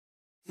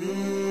Assalamu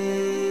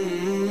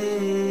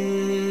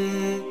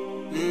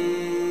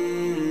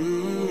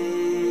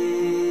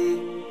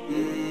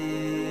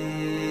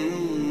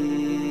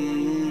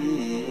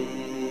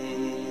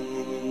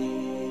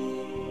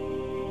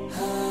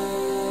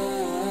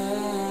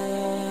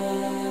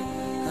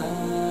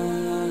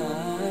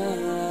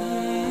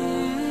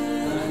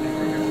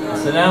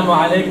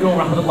alaikum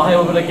wa rahmatullahi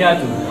wa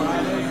barakatuh.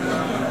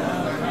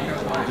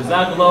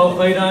 Jazak, Allahu,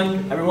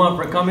 Khairan, everyone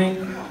for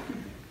coming.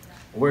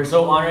 We're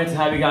so honored to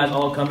have you guys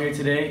all come here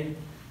today.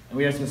 And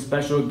we have some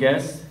special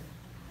guests.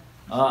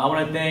 I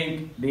want to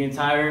thank the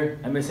entire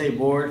MSA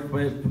board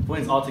for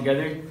putting this all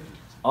together.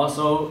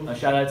 Also, a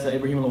shout out to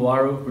Ibrahim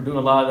Lawaru for doing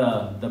a lot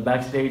of the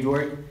backstage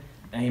work,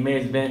 and he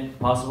made this event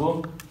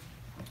possible.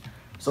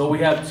 So we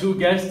have two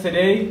guests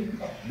today.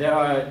 There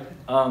are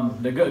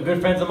the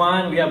good friends of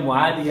mine. We have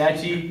Mouadh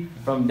Ayachi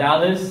from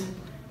Dallas.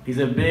 He's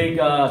a big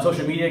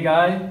social media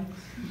guy.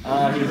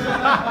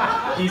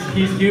 He's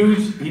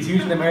huge. He's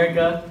huge in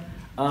America,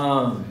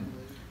 and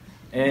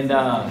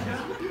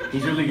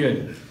he's really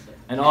good.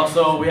 And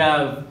also we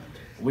have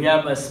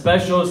a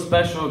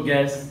special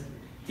guest.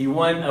 He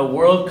won a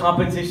world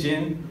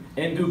competition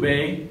in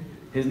Dubai.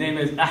 His name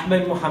is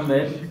Ahmed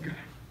Mohamed.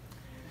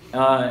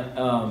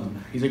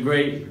 He's a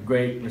great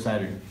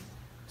reciter.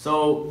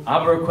 So I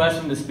have a request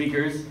from the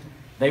speakers.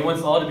 They want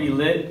us all to be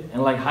lit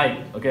and like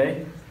hype,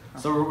 okay?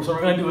 So we're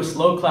gonna do a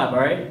slow clap, all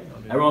right?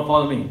 Everyone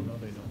follow me.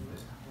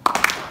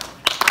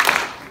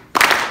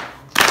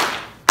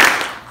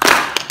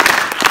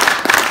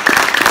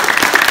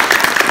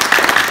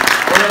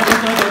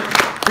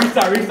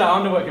 Restart. I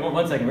don't know what. Okay,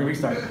 1 second. We're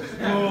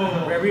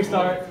gonna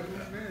restart.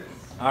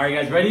 All right,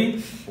 guys, ready?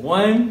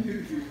 1,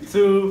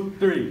 2,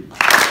 3.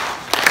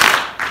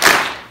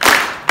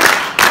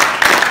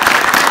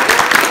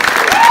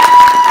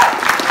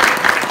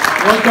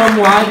 Welcome,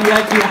 Mouadh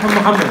Ayachi, Ahmed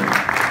Mohamed.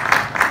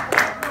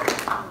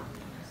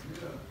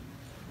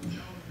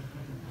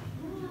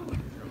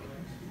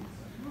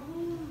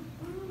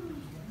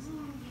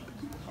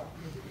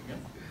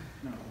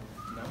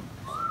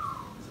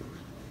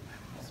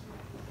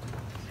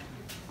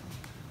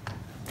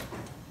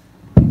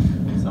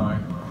 Sorry.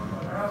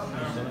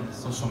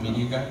 Social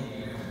media guy.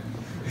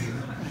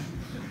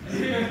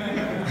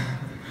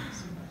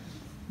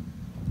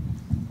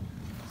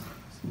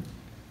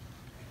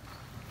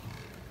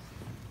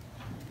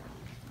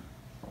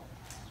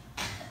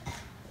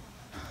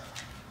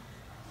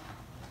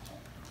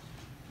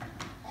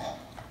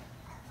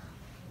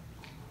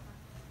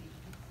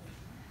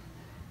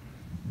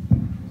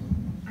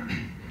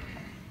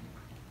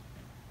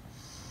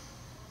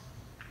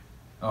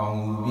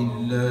 أعوذ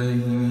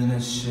بالله من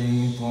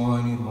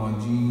الشيطان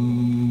الرجيم.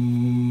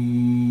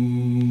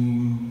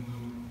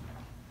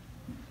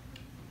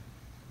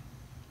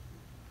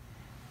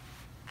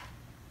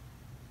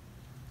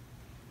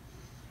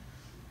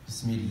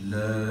 بسم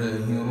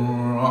الله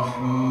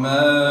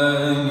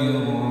الرحمن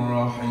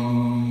الرحيم.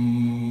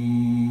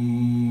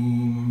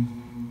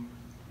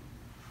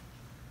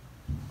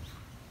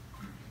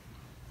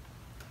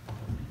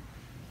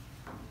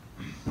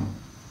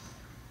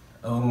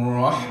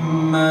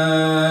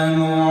 الرحمن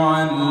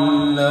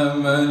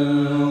علم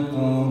القرآن.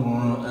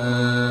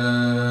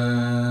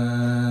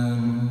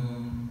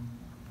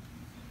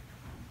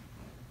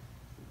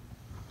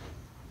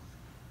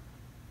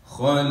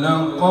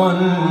 خلق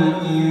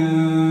الإنسان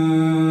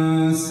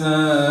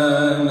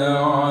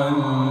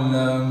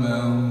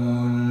علمه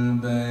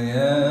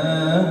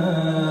البيان.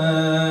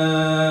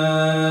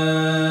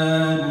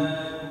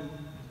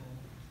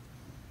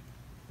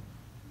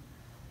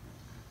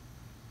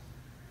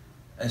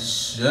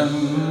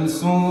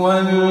 الشمس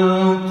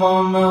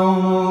والقمر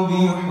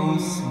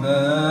بحسبان.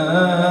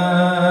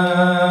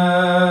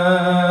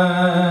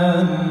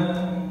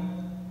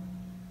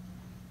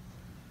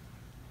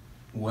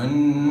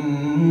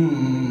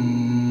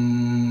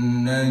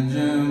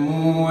 والنجم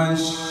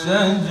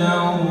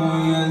والشجر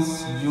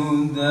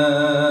يسجدان.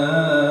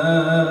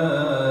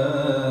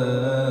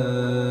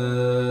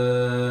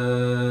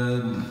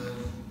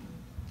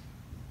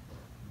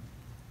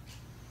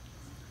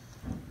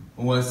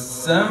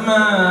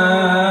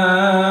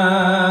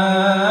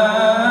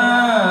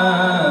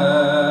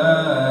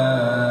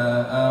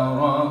 والسماء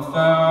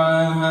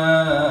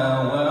رفعها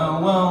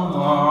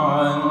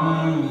ووضع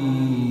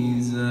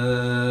الميزان.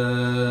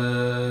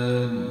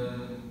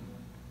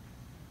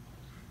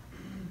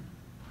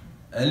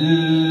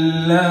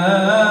 ألا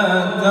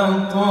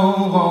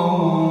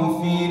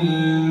تطغوا في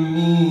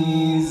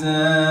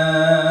الميزان.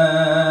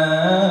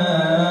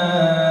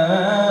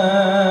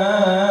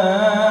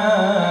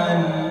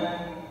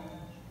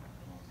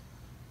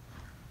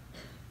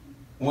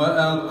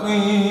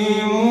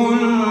 وأقيموا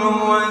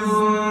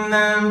الوزن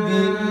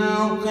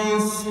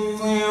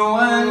بالقسط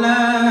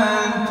ولا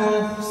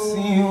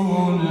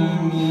تخسروا الميزان.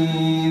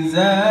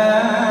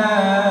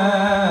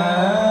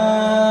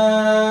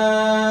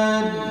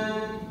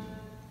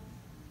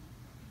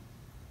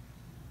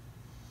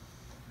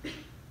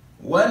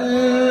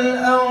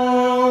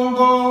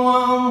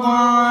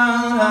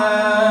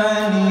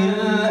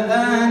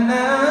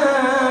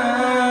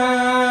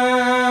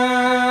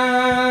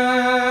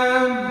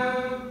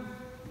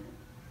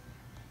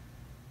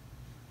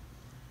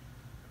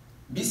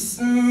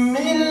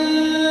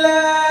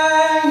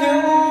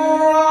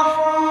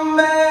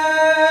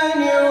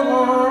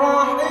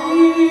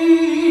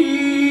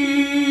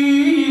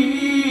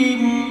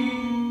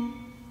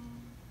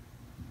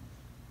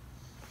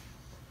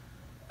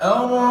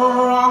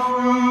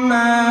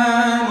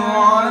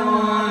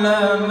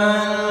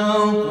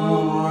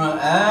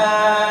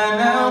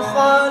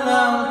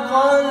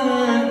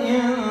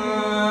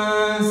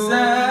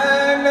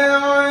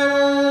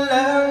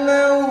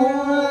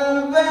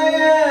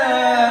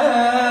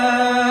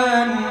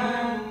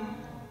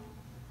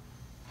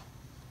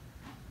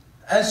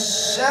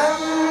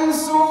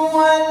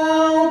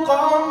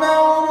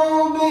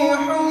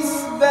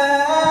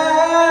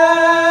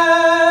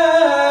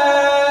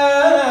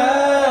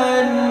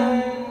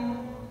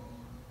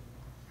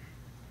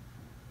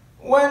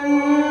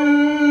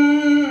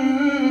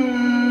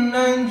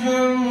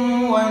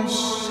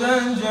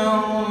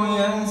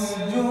 والشجر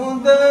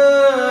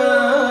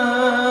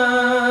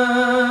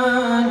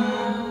يسجدان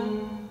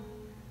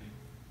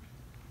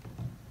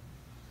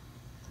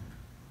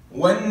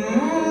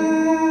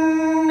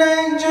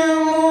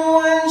والنجم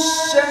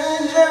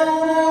والشجر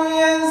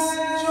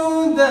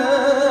يسجدان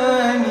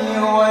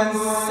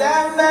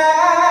والسماء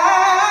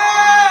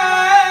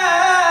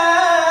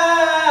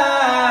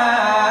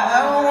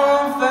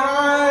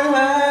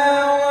رفعها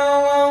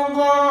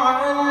ووضع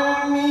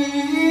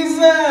الميزان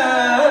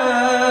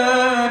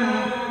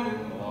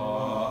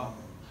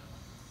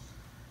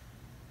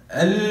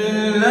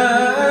ألا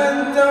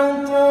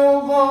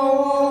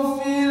تطغوا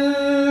في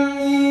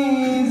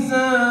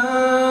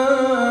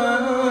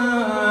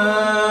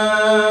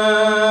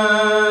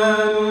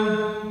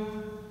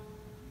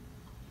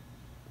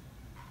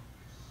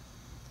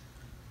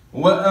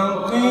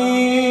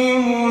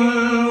وأقيموا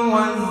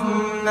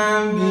الوزن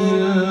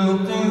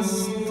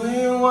بالقسط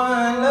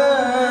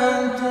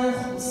ولا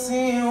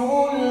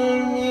تخسروا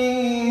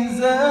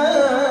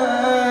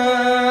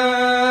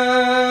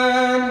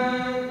الميزان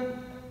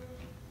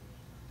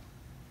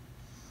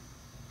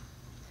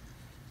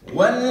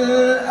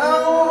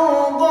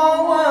والأرض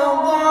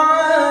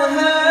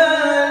وضعها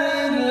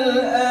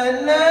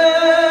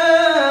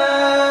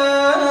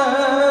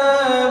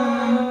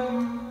للأنام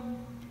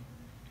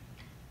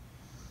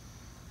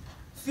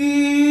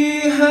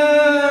فيها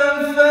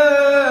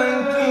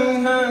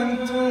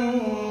فاكهة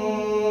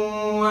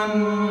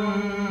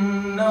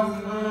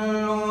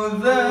والنخل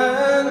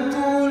ذات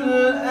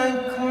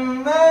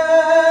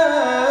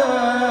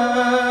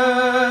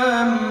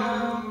الأكمام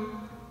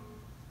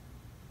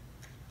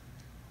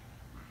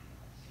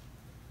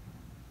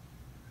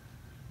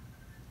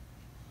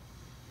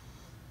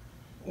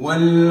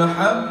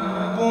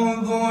والحب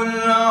ذو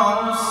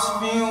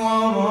العصف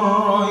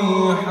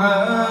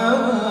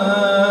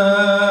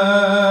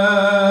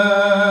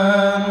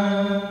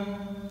والريحان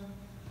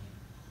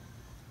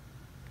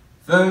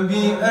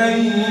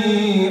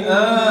فبأي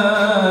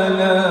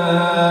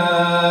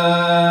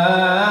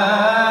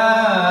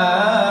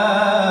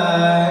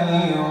آلاء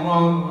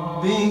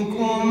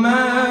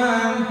ربكما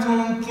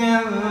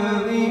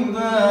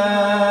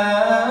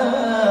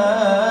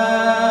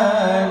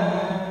تكذبان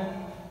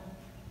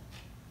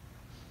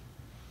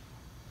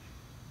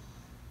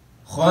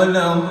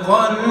خلق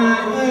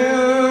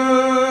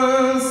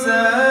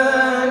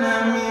الإنسان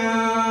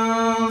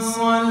من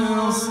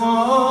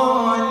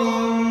صلصال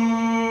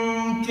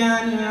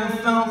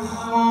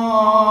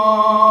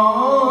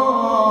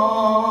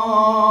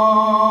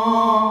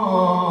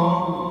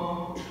كالفخار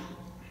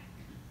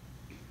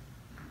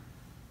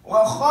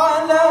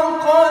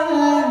وخلق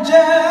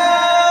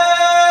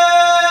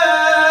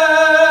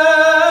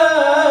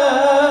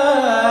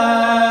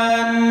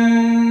الجان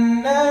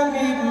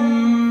من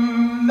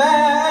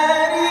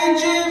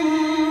مارج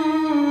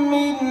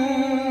من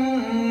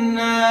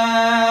نار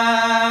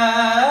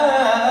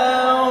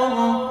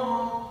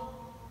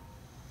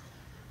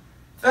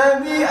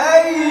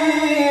فبأي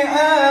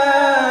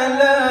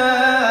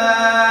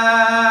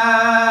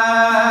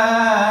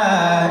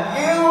آلاء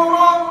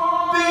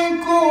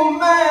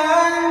ربكما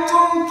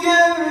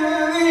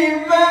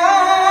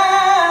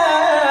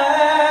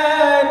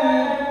تكذبان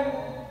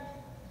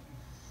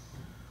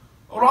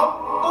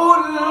رب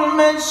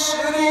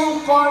المشرقين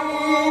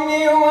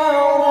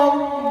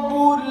ورب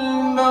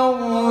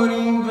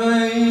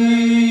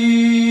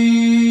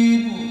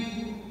المغربين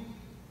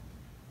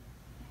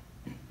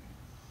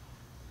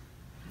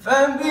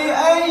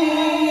فبأي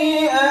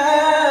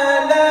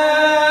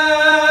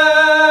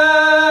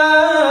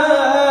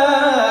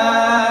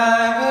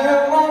آلاء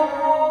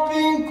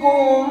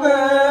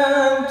ربكما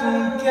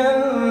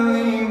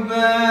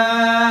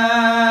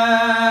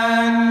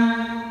تكذبان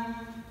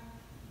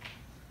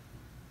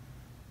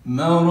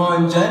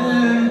مرج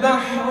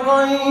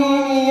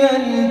البحرين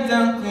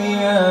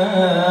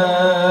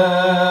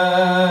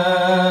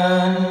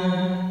يلتقيان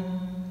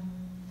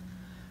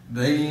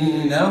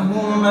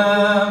بينهما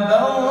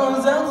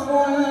برزخ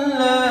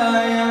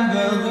لا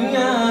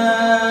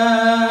يبغيان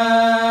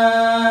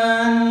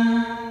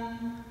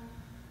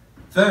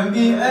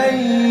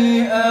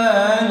فبأي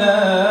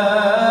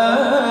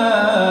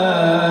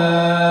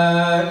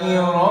آلاء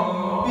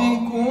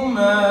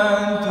ربكما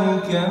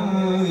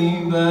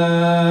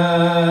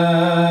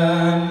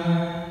تكذبان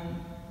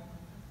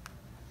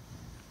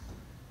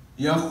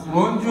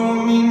يخرج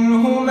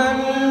منهما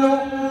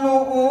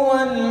اللؤلؤ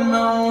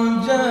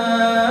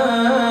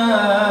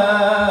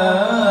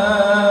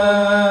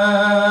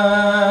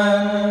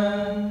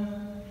والمرجان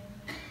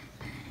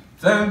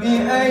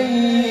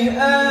فبأي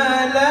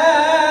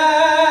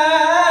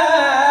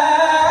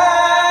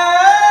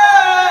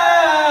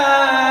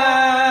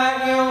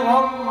آلاء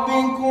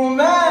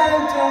ربكما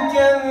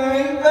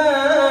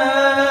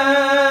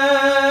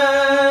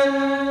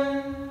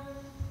تكذبان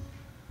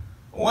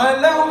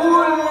وله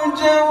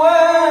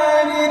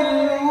الجوار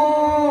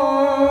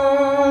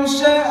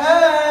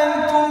المنشآت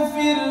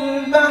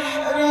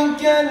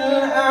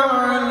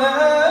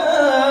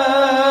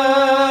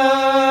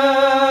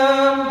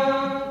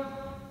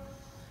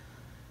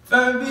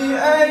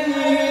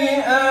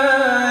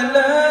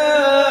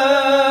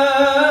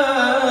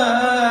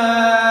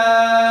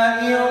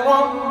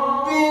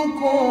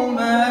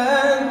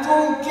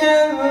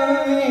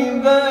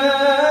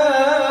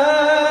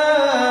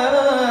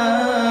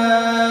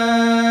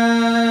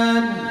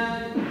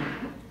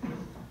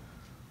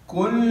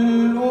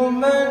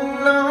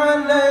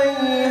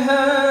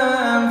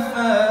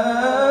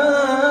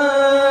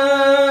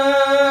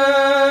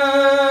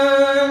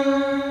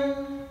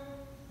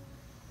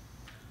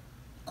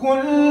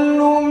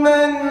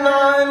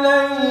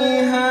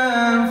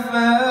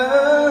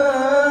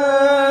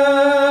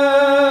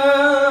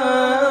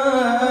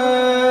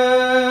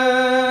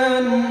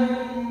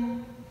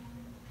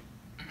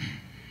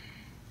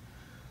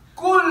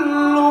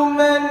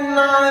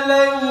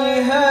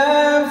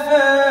عليها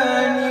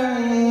فان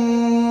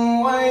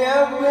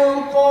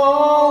ويبقى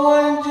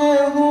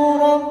وجه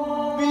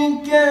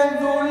ربك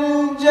ذو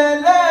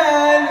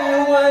الجلال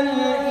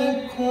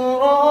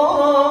والإكرام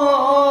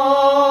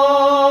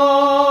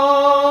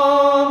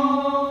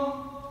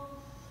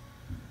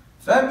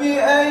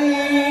فبأي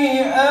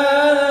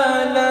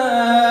آلاء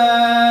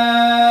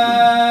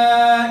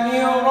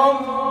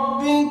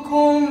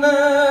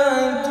ربكما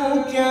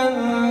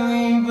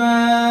تكذبان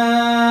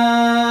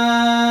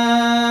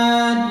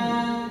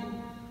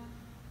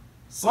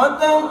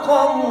صدق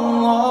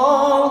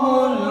الله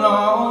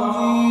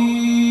العظيم.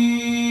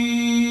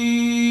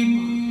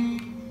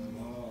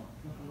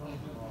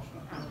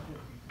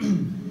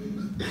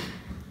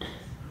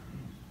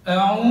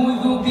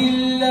 أعوذ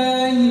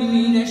بالله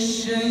من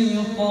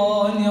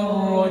الشيطان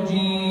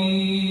الرجيم.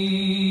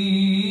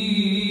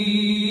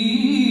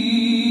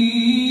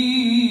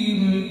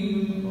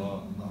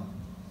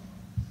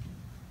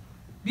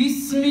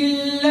 بسم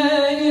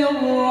الله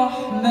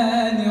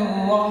الرحمن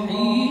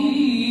الرحيم.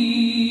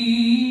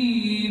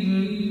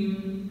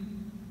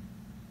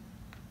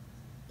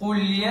 قل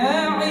يا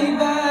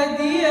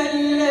عبادي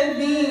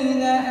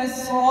الذين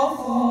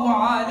أسرفوا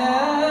على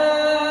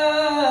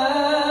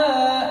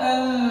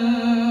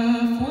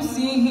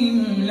أنفسهم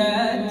لا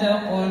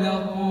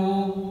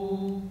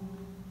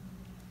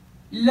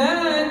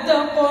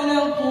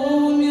تقنطوا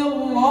من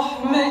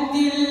رحمة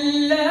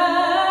الله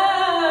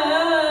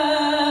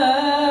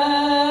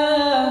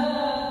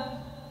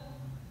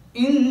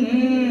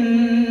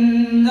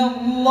إن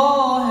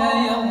الله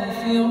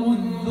يغفر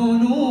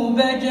الذنوب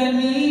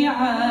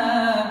جميعا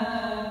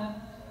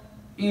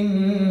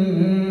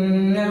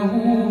إنه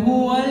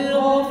هو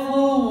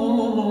الغفور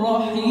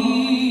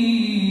الرحيم.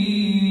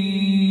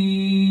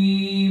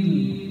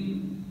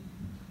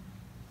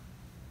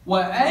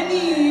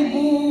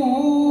 وأنيبوا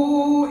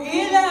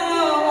إلى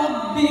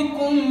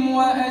ربكم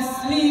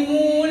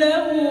وأسلموا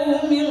له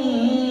من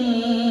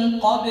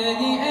قبل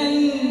أن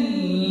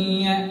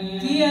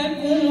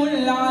يأتيكم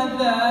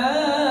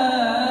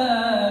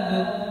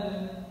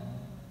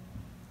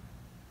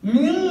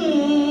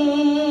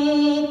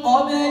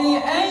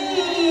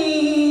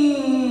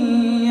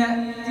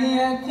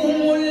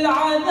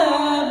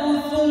العذاب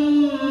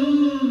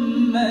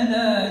ثم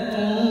لا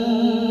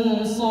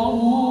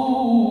تنصرون.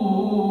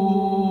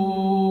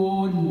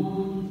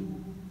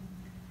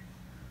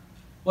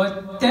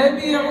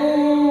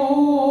 واتبعوا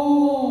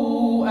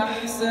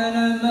أحسن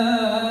ما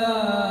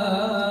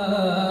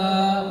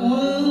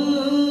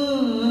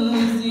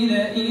أنزل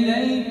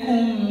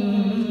إليكم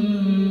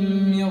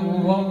من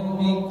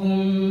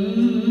ربكم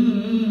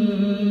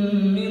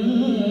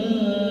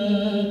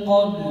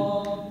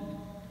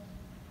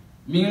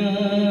من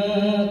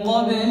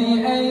قبل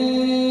أن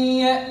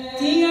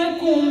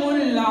يأتيكم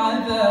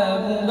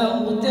العذاب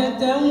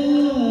بغتة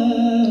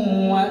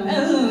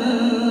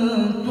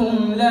وأنتم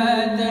لا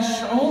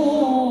تشعرون.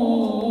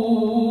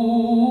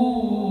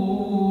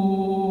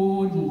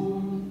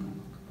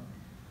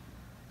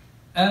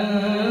 أن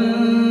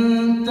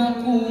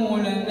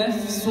تقول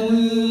نفس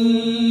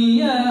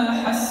يا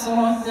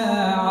حسرة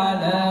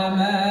على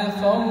ما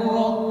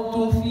فرطت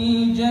في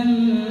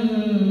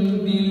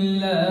جنب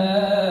الله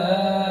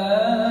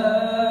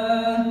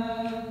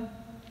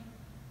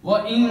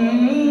وإن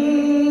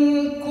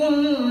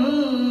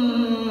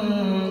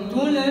كنت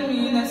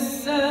لمن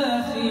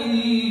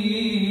الساخرين.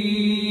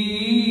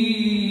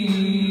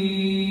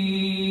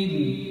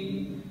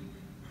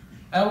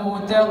 أو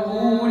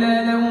تقول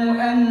لو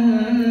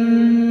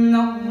أن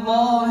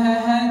الله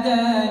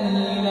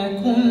هداني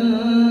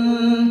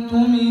لكنت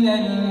من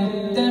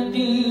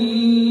المتقين.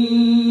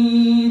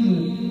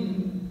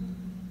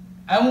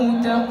 أو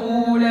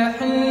تقول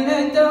حين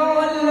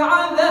ترى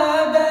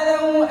العذاب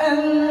لو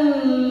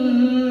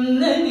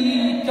أن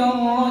لي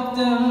كرة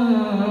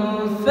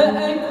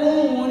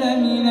فأكون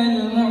من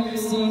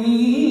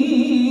المحسنين.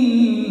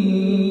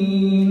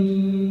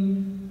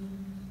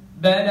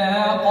 بلى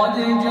قد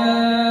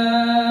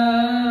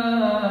جاءتك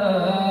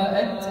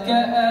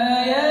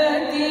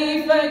آياتي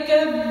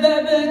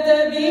فكذبت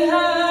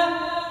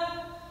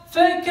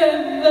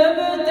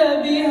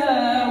بها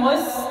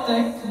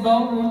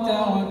واستكبرت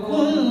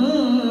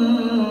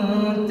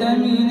وكنت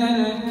من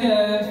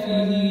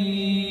الكافرين.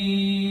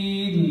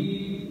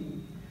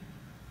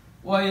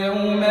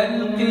 ويوم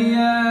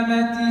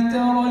القيامة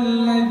ترى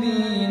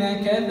الذين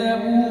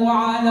كذبوا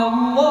على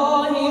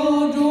الله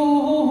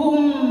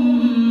وجوههم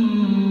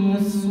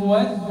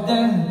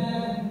مسودة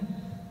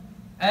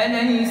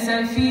أليس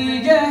في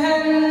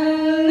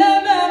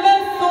جهنم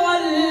مثوى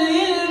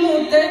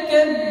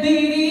للمتكبرين.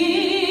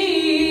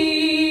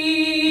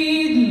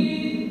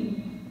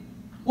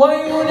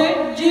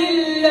 وينجي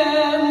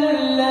الله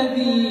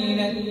الذين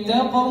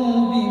اتقوا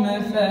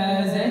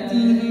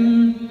بمفازتهم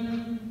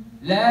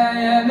لا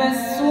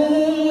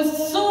يمسهم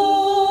السوء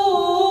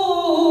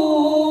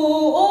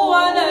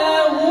ولا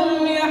هم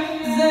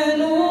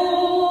يحزنون.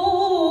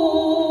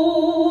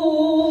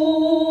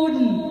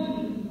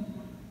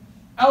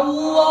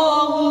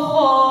 الله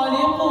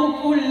خالق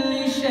كل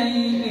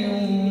شيء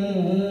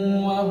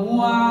وهو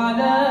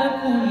على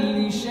كل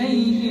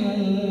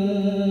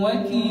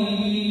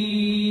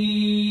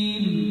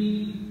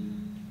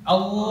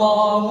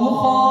الله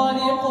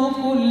خالق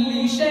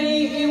كل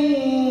شيء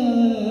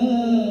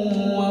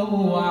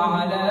وهو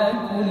على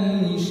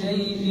كل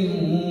شيء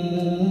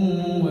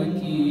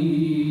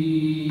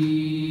وكيل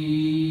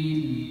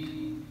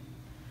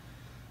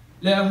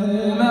له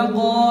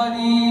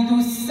مقاليد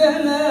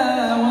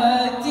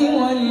السماوات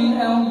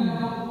والأرض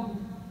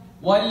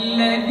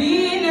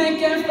والذين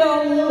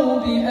كفروا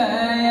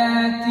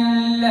بآيات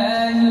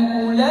الله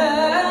أولئك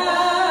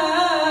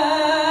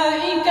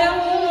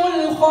هم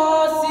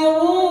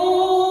الخاسرون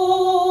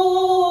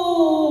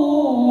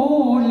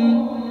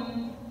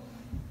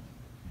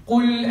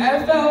قل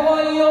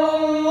أفغير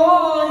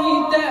الله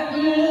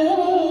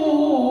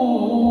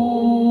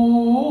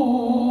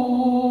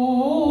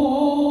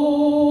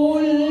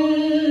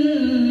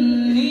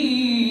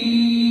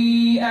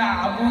تأمروني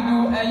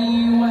أعبد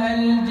أيها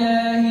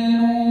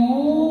الجاهلون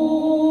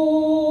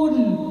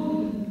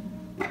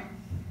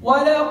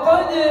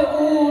ولقد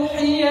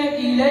أوحي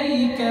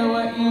إليك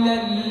وإلى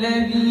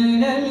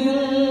الذين من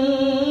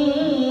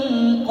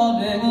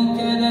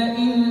قبلك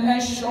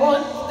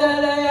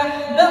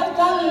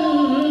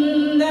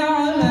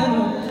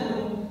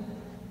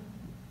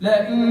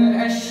لئن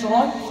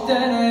أشركت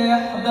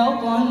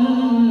ليحبطن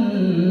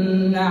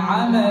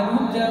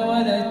عملك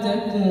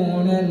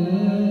ولتكونن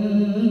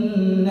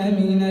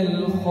من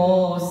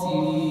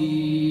الخاسرين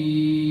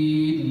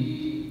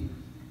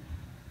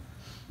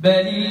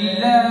بل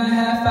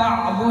الله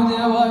فاعبد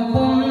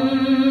وكن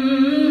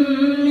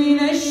من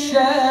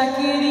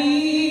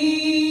الشاكرين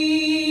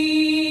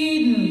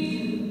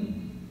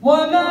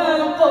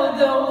وما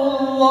قدروا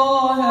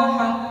الله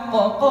حق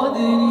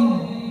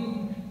قدره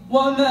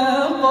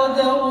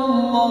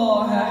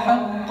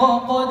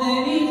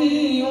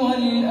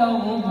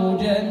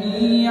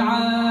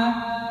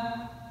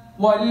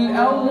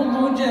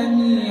والأرض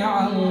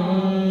جميعا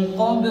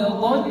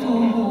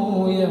قبضته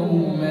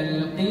يوم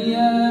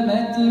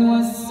القيامة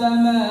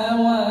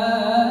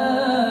والسماوات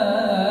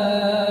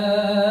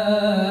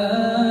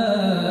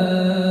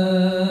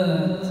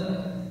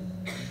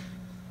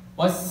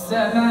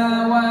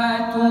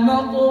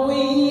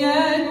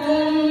مطويات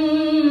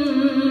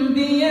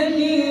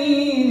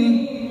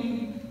بيمينه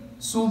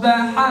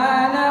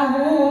سبحانه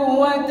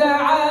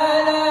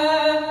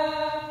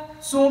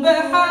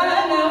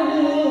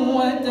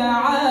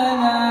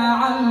وتعالى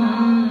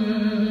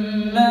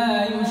عما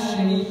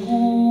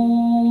يشركون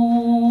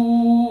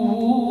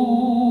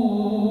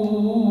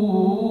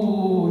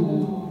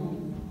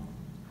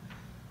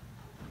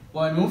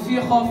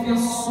ونفخ في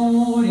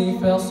الصور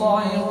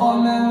فصعق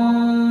من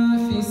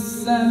في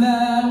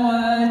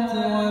السماوات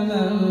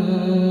ومن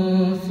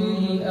في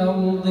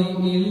الأرض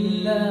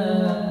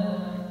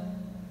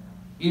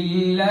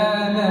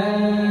إلا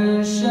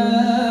من شاء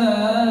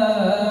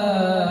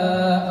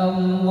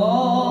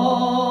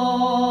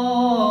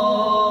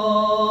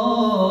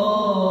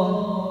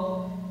الله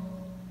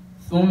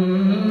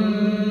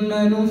ثم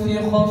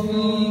نفخ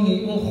فيه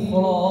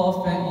أخرى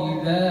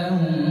فإذا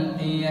هم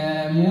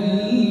قيام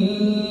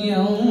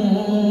ينظرون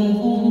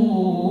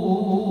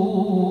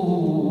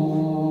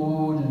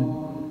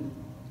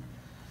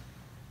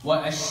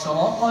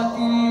وأشرقت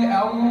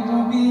الأرض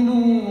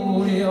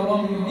بنور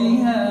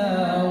ربها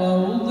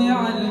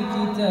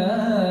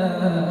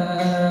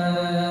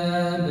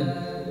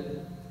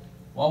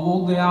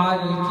ووضع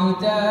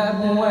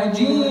الكتاب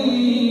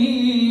وجيء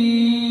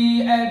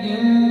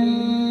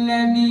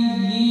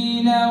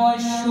بالنبيين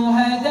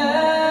والشهداء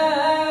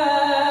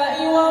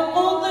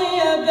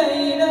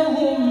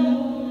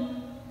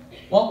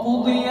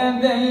وقضي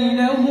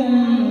بينهم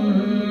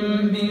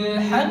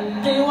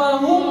بالحق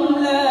وهم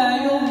لا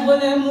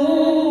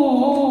يظلمون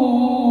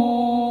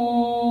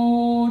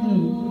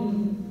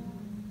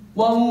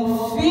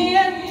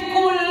ووفيت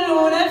كل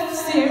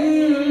نفس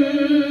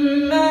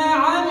ما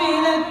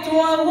عملت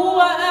وهو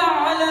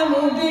أعلم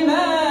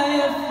بما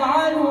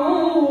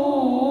يفعلون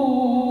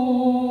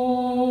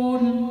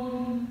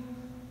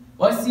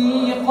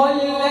وسيق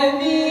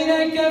الذين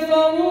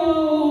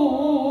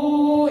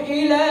كفروا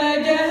إلى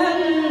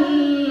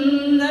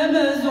جهنم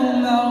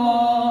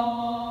زمرا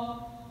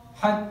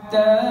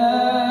حتى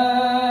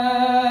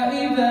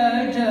إذا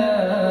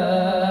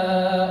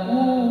جاءوها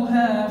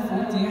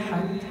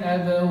فتحت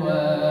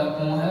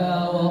أبوابها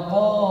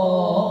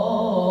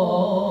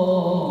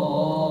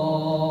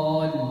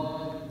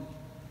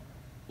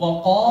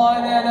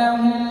وقال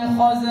لهم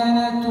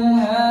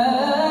خزنتها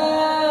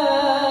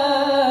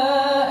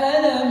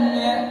ألم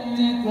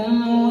يأتكم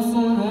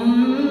رسل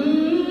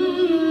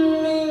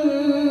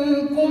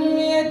منكم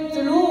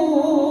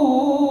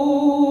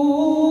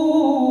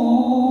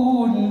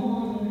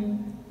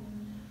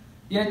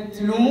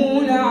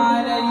يتلون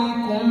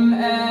عليكم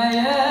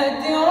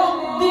آيات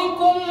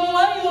ربكم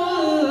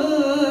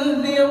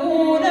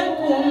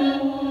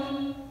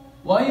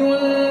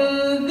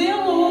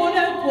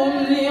وينذرونكم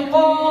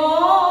لقاء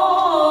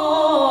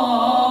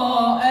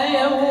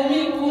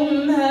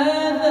يومكم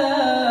هذا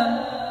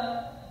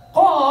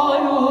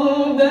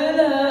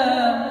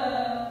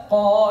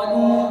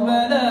قالوا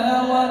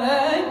بلى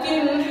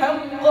ولكن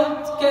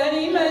حقت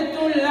كلمة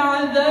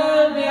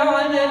العذاب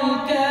على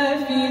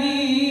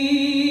الكافرين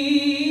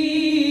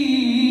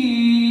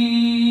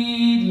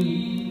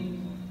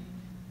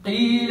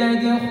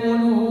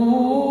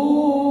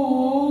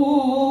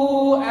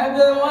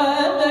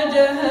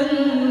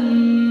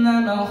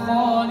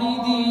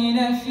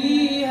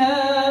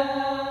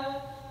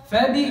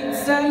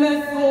فبئس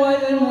مثوى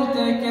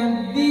المتكبرين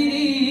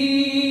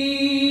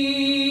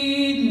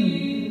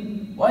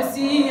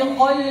وسيق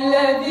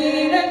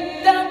الذين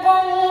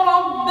اتقوا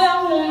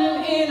ربهم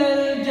إلى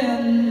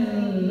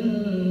الجنة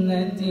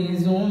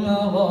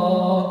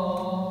زمرا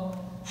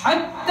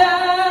حتى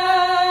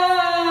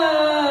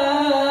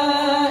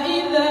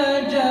إذا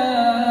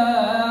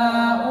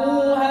جاءوها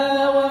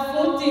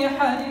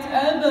وفتحت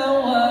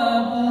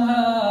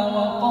أبوابها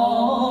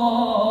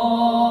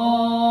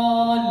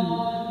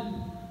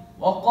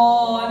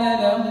وقال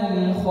لهم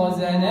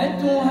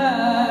خزنتها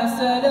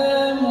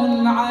سلام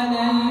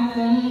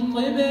عليكم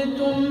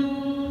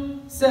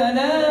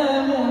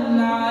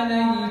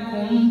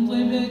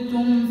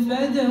طبتم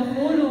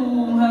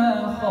فادخلوها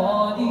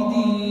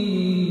خالدين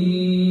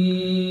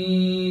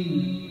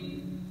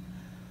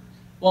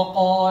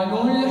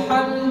وقالوا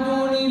الحمد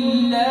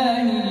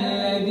لله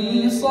الذي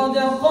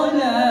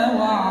صدقنا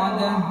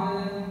وعده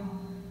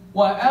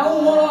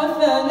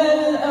وأورثنا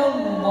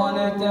الأرض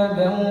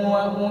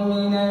نتبوأ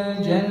من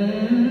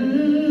الجنة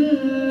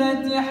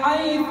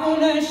حيث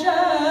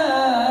نشاء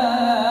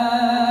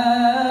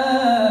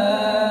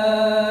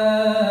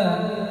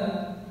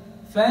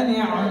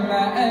فنعم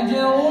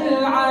أجر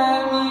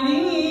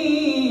العاملين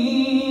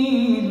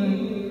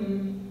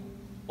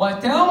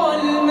وترى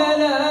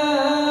الملائكة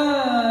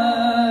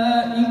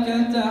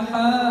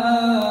حافين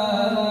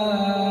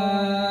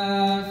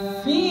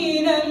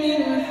من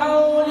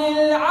حول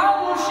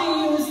العرش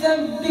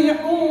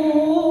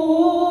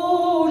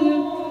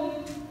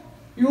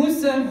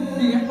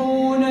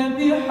يسبحون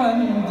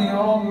بحمد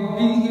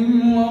ربهم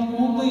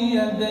وقضي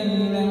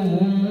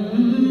بينهم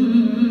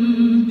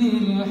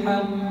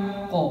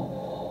بالحق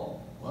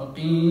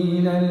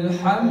وقيل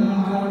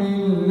الحمد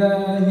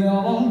لله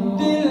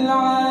رب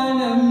العالمين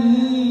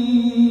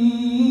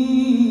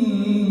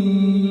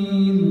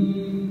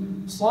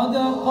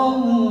صدق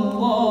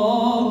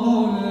الله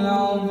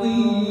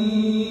العظيم.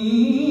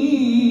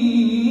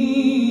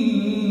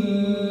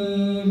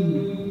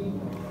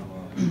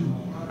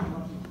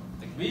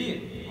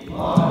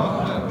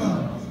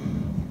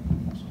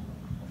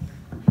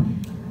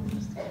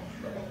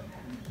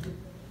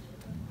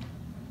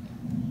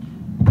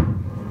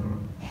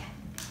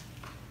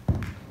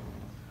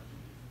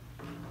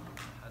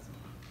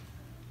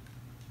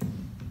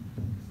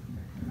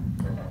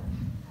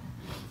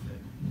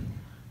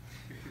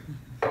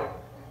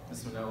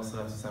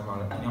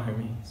 Can you hear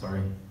me?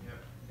 Sorry.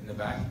 In the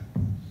back.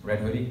 Red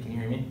hoodie, can you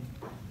hear me?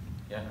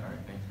 Yeah,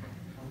 alright, thank you.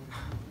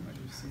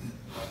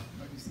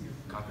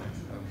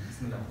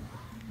 Bismillah.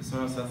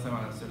 Bismillah wa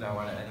sallallahu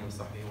ala alihi wa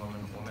sahbihi wa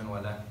man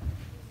wala.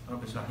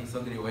 رب اشرح لي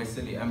صدري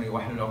ويسر لي امري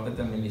واحلل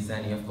عقدة من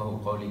لساني يفقهوا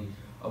قولي.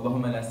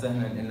 اللهم لا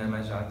سهلا الا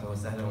ما جعلته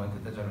سهلا وانت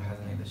تجعل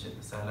الحزن اذا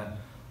شئت سهلا.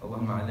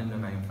 اللهم علمنا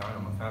ما ينفعنا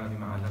وانفعنا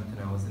بما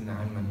علمتنا وزدنا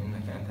علما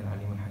انك انت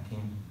العليم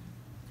الحكيم.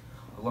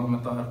 اللهم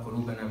طهر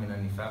قلوبنا من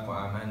النفاق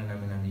واعمالنا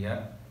من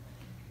الرياء.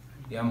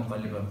 يا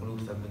مقلب القلوب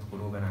ثبت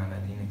قلوبنا على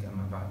دينك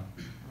أما بعد.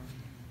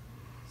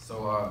 So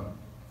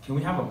can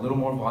we have a little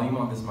more volume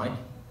on this mic?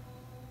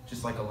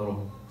 Just like a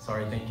little.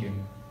 Sorry, thank you.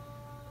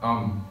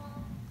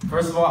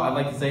 First of all, I'd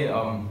like to say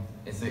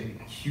it's a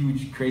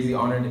huge, crazy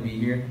honor to be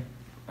here,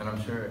 and I'm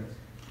sure,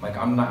 like,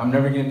 I'm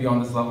never gonna be on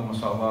this level,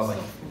 mashallah.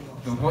 Like,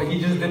 what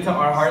he just did to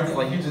our hearts,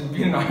 like, he just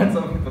beat in our hearts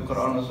up with the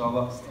Quran,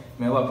 mashallah.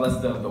 May Allah bless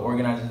the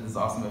organizers of this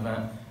awesome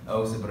event,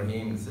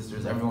 Ibrahim, the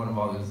sisters, everyone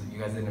involved. You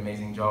guys did an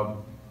amazing job.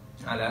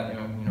 Work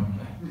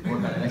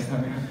on it next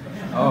time.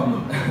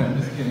 I'm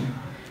just kidding.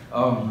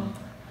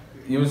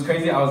 It was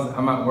crazy. I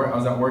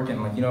was at work,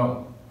 and, like,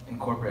 in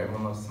corporate,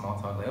 everyone loves small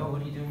talk. Like, oh,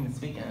 what are you doing this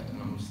weekend? And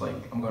I'm just like,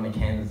 I'm going to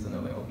Kansas, and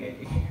they're like, okay,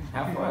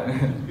 have fun.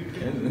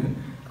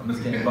 I'm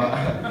just kidding. But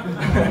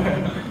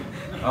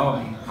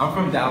I'm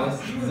from Dallas.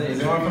 Is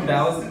anyone from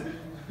Dallas?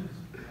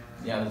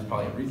 Yeah, there's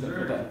probably a reason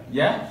for that.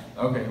 Yeah?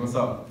 Okay. What's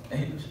up?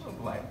 Hey,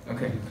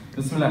 okay.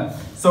 Bismillah.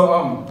 So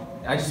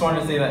I just wanted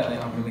to say that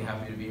I'm really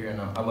happy to be here,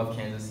 and I love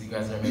Kansas. You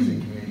guys are an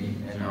amazing community,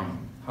 and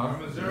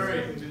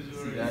Missouri.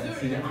 See that?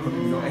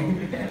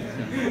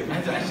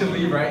 I should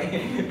leave, right?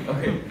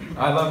 Okay.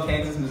 I love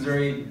Kansas,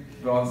 Missouri.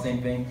 We're all the same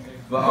thing.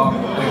 But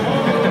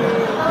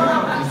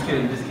just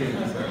kidding.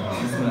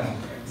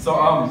 So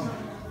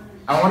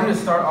I wanted to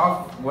start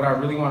off what I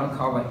really want to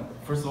call, like,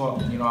 first of all,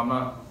 I'm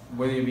not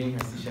whether you're being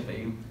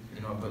here,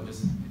 but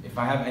just if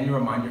I have any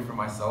reminder for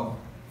myself,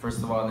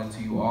 first of all, and then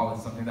to you all,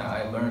 it's something that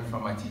I learned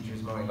from my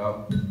teachers growing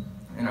up,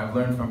 and I've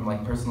learned from,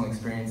 like, personal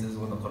experiences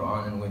with the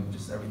Quran and with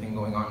just everything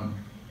going on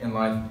in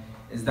life,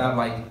 is that,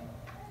 like,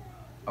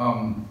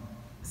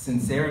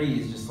 sincerity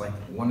is just, like,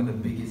 one of the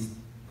biggest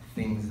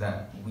things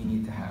that we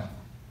need to have.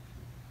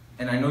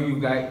 And I know you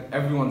guys,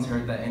 everyone's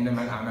heard that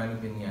إِنَّمَا الْأَعْمَالُ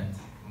بِالنِّيَّاتِ,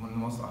 one of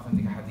the most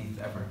authentic hadith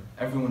ever.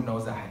 Everyone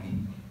knows that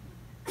hadith.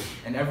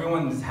 And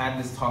everyone's had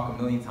this talk a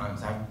million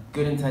times. I have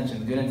good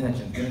intentions.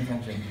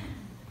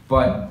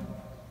 But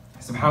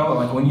subhanAllah,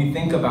 like, when you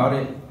think about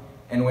it,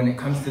 and when it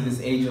comes to this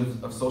age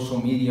of social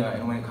media,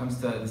 and when it comes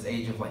to this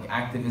age of, like,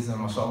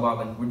 activism, mashallah,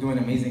 like, we're doing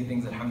amazing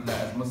things,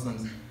 alhamdulillah, as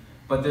Muslims.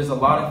 But there's a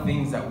lot of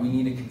things that we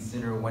need to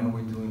consider when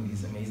we're doing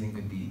these amazing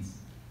good deeds.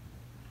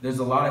 there's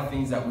a lot of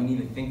things that we need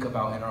to think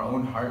about in our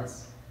own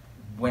hearts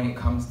when it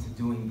comes to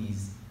doing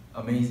these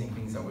amazing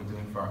things that we're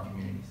doing for our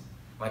communities.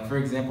 Like, for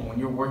example, when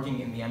you're working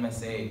in the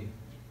MSA,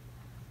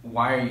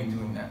 why are you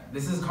doing that?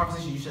 This is a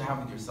conversation you should have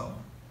with yourself.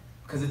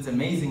 Because it's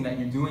amazing that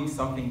you're doing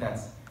something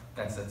that's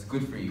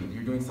good for you.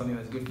 You're doing something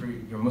that's good for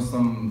your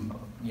Muslim,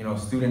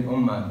 student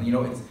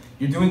ummah.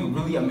 You're doing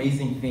really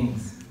amazing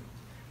things.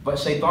 But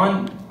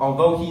shaitan,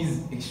 although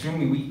he's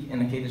extremely weak,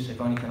 and the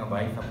shaitan kind of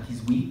like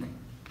he's weak,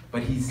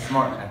 but he's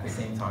smart at the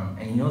same time,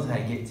 and he knows how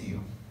to get to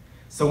you.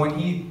 So when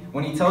he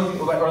tells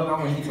you, or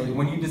not when he tells you,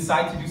 when you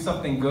decide to do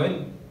something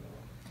good,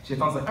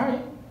 shaitan's like, all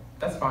right,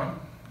 that's fine.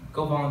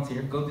 Go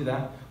volunteer, go do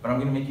that, but I'm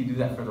gonna make you do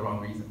that for the wrong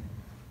reason.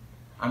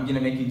 I'm gonna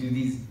make you do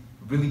these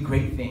really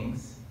great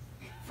things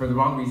for the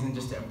wrong reason,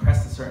 just to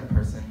impress a certain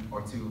person,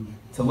 or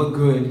to look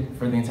good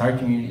for the entire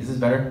community. Is this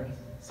better?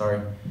 Sorry.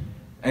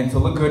 And to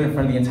look good in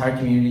front of the entire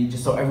community,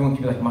 just so everyone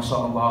can be like,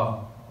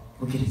 MashaAllah,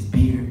 look at his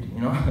beard,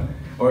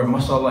 Or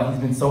MashaAllah, he's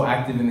been so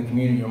active in the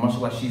community, or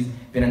MashaAllah, she's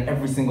been in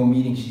every single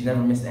meeting, she's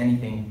never missed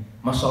anything.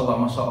 MashaAllah,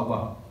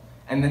 MashaAllah.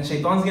 And then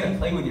shaitan's gonna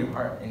play with your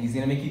heart, and he's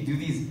gonna make you do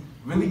these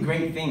really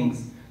great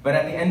things, but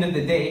at the end of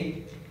the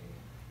day,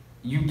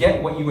 you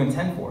get what you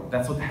intend for.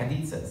 That's what the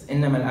hadith says.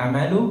 إِنَّمَا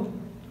الْأَعْمَالُ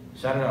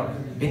shout it out,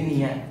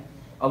 بِالنِّيَّاتِ.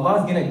 Allah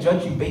is gonna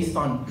judge you based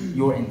on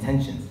your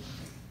intentions.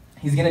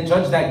 He's gonna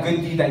judge that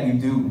good deed that you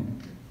do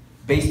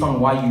based on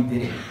why you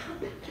did it.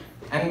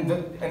 And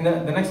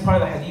the next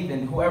part of the hadith,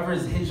 and whoever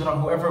is hijrah,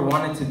 whoever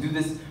wanted to do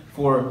this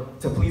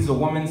to please a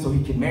woman so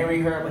he could marry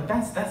her, like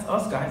that's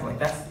us guys. Like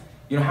that's,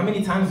 how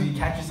many times do you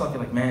catch yourself,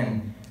 you're like,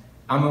 man,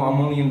 I'm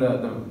only in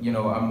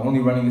I'm only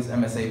running this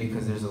MSA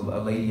because there's a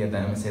lady at the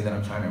MSA that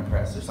I'm trying to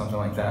impress, or something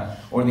like that.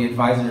 Or the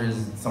advisor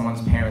is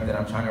someone's parent that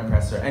I'm trying to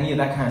impress, or any of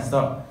that kind of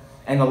stuff.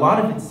 And a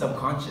lot of it's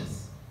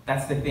subconscious.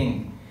 That's the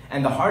thing.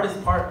 And the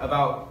hardest part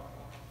about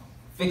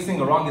fixing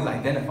the wrong is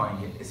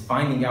identifying it, is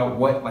finding out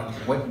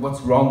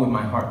what's wrong with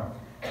my heart.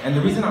 And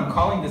the reason I'm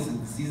calling this a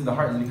disease of the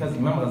heart is because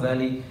Imam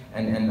Ghazali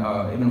and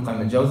Ibn Qayyim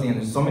al-Jawzi, and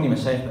there's so many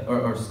mashayikh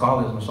or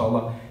scholars,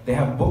 mashallah, they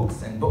have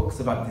books and books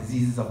about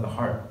diseases of the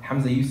heart.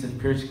 Hamza Yusuf,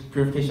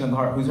 Purification of the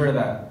Heart. Who's heard of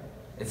that?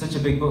 It's such a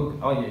big book.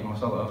 Oh yeah,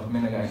 mashallah,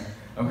 minna guys.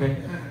 Okay,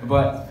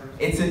 but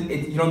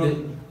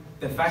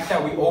the fact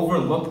that we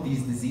overlook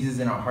these diseases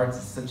in our hearts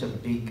is such a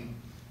big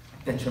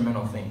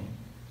detrimental thing.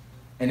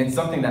 And it's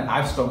something that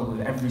I've struggled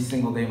with every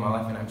single day of my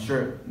life, and I'm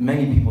sure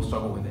many people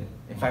struggle with it.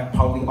 In fact,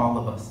 probably all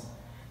of us.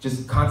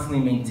 Just constantly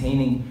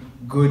maintaining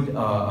good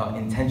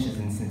intentions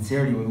and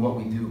sincerity with what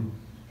we do.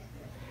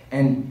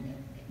 And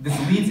this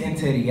leads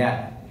into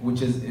riyat,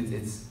 which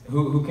is,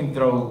 who can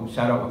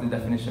shout out what the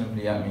definition of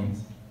riyat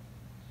means?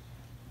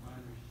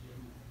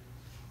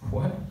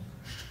 What?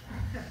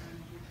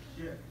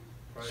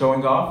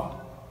 Showing off?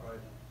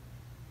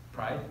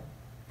 Pride?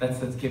 That's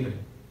kibr.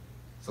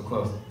 So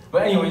close.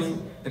 But anyways,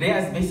 the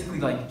riyat is basically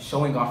like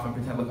showing off and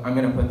pretend, look, I'm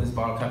gonna put this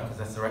bottle cap because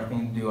that's the right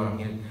thing to do,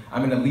 and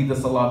I'm gonna lead the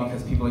salah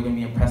because people are gonna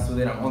be impressed with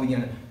it. I'm only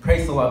gonna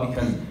pray salah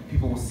because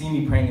people will see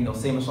me praying and they'll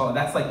say mashallah.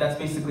 That's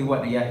basically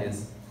what riyat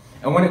is.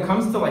 And when it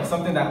comes to like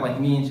something that like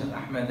me and Sheikh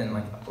Ahmed and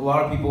like a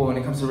lot of people, when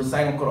it comes to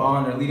reciting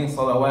Quran or leading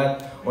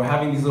salawat or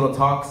having these little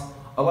talks,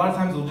 a lot of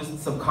times we'll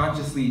just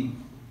subconsciously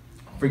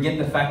forget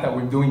the fact that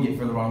we're doing it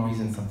for the wrong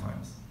reason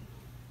sometimes.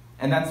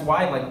 And that's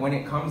why, like, when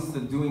it comes to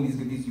doing these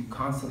good deeds,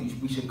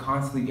 we should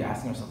constantly be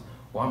asking ourselves,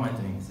 why am I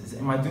doing this?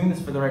 Am I doing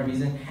this for the right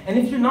reason? And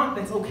if you're not,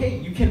 that's okay.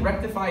 You can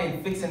rectify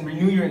and fix and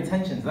renew your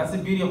intentions. That's the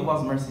beauty of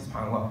Allah's mercy,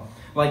 subhanAllah.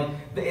 Like,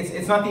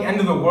 it's not the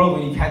end of the world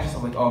when you catch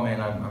yourself like, oh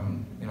man,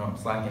 I'm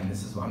slacking.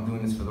 I'm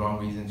doing this for the wrong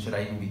reason. Should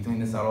I even be doing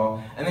this at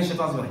all? And then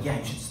shaitan's like, yeah,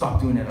 you should stop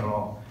doing it at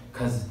all,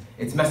 because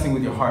it's messing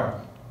with your heart.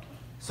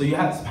 So you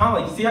have,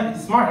 subhanAllah, you see how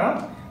it's smart,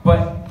 huh?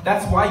 But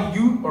that's why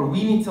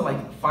we need to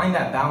like find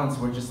that balance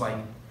where just like,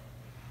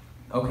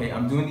 okay,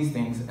 I'm doing these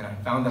things and I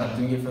found that I'm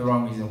doing it for the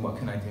wrong reason, what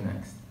can I do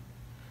next?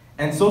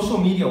 And social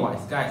media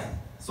wise, guys,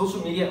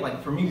 social media,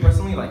 like for me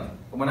personally, like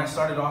when I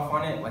started off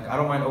on it, like I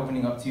don't mind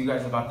opening up to you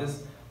guys about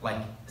this, like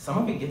some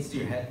of it gets to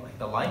your head, like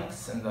the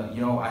likes and the,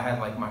 I had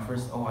like my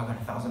first, I got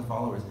 1,000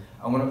 followers.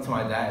 I went up to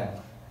my dad,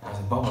 I was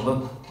like, Baba,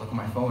 look at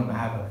my phone, I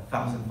have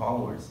 1,000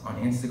 followers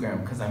on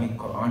Instagram because I make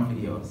Quran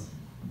videos.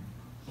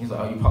 He's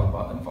like, oh, you probably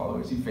bought them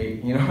followers, you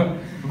fake,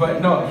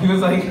 But no, he was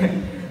like,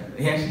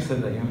 he actually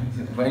said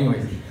that, But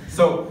anyways,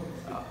 so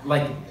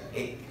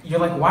you're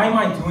like, why am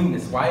I doing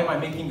this? Why am I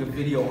making a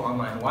video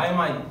online? Why am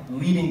I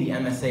leading the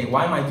MSA?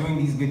 Why am I doing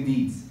these good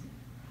deeds?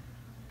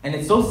 And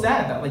it's so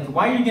sad that, like,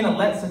 why are you gonna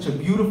let such a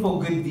beautiful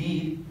good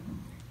deed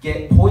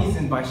get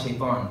poisoned by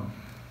shaitan?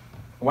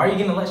 Why are you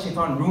gonna let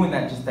shaitan ruin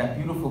that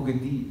beautiful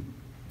good deed?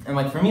 And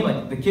like for me,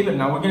 like the kibr,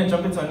 now we're gonna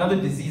jump into another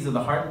disease of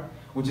the heart,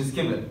 which is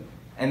kibr.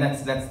 And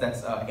that's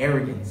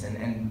arrogance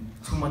and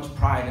too much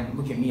pride, and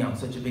look at me, I'm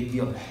such a big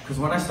deal. Because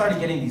when I started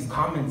getting these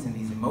comments and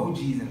these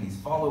emojis and these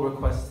follow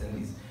requests and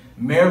these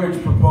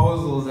marriage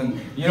proposals and,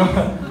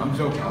 I'm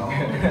joking,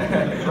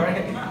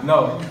 right?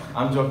 No,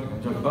 I'm joking.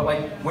 But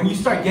like, when you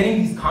start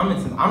getting these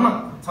comments, and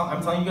I'm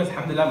telling you guys,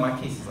 alhamdulillah,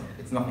 my case is like,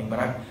 it's nothing, but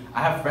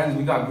I have friends,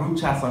 we got group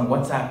chats on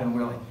WhatsApp, and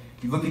we're like,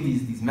 You look at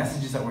these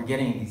messages that we're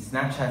getting, these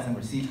Snapchats and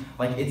receive,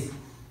 like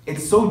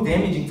it's so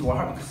damaging to our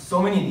heart because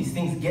so many of these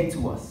things get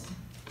to us.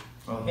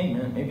 We're like, hey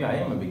man, maybe I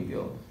am a big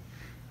deal.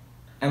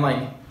 And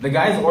like, the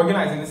guys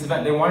organizing this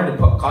event, they wanted to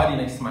put Qadi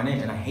next to my name,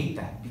 and I hate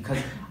that because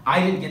I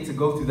didn't get to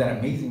go through that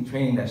amazing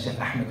training that Sheikh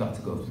Ahmed got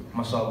to go through.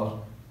 MashaAllah.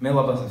 May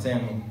Allah bless him, say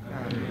Ameen.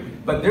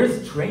 But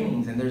there's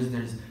trainings and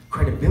there's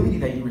credibility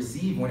that you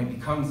receive when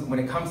it comes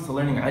to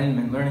learning ilm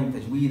and learning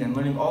tajweed and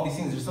learning all these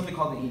things. There's something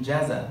called the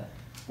Jazak,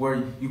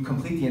 where you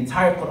complete the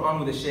entire Quran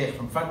with a shaykh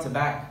from front to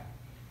back.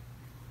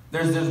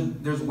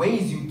 There's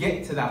ways you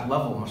get to that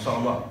level,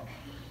 mashallah.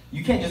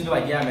 You can't just be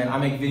like, yeah man, I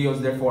make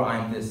videos, therefore I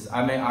am this.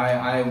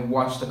 I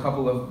watched a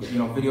couple of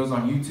videos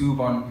on YouTube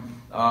on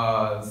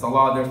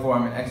Salah, therefore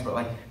I'm an expert.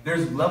 Like,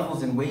 there's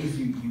levels and ways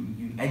you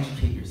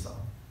educate yourself.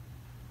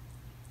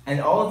 And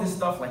all of this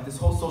stuff, like this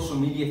whole social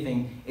media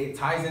thing, it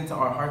ties into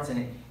our hearts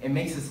and it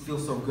makes us feel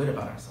so good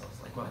about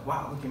ourselves. Like, we're like,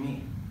 wow, look at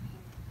me.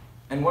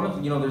 And one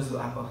of there's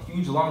a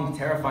huge, long,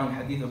 terrifying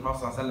hadith of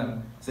Prophet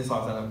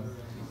ﷺ.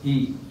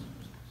 He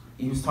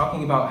was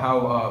talking about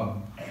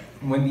how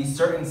when these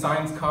certain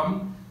signs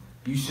come,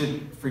 you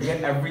should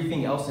forget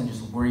everything else and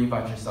just worry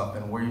about yourself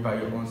and worry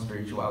about your own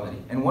spirituality.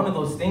 And one of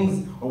those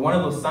things, or one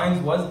of those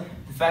signs was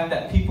the fact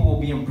that people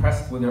will be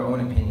impressed with their own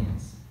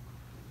opinions.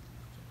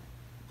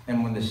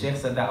 And when the sheikh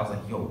said that, I was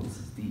like, yo, this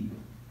is deep.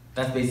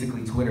 That's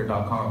basically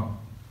Twitter.com.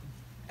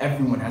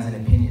 Everyone has an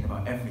opinion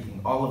about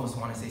everything. All of us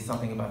want to say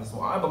something about this.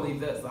 Well, I believe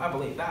this, I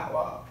believe that,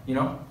 well,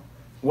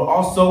 We're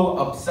all so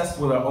obsessed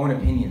with our own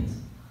opinions.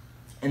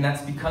 And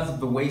that's because of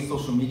the way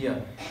social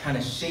media kind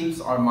of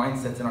shapes our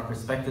mindsets and our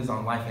perspectives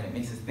on life, and it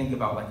makes us think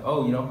about like,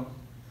 oh,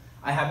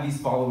 I have these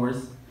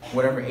followers,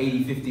 whatever,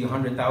 80, 50,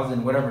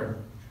 100,000, whatever.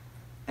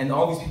 And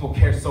all these people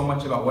care so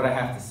much about what I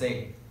have to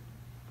say.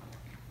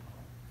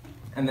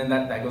 And then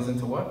that goes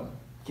into what?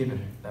 Kibr.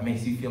 That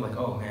makes you feel like,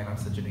 oh man, I'm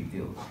such a big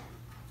deal.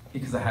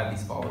 Because I have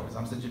these followers.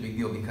 I'm such a big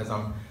deal because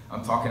I'm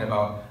talking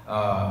about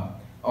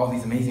all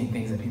these amazing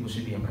things that people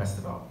should be impressed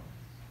about.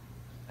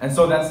 And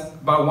so that's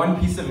about one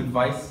piece of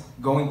advice,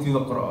 going through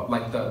the Qur'an,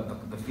 like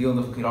the field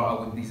of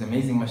Qira'ah with these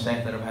amazing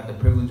mashayikh that I've had the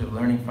privilege of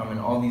learning from and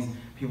all these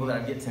people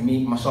that I get to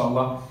meet,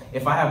 mashallah.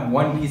 If I have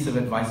one piece of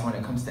advice when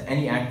it comes to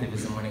any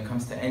activism, when it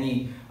comes to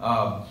any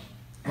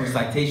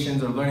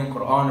recitations or learning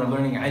Qur'an or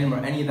learning ilm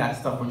or any of that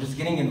stuff, or just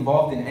getting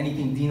involved in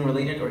anything deen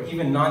related or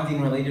even non-deen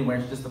related where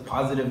it's just a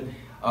positive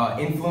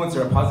influence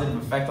or a positive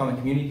effect on the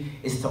community,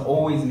 is to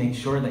always make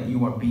sure that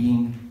you are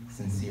being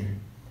sincere.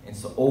 And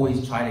so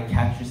always try to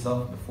catch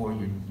yourself before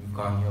you've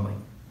gone, like,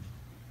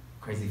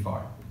 crazy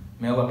far.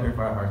 May Allah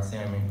purify our hearts, say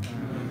Ameen.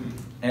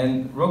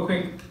 And real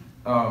quick,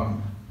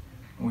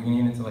 we're gonna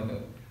get into like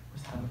we're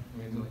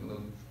gonna do like a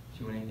little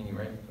Q&A thingy,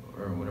 right?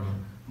 Or whatever.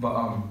 But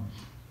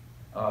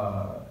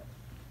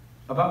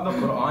about the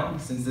Quran,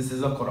 since this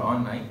is a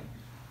Quran night,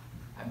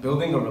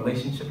 building a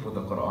relationship with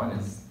the Quran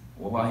is,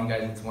 wallahi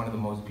guys, it's one of the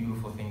most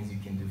beautiful things you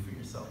can do for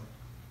yourself.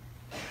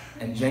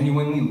 And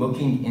genuinely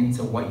looking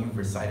into what you've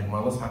recited.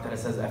 When Allah subhanahu wa ta'ala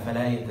says,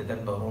 أَفَلَا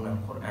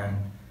يَتَدَبَّرُونَ الْقُرْآنَ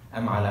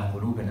أَمْ عَلَى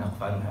قُلُوبٍ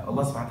أَقْفَالُهَا,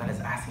 Allah subhanahu wa ta'ala is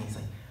asking, he's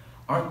like,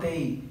 why don't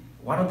they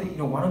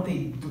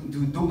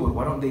do dubur?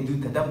 Why don't they do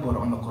tadabbur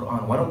on the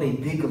Quran? Why don't they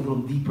dig a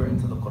little deeper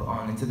into the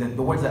Quran, into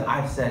the words that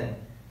I've said,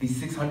 these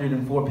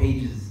 604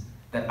 pages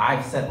that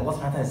I've said. Allah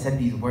subhanahu wa ta'ala said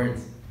these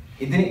words.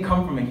 It didn't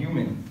come from a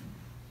human.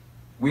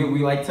 We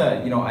like to,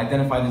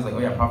 identify this like, oh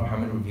yeah, Prophet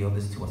Muhammad revealed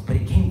this to us, but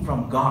it came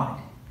from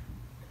God.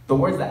 The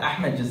words that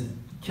Ahmed just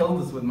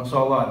killed us with,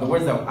 mashallah, the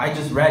words that I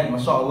just read,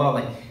 mashallah,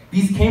 like,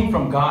 these came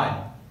from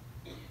God.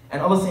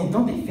 And Allah's saying,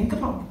 don't they think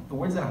about the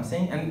words that I'm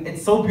saying? And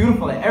it's so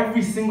beautiful that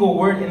every single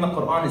word in the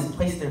Quran is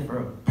placed there for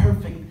a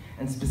perfect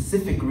and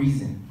specific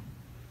reason.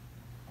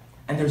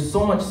 And there's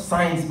so much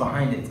science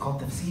behind it. It's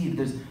called tafsir,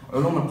 there's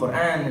ulum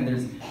al-Quran, and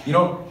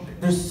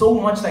there's so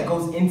much that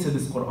goes into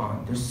this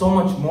Quran. There's so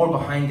much more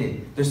behind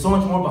it. There's so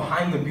much more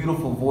behind the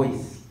beautiful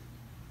voice.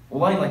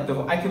 Wallahi,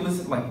 I could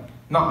listen,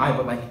 not I,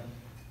 but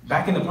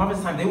back in the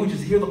Prophet's time, they would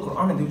just hear the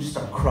Quran and they would just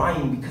start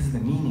crying because of the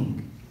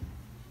meaning.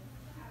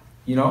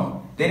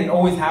 They didn't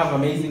always have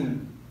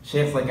amazing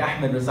sheikhs like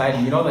Ahmed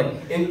reciting,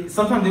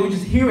 sometimes they would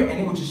just hear it and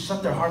it would just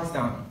shut their hearts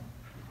down.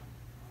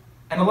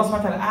 And Allah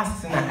subhanahu wa ta'ala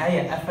asks in that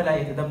ayah,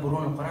 أَفَلَا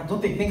يَتَدَبُّرُونَ الْقُرْآنَ,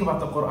 don't they think about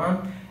the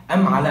Quran?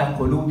 أَمْ عَلَى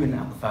قُلُوبٍ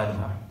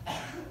أَقْفَالُهَا,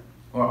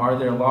 or are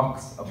there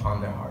locks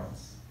upon their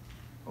hearts?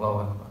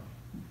 Allahu Akbar.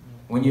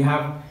 When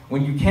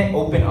you can't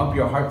open up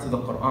your heart to the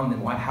Quran,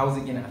 then how is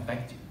it going to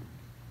affect you?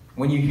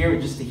 When you hear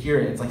it just to hear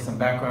it, it's like some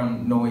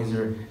background noise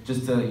or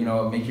just to,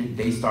 make your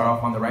day start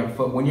off on the right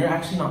foot. When you're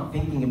actually not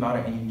thinking about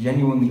it and you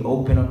genuinely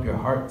open up your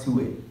heart to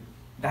it,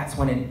 that's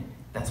when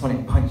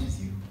it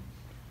punches you.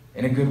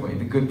 In a good way,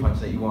 the good punch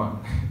that you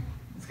want.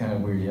 It's kind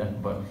of weird, yeah?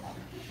 But,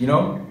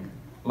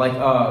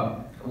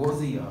 what was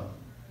the,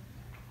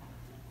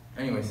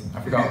 anyways,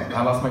 I forgot.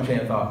 I lost my train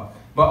of thought.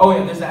 But,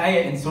 there's an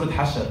ayah in Surah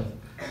Hashr.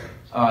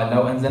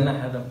 لو أنزلنا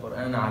هذا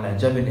القرآن على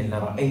جبل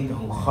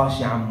لرأيته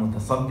خاشعا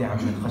متصدعا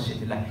من خشية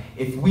الله.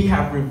 If we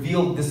have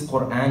revealed this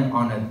Quran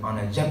on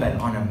a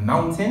jabal, on a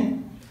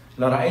mountain,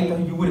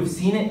 لرأيته, you would have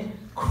seen it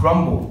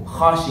crumble,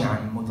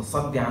 khashi'an,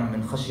 mutasaddi'an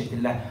min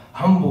khashiyatillah,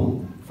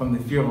 humble from the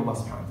fear of Allah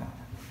subhanahu wa ta'ala.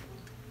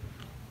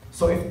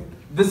 So if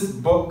this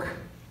book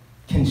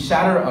can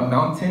shatter a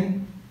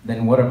mountain,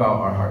 then what about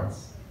our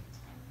hearts?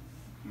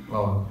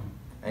 Well,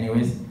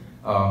 anyways,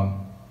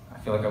 I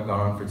feel like I've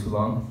gone on for too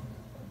long.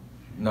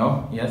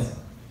 No? Yes?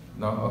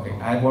 No? Okay.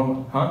 I had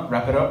one,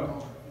 Wrap it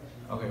up?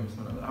 Okay,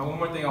 one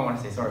more thing I want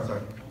to say. Sorry.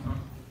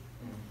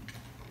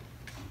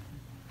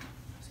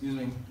 Excuse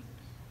me.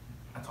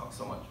 I talk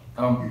so much.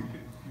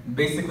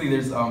 Basically,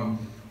 there's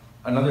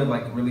another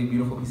like really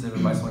beautiful piece of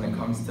advice when it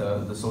comes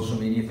to the social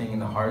media thing in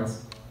the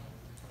hearts,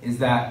 is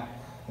that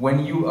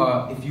when you,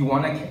 if you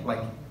want to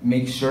like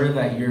make sure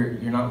that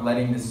you're not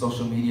letting this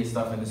social media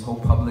stuff and this whole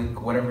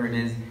public, whatever it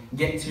is,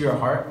 get to your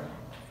heart,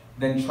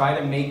 then try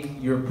to make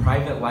your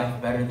private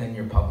life better than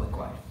your public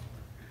life.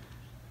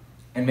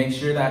 And make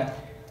sure that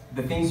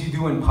the things you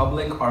do in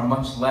public are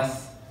much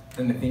less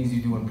than the things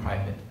you do in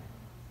private.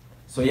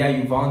 So yeah,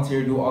 you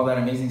volunteer, do all that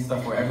amazing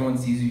stuff where everyone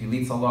sees you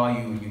lead salah,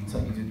 you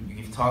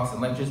give talks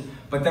and lectures,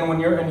 but then when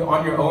you're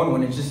on your own,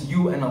 when it's just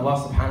you and Allah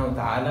subhanahu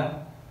wa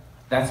ta'ala,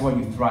 that's where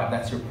you thrive,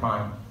 that's your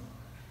prime.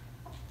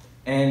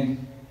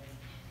 And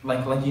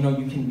like you know,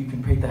 you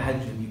can pray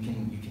tahajjud, you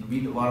can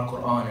read a lot of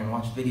Quran and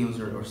watch videos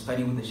or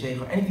study with the shaykh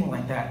or anything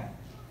like that.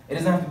 It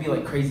doesn't have to be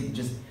like crazy,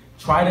 just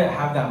try to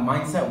have that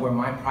mindset where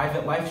my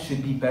private life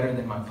should be better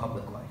than my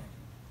public life.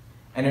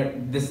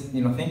 And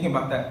thinking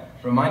about that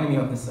reminded me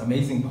of this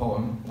amazing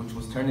poem, which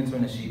was turned into a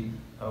nasheed.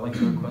 I would like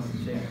to request the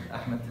Shaykh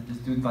Ahmed to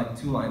just do like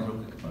 2 lines real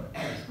quick about it.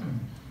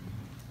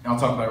 And I'll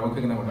talk about it real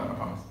quick and then we're done, I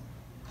promise.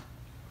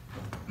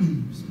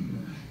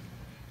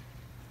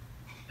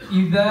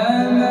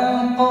 إذا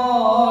ما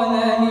قال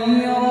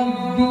لي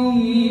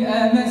ربي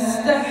أما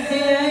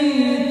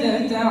استحييت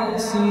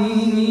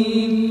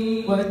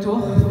تعصيني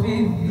وتخفي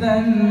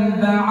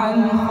الذنب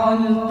عن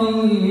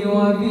خلقي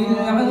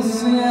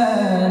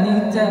وبالعصيان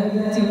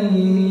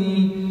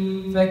تأتيني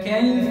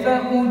فكيف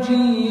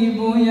أجيب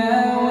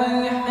يا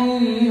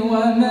ويحي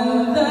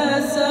وماذا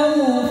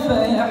سوف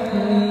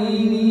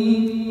يحميني.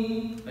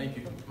 Thank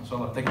you.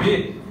 MashaAllah.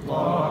 Takbir.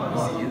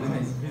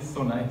 It's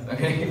so nice.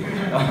 Okay.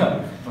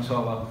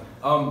 MashaAllah.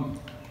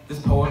 This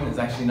poem is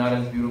actually not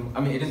as beautiful. I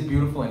mean, it is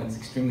beautiful and it's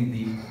extremely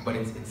deep, but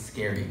it's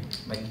scary.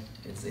 Like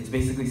it's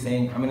basically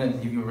saying, I'm gonna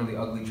give you a really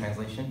ugly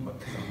translation, but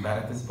because I'm bad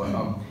at this. But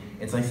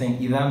it's like saying,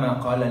 إِذَا مَا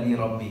قَالَ لِي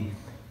رَبِّي,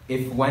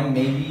 if when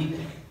maybe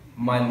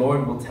my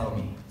Lord will tell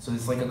me. So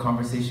it's like a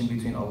conversation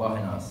between Allah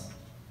and us.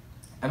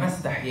 أَمَا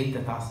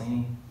اسْتَحْيَيْتَ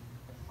تَعْصِينِي,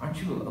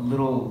 aren't you a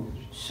little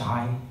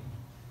shy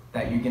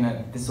that you're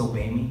gonna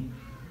disobey me?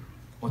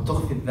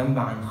 وَتُخْفِي الذَّنْبَ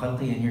عَنْ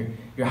خَلْقِي, and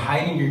you're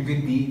hiding your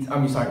good deeds,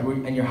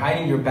 and you're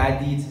hiding your bad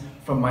deeds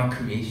from my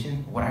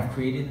creation, what I've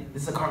created.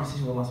 This is a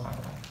conversation with Allah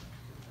subhanahu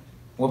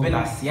wa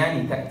ta'ala.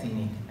 وَبِالْعَصْيَانِ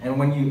تَأْتِينِي, and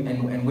when you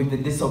and with the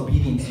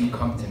disobedience you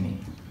come to me.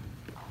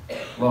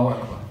 Allahu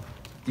Akbar.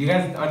 Do you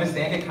guys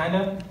understand it kind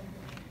of?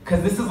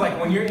 Because this is like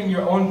when you're in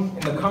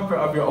the comfort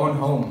of your own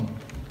home,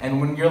 and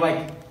when you're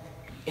like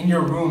in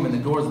your room and the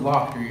door's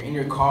locked, or you're in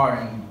your car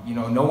and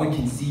no one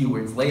can see you, or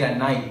it's late at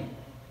night.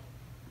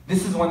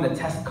 This is when the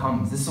test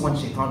comes. This is when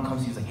shaitan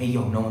comes to you. He's like, hey,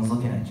 yo, no one's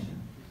looking at you.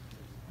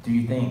 Do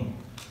your thing.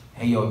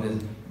 Hey, yo,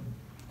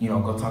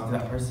 go talk to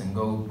that person.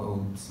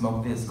 Go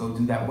smoke this. Go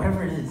do that.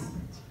 Whatever it is.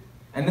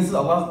 And this is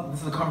Allah.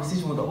 This is a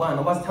conversation with Allah. And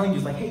Allah's telling you,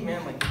 it's like, hey,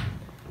 man, like,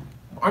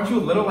 aren't you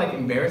a little like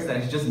embarrassed that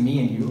it's just me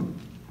and you?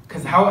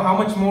 Because how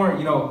much more,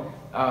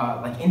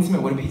 like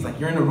intimate would it be? It's like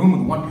you're in a room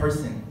with one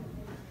person.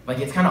 Like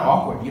it's kind of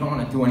awkward. You don't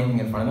want to do anything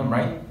in front of them,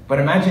 right? But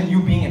imagine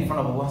you being in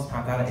front of Allah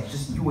subhanahu wa ta'ala. It's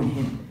just you and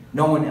him.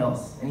 No one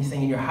else. And he's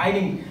saying, you're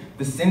hiding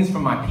the sins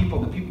from my people,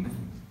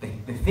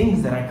 the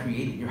things that I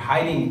created. You're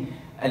hiding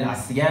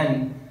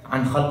al-asyan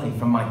an khalqi,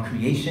 from my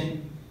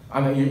creation.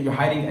 I mean, you're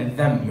hiding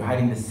them. You're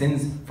hiding the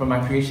sins from my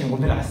creation.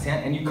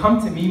 And you come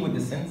to me with the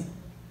sins.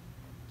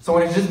 So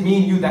when it's just me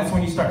and you, that's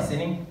when you start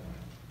sinning.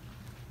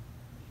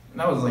 And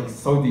that was like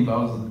so deep. I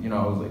was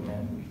like,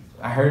 man,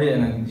 I heard it,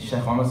 and then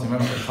Sheikh Ahmed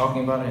was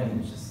talking about it, and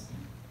it's just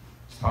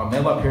may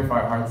Allah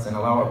purify our hearts and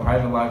allow our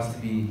private lives to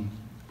be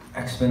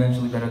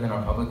exponentially better than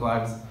our public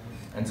lives,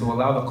 and to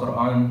allow the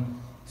Quran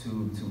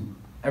to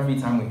every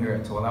time we hear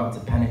it, to allow it to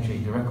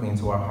penetrate directly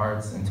into our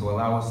hearts, and to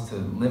allow us to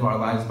live our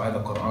lives by the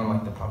Quran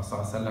like the Prophet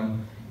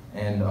ﷺ.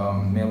 And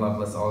may Allah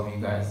bless all of you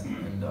guys,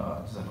 and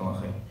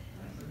Jazakallah khair.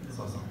 That's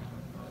awesome.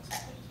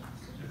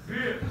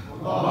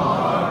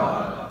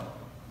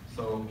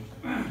 So,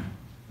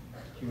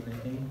 Q&A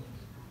thing?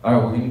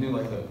 Alright, we're gonna do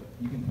like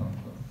you can tell.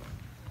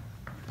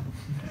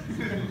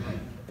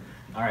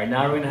 Alright,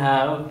 now we're gonna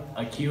have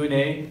a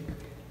Q&A.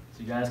 So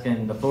you guys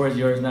the floor is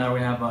yours now. We're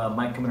gonna have a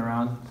mic coming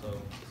around. So.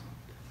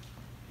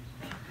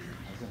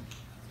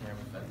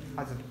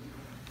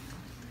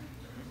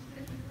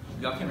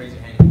 Y'all can raise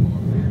your hand if you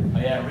want. Oh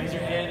yeah, raise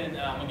your hand and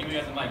I'm gonna give you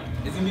guys a mic.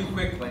 It's gonna be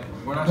quick, like,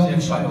 we're not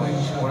chefs, by the way.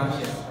 We're not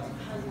chefs.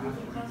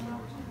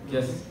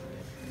 Yes.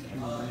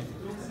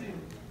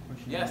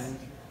 Yes.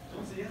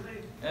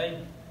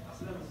 Hey.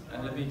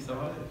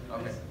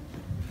 Okay.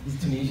 He's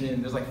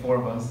Tunisian. There's like 4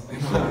 of us.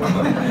 What's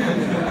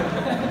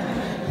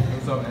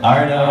up, man?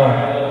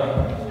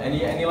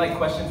 Any like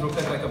questions real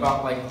quick, like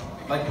about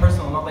like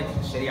personal, not like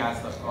Sharia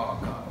stuff. Oh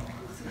God.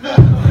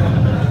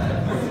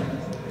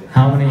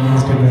 How many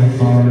Instagram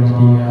followers do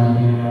you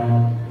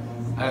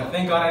have?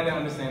 Thank God I didn't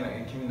understand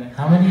that. Give me that.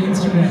 How many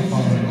Instagram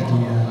followers do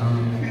you have?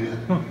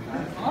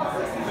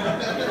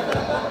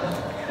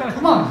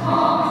 Come on.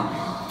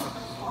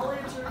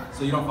 So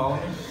you don't follow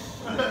me?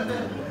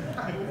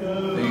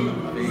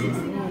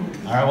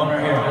 Alright, one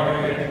right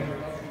here.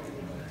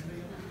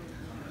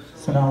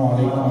 Assalamu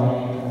alaikum.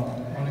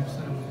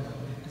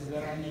 Is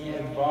there any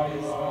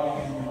advice on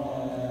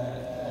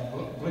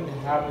good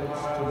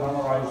habits to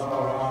memorize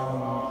Quran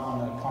on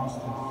a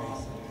constant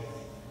basis?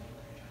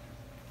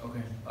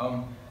 Okay.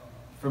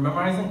 For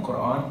memorizing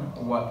Quran,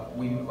 what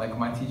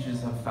my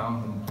teachers have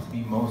found to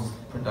be most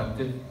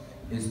productive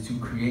is to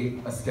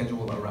create a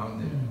schedule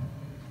around it.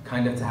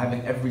 Kind of to have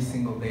it every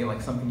single day,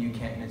 like something you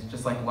can't miss.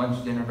 Just like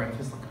lunch, dinner,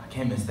 breakfast, like I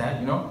can't miss that,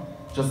 you know?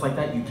 Just like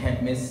that, you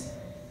can't miss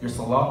your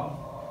salah.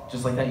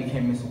 Just like that, you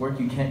can't miss work.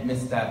 You can't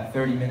miss that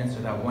 30 minutes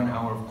or that 1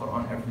 hour of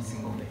Quran every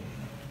single day.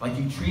 Like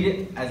you treat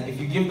it as if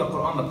you give the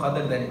Quran the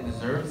qadr that it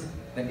deserves,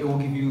 then it will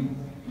give you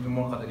even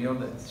more qadr. You know,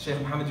 the Sheikh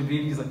Mohamed,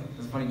 he's like,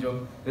 there's a funny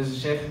joke. There's a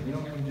Sheikh, you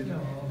know,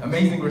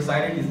 amazing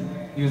reciter.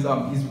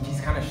 He's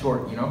kind of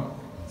short, you know?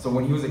 So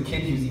when he was a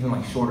kid, he was even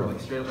like shorter,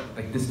 like straight up,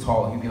 like this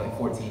tall. He'd be like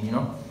 14, you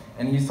know?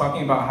 And he's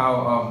talking about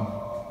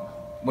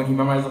how when he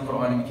memorized the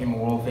Quran, he became a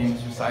world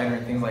famous reciter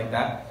and things like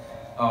that.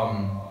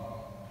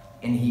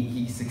 And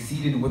he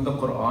succeeded with the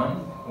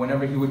Quran.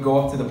 Whenever he would go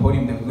up to the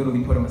podium, they would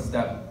literally put him a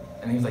step.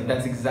 And he was like,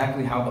 that's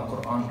exactly how the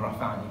Quran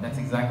rafa'ani. That's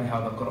exactly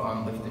how the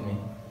Quran lifted me.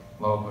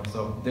 Allahu Akbar.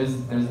 So there's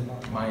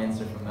my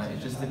answer from that.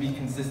 It's just to be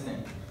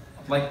consistent.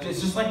 Like,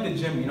 it's just like the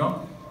gym, you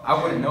know? I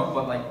wouldn't know,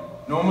 but like,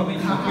 normally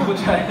people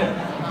try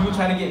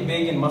to get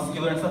big and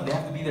muscular and stuff, they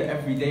have to be there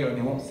every day or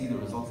they won't see the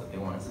results that they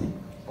want to see.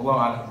 Allahu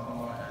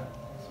Akbar.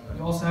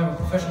 You also have a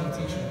professional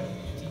teacher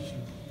to teach you.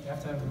 You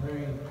have to have a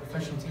very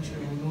professional teacher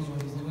who knows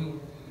what he's doing.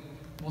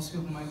 Most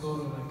people might go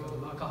to like a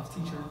lock-off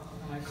teacher,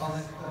 I might call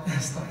it,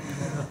 stuff like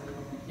that.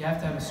 You have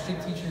to have a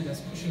strict teacher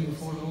that's pushing you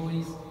forward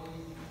always.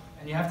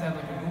 And you have to have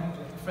like a group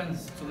of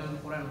friends to learn the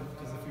Quran with.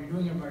 Because if you're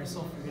doing it by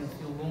yourself, you're going to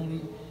feel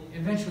lonely.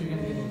 Eventually you're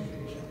going to get an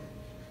education.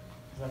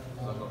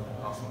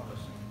 Awesome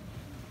question.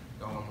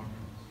 Go one more.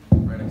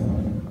 Right next to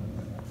me.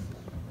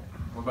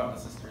 What about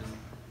the sisters?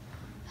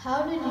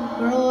 How did you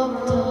grow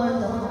up to learn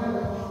the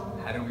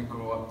Quran? How did we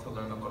grow up to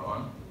learn the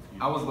Quran?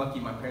 I was lucky,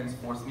 my parents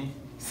forced me.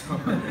 So,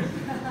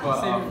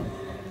 but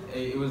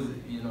it was,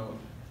 you know,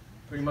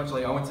 pretty much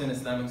like I went to an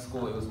Islamic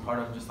school. It was part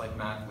of just like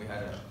math. We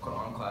had a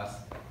Quran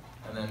class.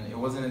 And then it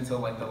wasn't until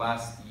like the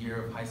last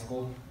year of high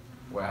school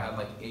where I had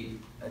like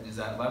 8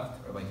 Jazak left,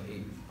 or like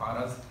 8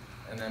 paras.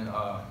 And then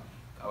I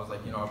was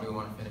like, you know, I really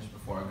want to finish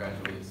before I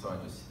graduate. So I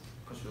just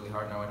pushed really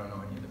hard. Now I don't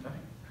know any of it back.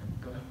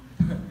 Go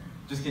ahead.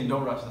 Just kidding,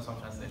 don't rush, that's what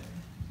I'm trying to say.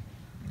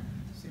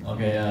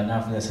 Okay,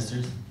 now for the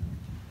sisters.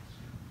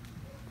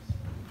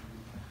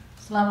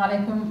 Assalamu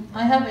alaikum.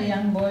 I have a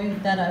young boy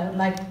that I would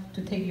like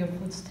to take your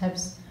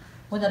footsteps.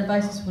 What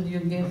advices would you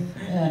give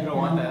you don't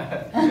want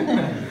that.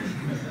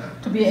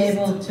 to be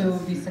able to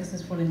be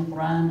successful in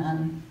Quran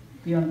and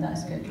be on that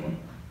schedule?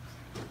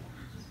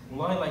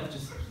 Well,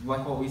 just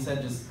like what we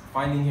said, just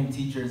finding him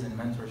teachers and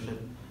mentorship.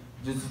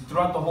 Just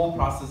throughout the whole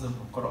process of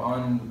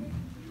Quran,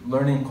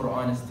 learning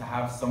Quran is to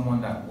have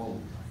someone that will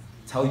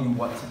tell you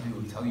what to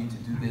do, tell you to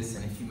do this,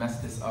 and if you mess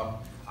this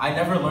up. I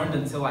never learned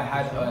until I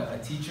had a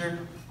teacher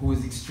who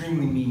was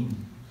extremely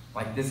mean.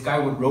 Like, this guy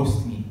would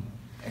roast me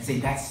and say,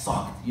 that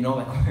sucked, you know,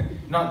 like,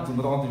 not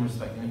with all due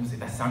respect, and he would say,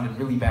 that sounded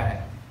really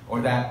bad,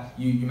 or that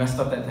you messed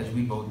up that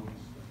tajweed, but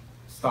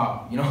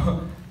stop, you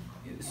know.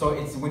 So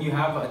it's when you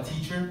have a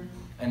teacher,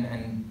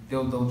 and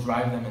they'll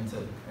drive them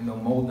into, and they'll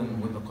mold them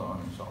with the Quran,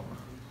 inshallah.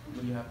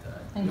 What do you have to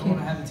add? You don't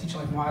want to have a teacher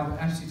like Mouadh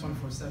Ayachi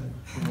 24/7.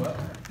 What?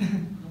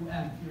 No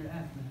app, you're an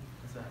app, man.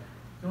 What's that?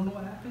 You don't know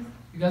what app is?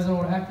 You guys know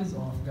what app is?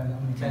 Oh, I forgot. I'm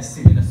gonna That's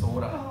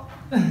Minnesota.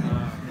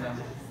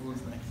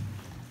 Who's next?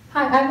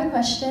 Hi, I have a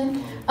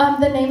question.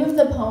 The name of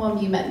the poem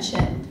you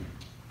mentioned.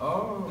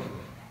 Oh.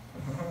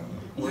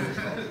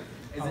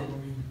 Is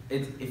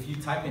it, if you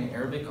type in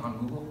Arabic on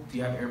Google, do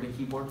you have Arabic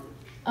keyboard?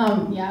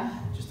 Yeah.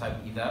 Just type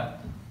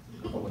Ida.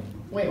 Oh, wait.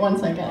 Wait 1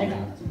 second, I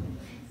got it.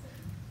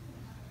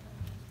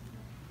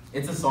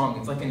 It's a song,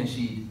 it's like a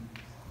nasheed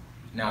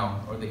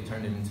now, or they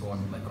turned it into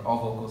one, like all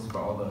vocals for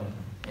all the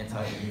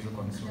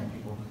anti-musical instrument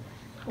people.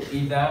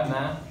 إذا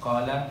ما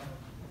قال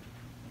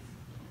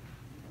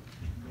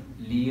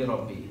لي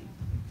ربي.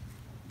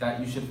 That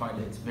you should find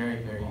it. It's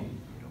very, very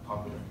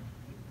popular.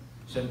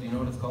 Chef, do you know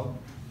what it's called?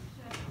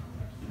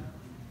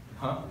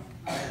 Huh?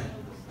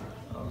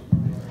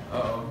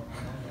 Uh-oh.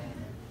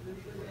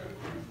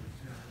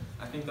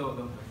 I think they'll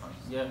be fine.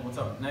 Yeah, what's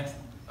up? Next?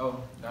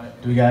 Oh, got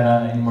it. Do we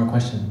got any more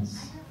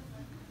questions?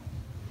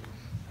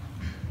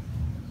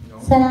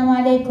 Assalamu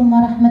alaikum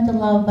wa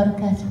rahmatullahi wa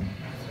barakatuh.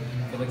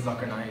 I feel like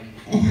Zakir Naik.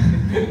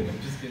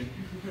 Just kidding.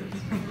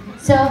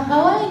 So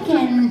how I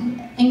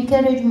can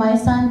encourage my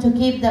son to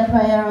keep the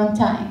prayer on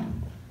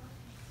time?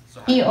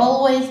 He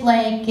always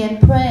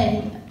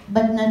pray,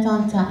 but not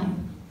on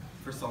time.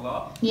 For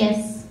salah?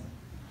 Yes.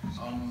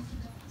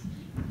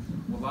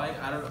 Well,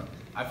 I don't know.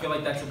 I feel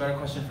like that's a better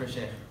question for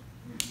Sheikh.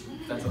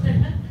 That's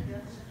okay.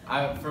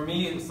 For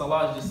me,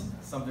 salah is just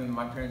something that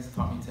my parents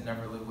taught me to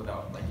never live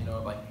without. Like, you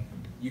know, like,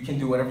 you can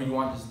do whatever you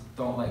want, just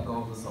don't let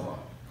go of the salah.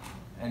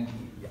 And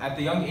at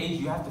the young age,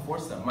 you have to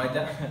force them. My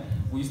dad,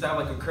 we used to have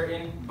like a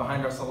curtain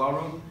behind our salah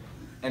room,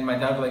 and my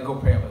dad would like, go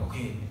pray. I'm like,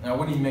 okay. And I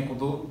wouldn't even make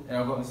wudu, and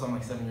I'll go, so I'm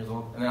like 7 years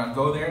old. And then I'd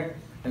go there,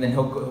 and then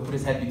he'll put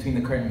his head between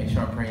the curtain and make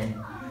sure I'm praying.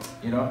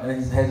 You know, and then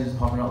his head's just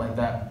popping out like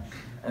that.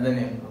 And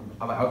then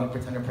I would like,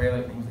 pretend to pray,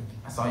 like, and he was like,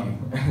 I saw you.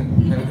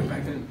 And then I go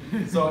back to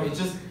it. So it's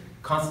just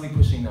constantly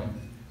pushing them.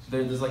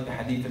 There's like the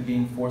hadith of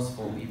being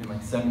forceful, even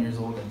like 7 years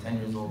old and 10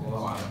 years old.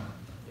 Allahu A'lam.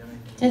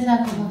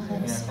 Jazakallah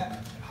khair.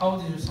 How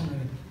old is your son?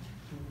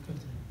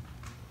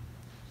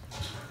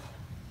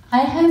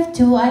 I have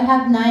two. I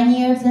have 9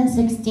 years and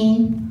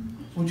 16.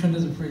 Which one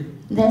does it pray?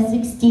 The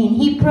 16.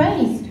 He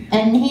prays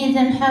and he's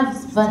in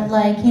house, but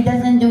like he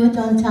doesn't do it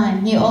on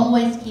time. He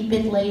always keep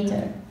it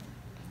later.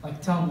 Like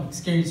tell him like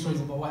scary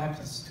stories about what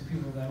happens to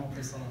people that don't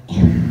pray salah.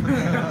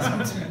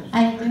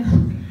 I do.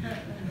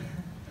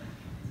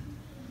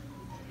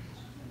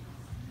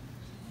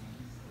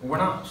 We're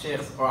not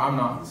sheikhs, or I'm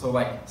not, so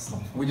like,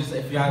 we just,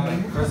 if you have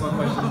like personal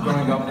questions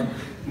growing up,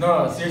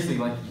 no, seriously,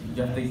 like,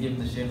 you have to give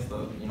the sheikhs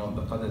the, you know,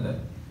 the qadr that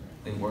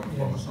they work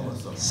for, mashallah,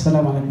 so.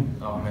 Assalamu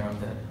alaikum. Oh man, I'm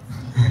dead.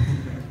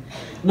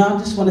 No, I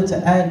just wanted to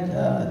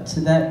add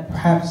to that,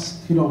 perhaps,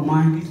 if you don't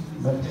mind,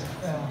 but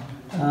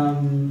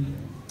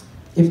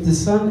if the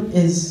son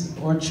is,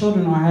 or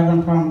children are having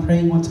a problem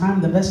praying on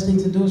time, the best thing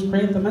to do is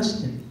pray at the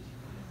masjid.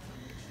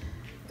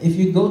 If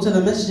you go to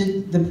the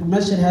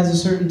masjid has a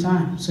certain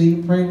time, so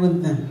you pray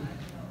with them.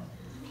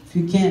 If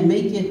you can't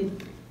make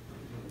it,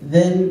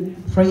 then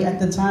pray at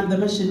the time the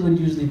masjid would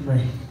usually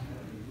pray.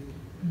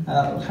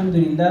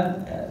 Alhamdulillah,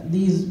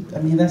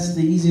 that's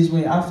the easiest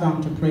way I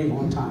found to pray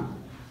on time.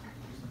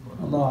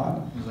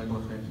 Allah.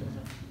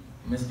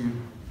 Missed you.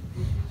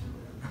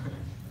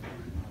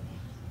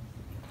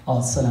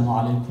 Assalamu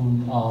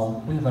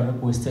alaikum. We have a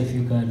request if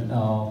you can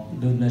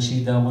do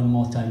Nasheeda one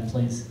more time,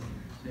 please.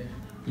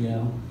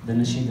 Yeah, the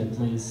Nasheeda,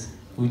 please.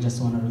 We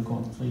just want to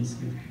record, please.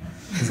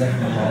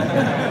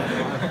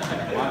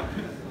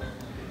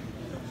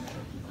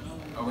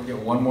 I will get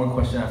one more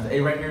question after. Hey,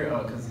 right here,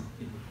 because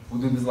we'll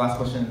do this last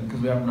question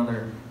because we have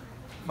another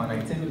fun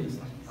activity.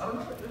 I don't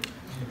know.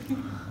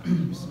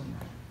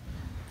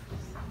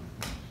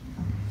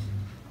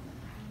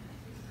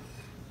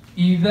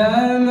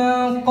 إذا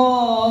ما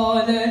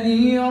قال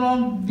لي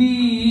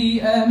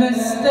ربي أما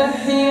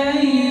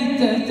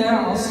استحييت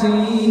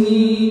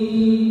تعصيني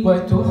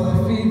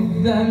وتخفي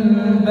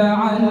الذنب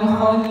عن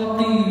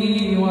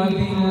خلقي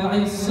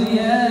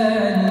وبالعصيان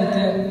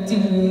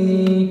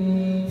تأتيني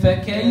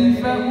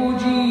فكيف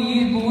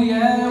أجيب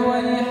يا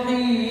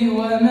ويحي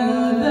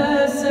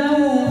وماذا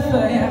سوف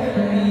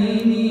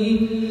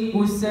يحميني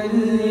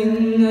أسلي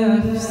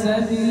النفس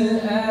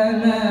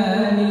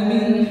بالآمال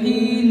من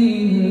حين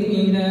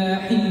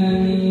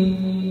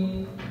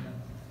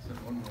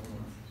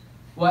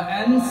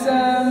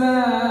وأنسى ما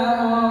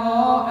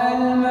وراء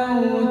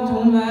الموت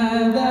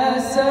ماذا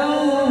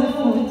سوف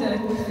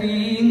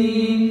تكفيني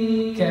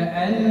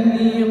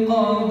كأني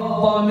قد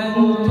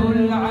ضمنت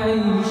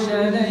العيش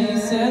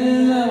ليس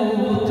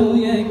الموت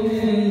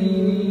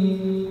يكفيني.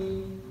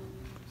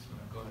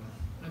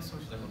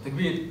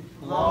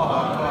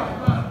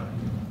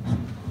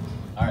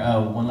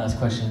 Alright, one last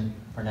question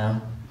for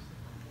now.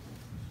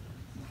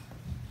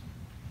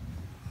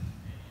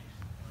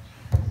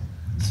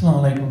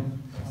 Assalamu alaikum.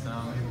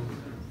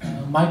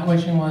 My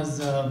question was,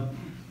 a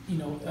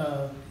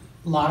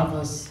lot of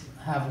us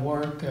have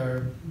work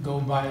or go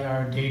by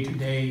our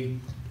day-to-day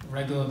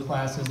regular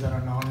classes that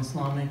are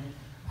non-Islamic.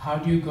 How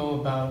do you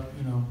go about,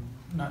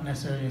 not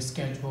necessarily a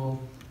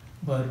schedule,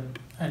 but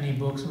any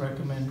books,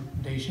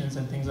 recommendations,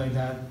 and things like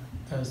that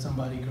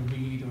somebody could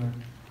read or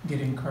get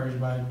encouraged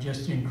by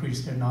just to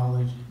increase their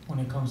knowledge when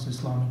it comes to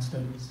Islamic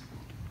studies?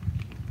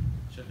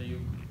 Sheikh, can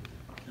you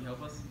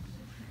help us?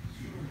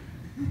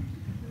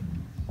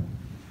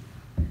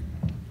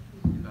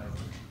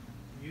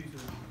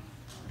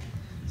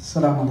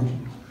 Assalamu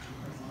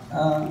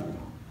alaikum.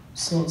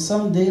 So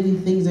some daily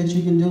things that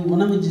you can do, well,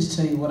 let me just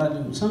tell you what I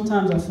do.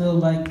 Sometimes I feel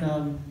like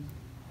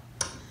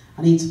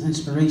I need some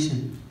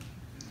inspiration.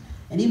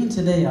 And even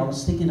today I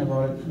was thinking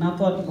about it, and I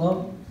thought,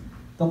 well,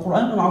 the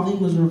Quran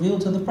al-Azim was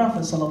revealed to the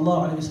Prophet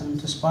ﷺ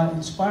to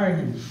inspire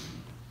him.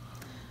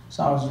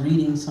 So I was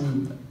reading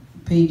some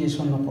pages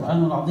from the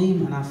Quran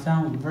al-Azim, and I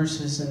found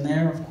verses in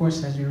there. Of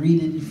course, as you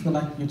read it, you feel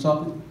like you're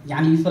talking,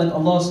 you feel like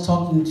Allah is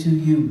talking to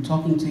you,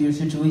 talking to your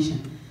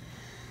situation.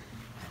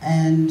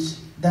 And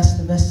that's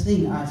the best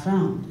thing I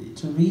found,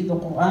 to read the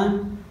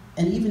Quran,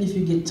 and even if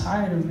you get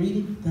tired of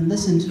reading, then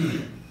listen to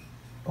it.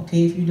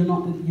 Okay, if you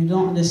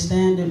don't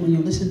understand it when you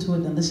listen to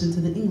it, then listen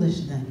to the English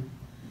then.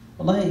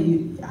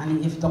 Wallahi,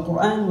 if the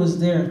Quran was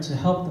there to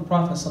help the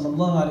Prophet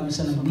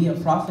ﷺ be a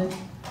prophet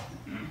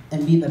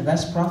and be the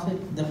best prophet,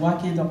 then why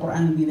can't the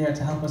Quran be there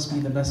to help us be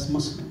the best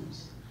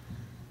Muslims?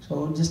 So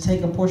So just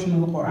take a portion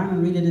of the Quran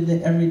and read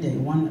it every day,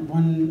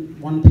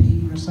 one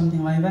page or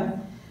something like that.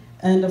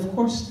 And of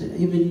course,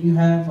 even you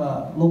have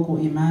local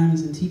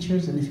imams and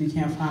teachers, and if you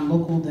can't find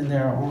local, then they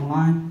are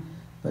online.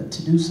 But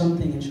to do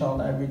something,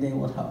 inshallah, every day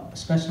will help,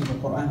 especially the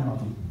Quran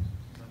al-Azim.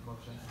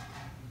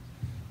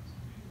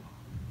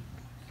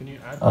 Can you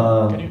add?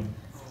 Can you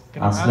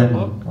add a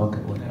book?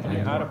 Okay. Can you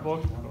add a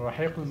book?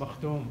 Rahiq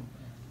al-Makhtoum.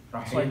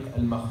 Rahiq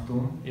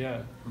al-Makhtoum.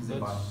 Yeah. Who's it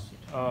by?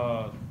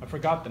 I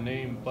forgot the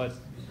name, but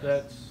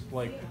that's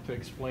like to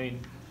explain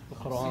the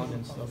Quran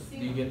and stuff. Do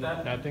you get that?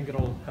 And I think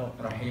it'll help.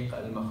 Rahiq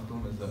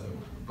al-Makhtoum is a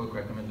book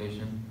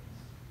recommendation.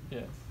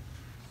 Yeah.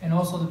 And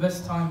also the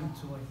best time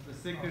to like The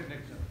Sacred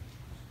Nectar.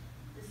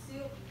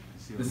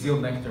 The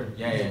Sealed Nectar.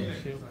 Yeah.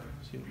 Seal.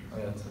 Oh,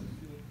 yeah, that's it.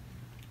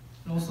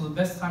 And also the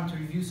best time to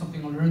review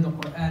something or learn the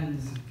Quran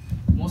is,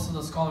 most of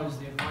the scholars,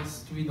 they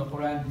advise to read the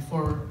Quran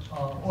before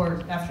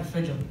or after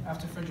Fajr.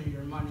 After Fajr,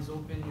 your mind is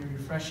open, you're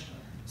refreshed.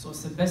 So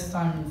it's the best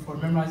time for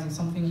memorizing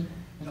something.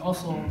 And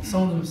also,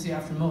 some of them say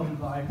after Maghrib,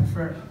 but I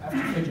prefer after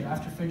Fajr.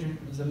 After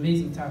Fajr is an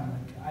amazing time.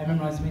 Like, I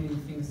memorize many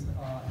things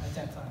at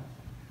that time.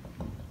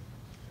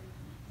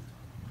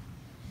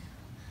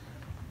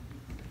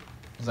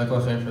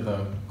 Jazakallah khair for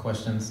the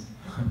questions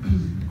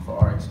for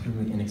our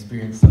extremely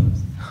inexperienced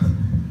subs.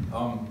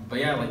 But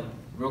yeah, like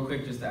real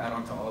quick, just to add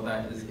on to all of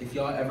that is if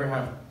y'all ever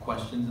have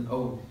questions.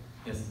 Oh,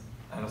 yes,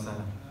 Ahlan wa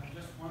sahlan.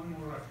 Just one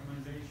more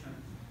recommendation.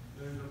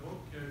 There's a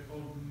book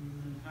called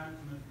Minhaj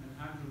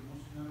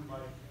al-Muslim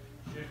by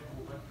Sheikh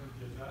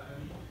Al-Jazak.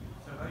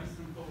 It's a very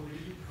simple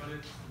read, but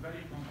it's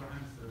very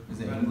comprehensive. Is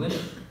it English?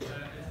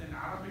 It's in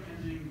Arabic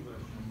and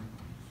English.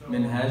 So,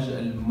 Minhaj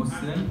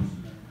al-Muslim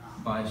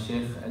by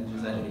Sheikh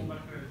Al-Jazairi.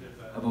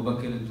 Abu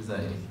Bakr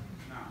al-Jazairi.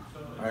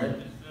 Alright?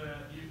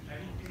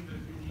 Anything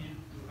that you need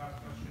to have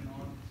question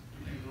on,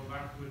 you can go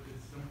back to it.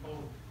 It's simple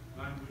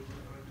language,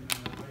 written in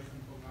a very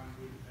simple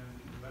language, and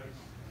very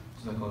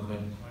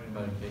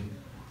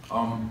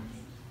comprehensive.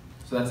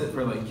 So that's it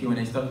for like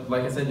Q&A stuff.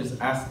 Like I said,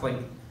 just ask, like,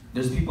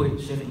 there's people,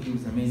 Sheikh, he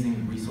was an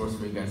amazing resource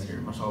for you guys here.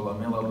 MashaAllah,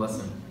 may Allah bless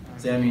him.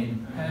 Say, I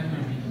mean,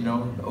 you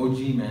know, the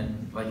OG,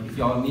 man. Like, if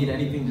y'all need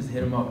anything, just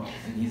hit him up.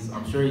 And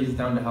I'm sure he's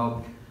down to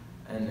help.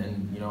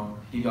 And you know,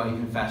 give y'all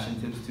even fashion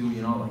tips too,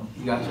 you know, like,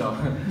 he got y'all.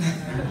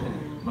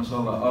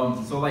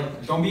 MashaAllah. So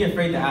like, don't be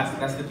afraid to ask.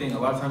 That's the thing. A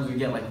lot of times we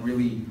get like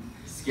really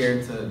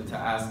scared to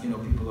ask, you know,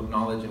 people of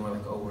knowledge, and we're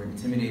like, oh, we're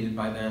intimidated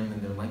by them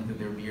and their length of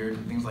their beard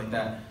and things like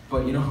that.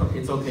 But you know,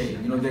 it's okay.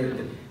 You know,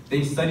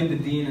 they've studied the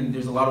deen, and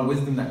there's a lot of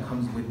wisdom that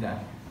comes with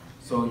that.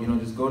 So, you know,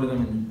 just go to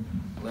them and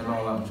let it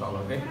all out, inshallah,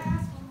 okay?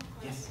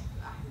 Yes?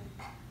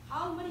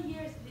 How many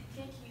years did it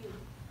take you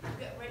to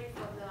get ready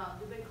for the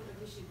debate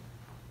competition?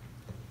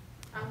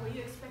 And were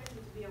you expecting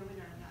to be a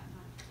winner at that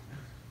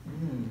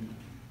time?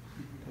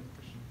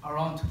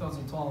 Around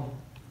 2012,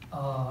 I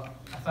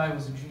thought it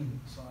was a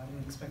dream, so I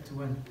didn't expect to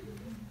win.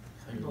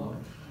 How do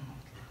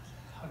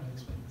I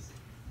explain this?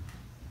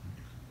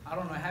 I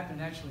don't know, it happened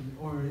naturally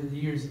over the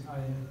years.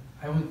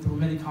 I went through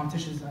many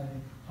competitions, I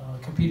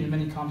competed in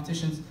many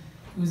competitions.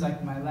 It was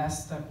like my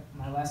last step,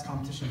 my last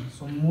competition.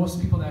 So most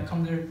people that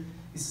come there,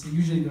 it's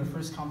usually their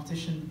first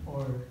competition,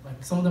 or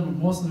like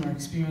most of them are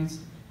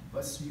experienced, but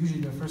it's usually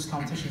their first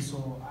competition.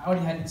 So I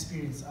already had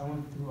experience. I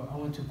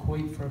went to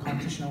Kuwait for a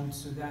competition, I went to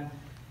Sudan,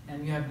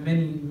 and we have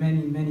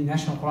many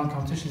national Quran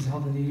competitions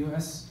held in the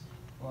US.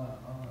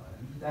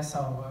 That's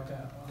how I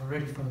got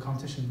ready for the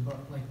competition. But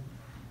like,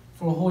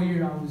 for a whole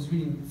year, I was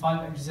reading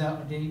 5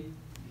 ajza a day,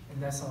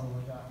 and that's how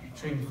I got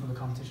trained for the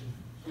competition.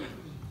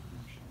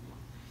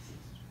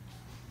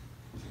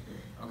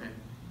 Okay,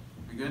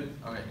 we good?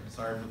 Okay,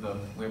 sorry for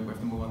we have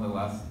to move on to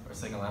the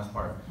second last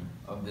part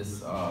of this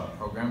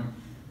program.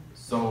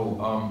 So,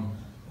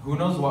 who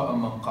knows what a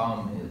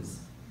maqam is?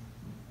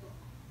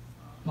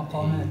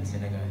 Maqamaat.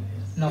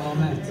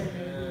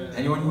 Maqamaat.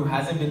 Anyone who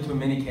hasn't been to a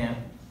mini camp?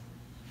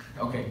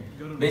 Okay,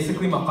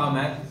 basically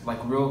maqamaat, like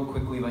real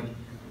quickly, like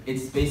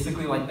it's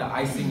basically like the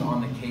icing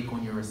on the cake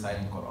when you're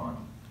reciting Quran.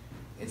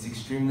 It's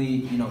extremely,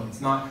 you know, it's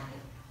not,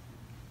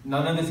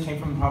 none of this came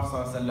from the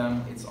Prophet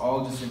ﷺ. It's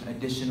all just an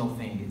additional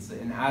thing. It's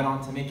an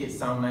add-on to make it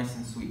sound nice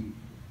and sweet.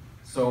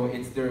 So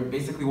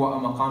basically what a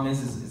maqam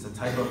is a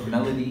type of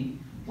melody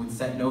with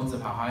set notes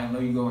of how high and low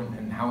you go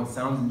and how it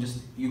sounds, and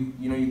just you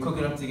cook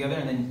it up together,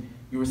 and then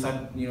you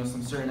recite, you know,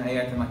 some certain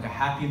ayat, and like a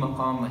happy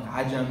maqam, like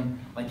ajam,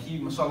 like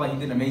mashallah, he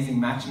did amazing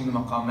matching the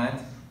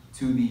maqamat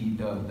to the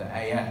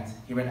ayat.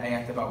 He read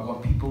ayat about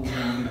what people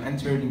who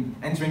entering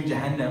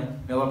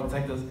Jahannam, may Allah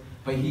protect us,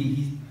 but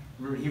he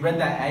read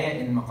that ayat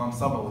in maqam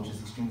Saba, which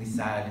is extremely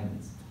sad and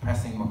it's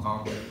depressing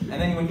maqam.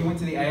 And then when he went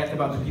to the ayat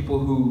about the people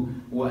who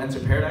will enter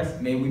paradise,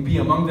 may we be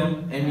among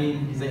them,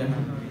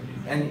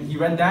 and he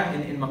read that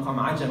in maqam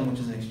ajam, which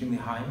is an extremely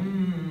high,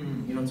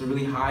 you know, it's a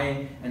really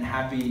high and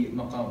happy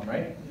maqam,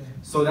 right?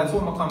 So that's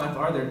what maqamat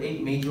are. There are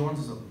 8 major ones.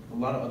 There's a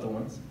lot of other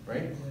ones,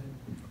 right?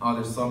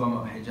 There's Saba,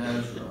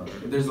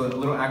 Hijaz. There's a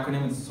little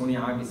acronym. It's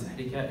Sunya Abi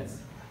Sahrika. It's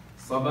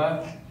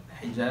Saba,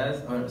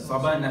 Hijaz, or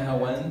Saba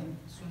Nahawand,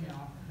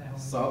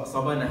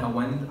 Saba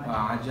Nahawand,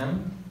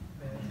 Ajam,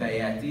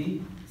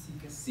 Bayati,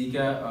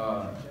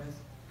 Sika,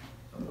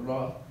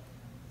 Ra.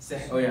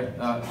 Oh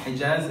yeah,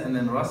 Hijaz and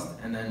then Rust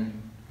and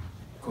then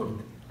Kurd.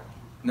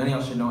 None of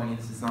y'all should know any of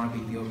this. It's not a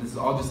big deal. This is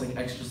all just like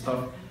extra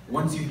stuff.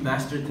 Once you've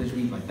mastered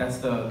tajweed, like that's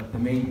the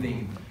main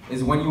thing.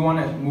 Is when you want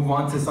to move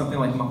on to something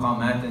like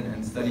Maqamaat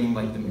and studying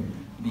like the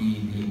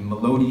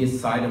melodious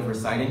side of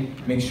reciting,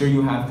 make sure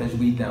you have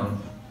tajweed down.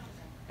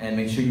 And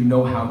make sure you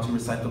know how to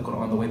recite the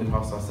Quran the way the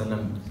Prophet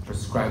ﷺ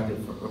prescribed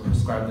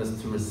us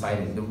to recite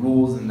it. The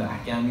rules and the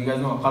ahkam. You guys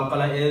know what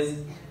qalqala is?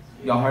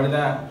 Y'all heard of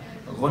that?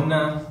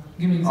 Ghunna?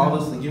 All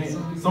this. Give me.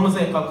 Someone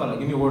say qalqala.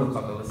 Give me a word of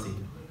qalqala. Let's see.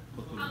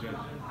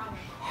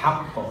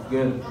 Haqqa.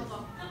 Good.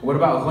 What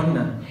about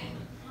ghunna?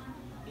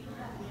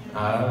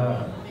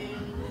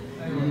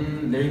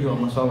 There you go.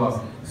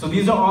 MashaAllah. So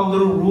these are all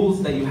little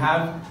rules that you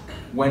have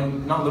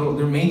when not little.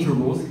 They're major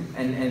rules,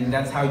 and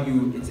that's how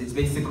you. It's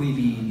basically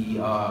the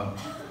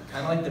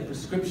kind of like the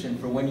prescription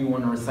for when you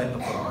want to recite the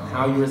Quran.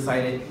 How you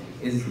recite it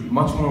is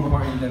much more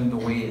important than the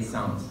way it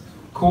sounds.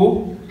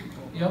 Cool?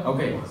 Yep.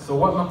 Okay, so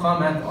what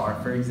maqamat are,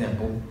 for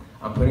example,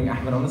 I'm putting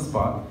Ahmed on the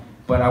spot,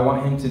 but I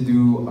want him to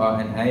do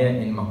an ayah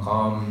in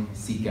maqam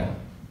sika.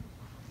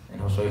 And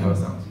he'll show you how it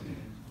sounds.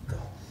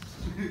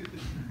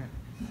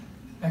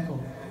 Echo.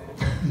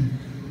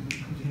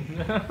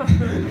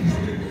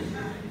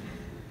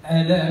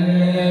 ألم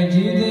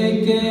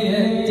يجدك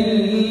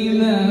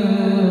يتيما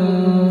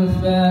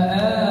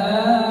فآوى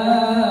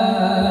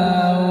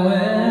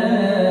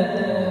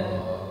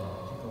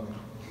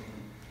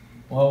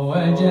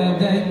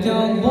ووجدك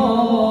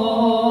ضالا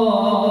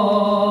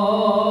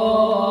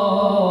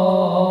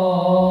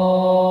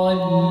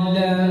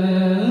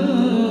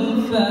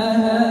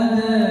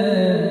فهدى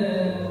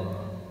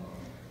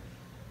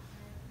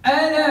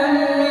ألم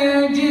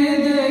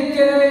يجدك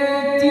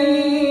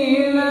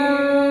يتيما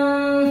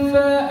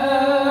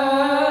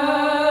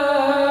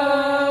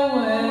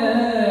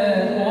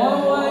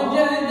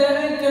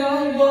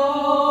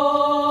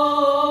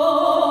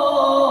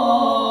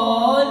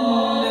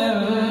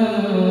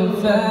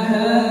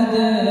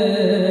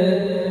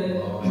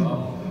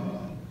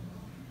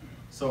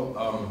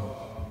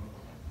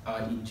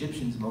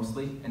Egyptians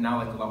mostly, and now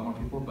like a lot more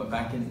people, but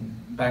back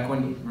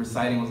when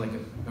reciting was like,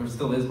 or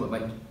still is, but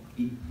like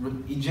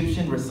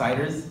Egyptian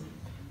reciters,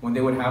 when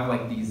they would have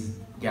like these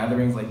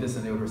gatherings like this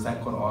and they would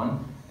recite Quran,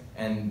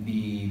 and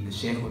the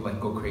sheikh would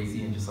like go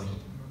crazy and just like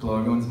blow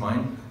everyone's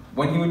mind.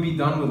 When he would be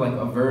done with like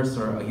a verse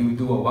or he would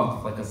do a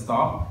waqf, like a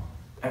stop,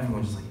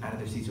 everyone just like out of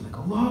their seats were like,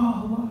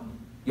 Allah, Allah.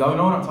 Y'all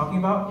know what I'm talking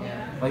about?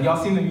 Yeah. Like y'all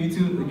seen the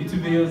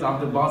YouTube videos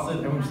after Basit,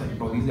 everyone's just like,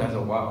 bro, these guys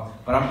are wild.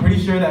 But I'm pretty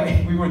sure that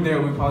if we were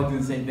there, we'd probably do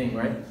the same thing,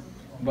 right?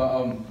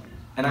 But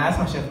and I asked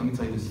my chef, let me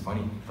tell you, this is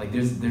funny. Like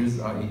there's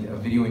a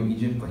video in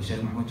Egypt, like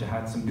Sheikh Muhammad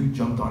Jihad, some dude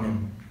jumped on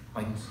him,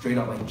 like straight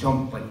up, like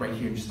jumped like right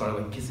here and just started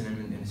like kissing him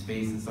in his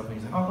face and stuff. And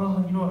he's like,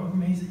 oh, you know what, I'm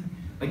amazing.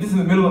 Like this is in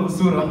the middle of a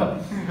surah.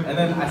 And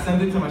then I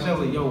sent it to my chef,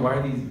 like, yo,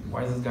 why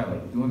is this guy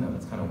like doing that?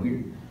 That's kind of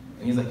weird.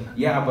 And he's like,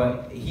 yeah,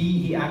 but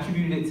he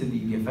attributed it to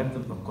the effect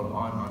of the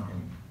Quran on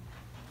him.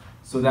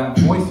 So that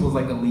voice was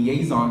like a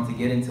liaison to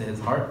get into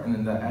his heart, and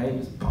then the ayah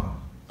just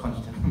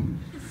punched him.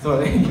 So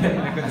I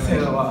say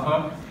that a lot,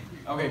 huh?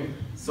 Okay,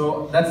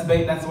 so that's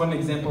one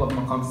example of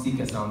maqam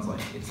sika sounds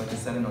like. It's like a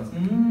set of notes.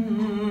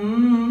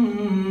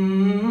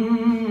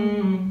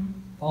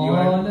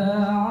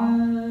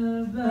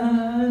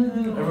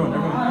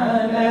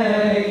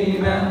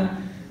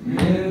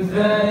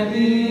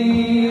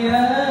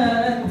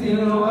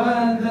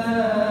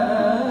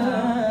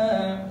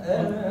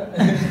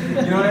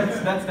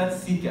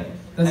 That's Sika.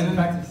 That's your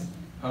practice.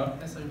 Huh?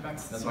 That's how you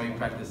practice. That's why you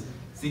practice.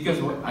 Sika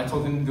is what I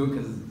told him to do it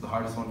because it's the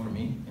hardest one for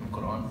me in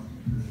Quran.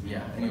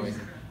 Yeah, anyways.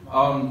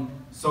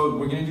 So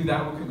we're going to do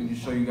that real quick. We can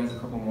show you guys a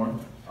couple more.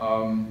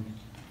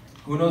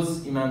 Who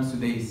knows Imam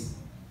Sudais?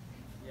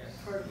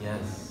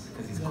 Yes,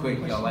 because he's quick.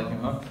 Y'all like him,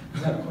 huh?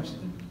 Is that a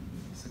question?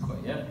 It's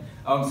quick, yeah.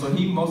 So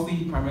he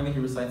primarily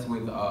recites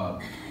with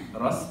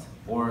Rust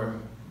or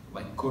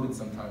like Kurd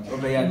sometimes, or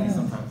Bayati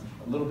sometimes.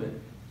 A little bit.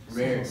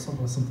 Rare.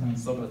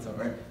 Sometimes.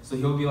 Right? So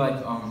he'll be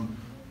like,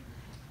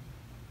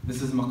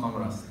 this is Maqam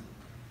Rast.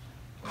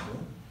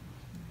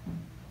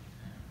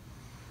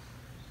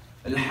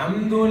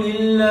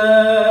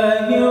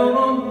 Alhamdulillahi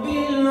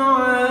Rabbil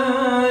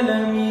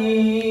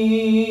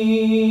Alameen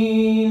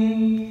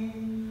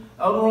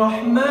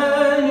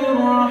Ar-Rahmanir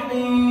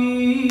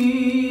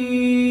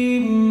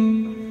Rahim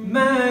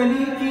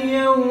Maliki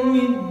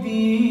Yawmiddin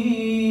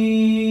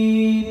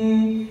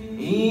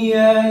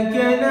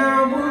Iyyaka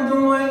na'budu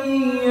wa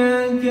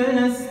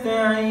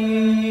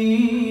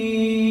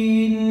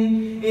نستعين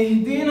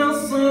اهدنا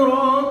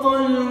الصراط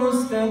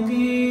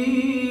المستقيم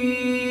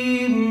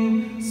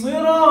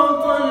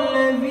صراط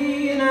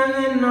الذين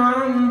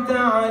أنعمت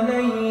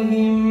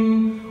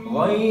عليهم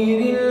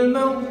غير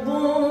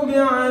المغضوب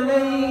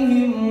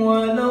عليهم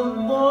ولا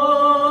الضالين.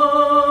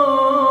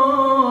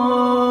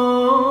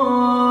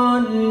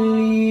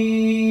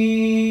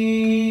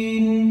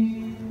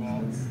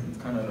 It's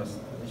kind of a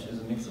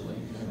mix of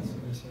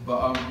languages.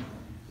 But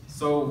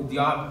so do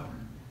y'all have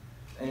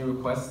any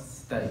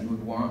requests that you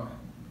would want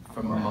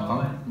from our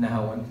maqam?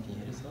 Nahawan, can you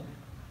hit us up?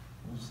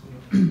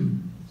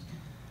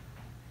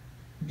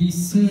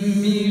 بسم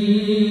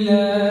الله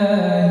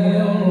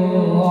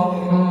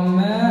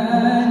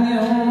الرحمن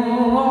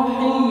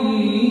الرحيم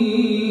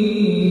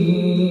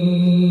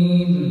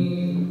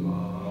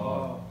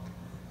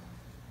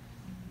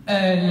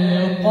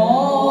القارعة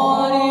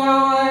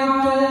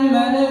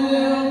ما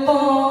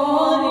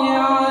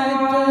القارعة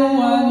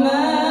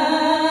وما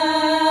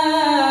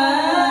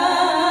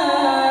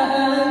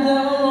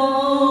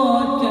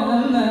أدراك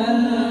ما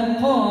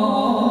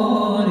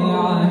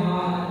القارعة.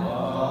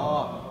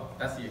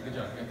 That's it. Good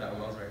job. You got that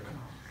well right.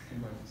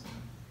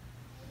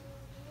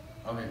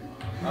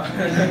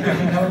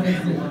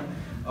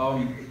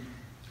 Okay.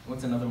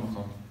 What's another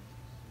maqam?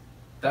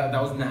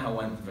 That was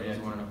Nahawan. For those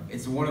who want to know.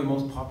 It's one of the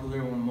most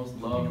popular, one of the most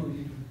loved.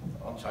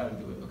 I'll try to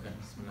do it. Okay.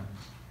 Bismillah.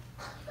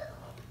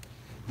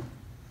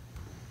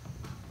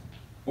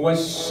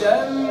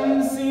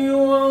 والشمس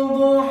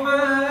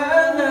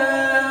وضحاها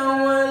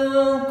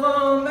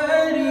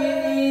والقمر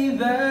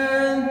إذا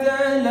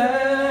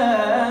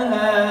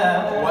تلاها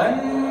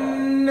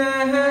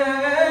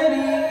والنهار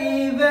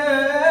إذا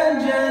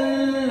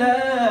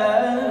جلاها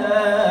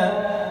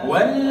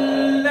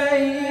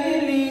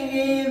والليل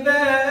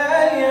إذا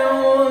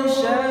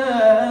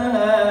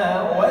يغشاها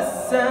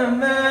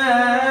والسماء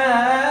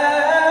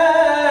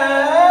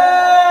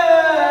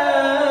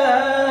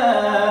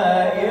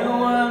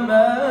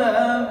وما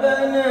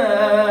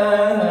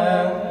بناها.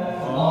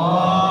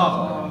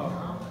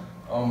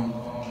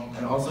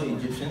 And also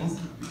Egyptians,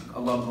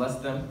 Allah bless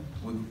them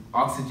with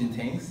oxygen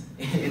tanks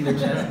in their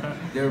chest.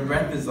 Their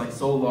breath is like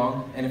so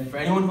long. And if for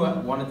anyone who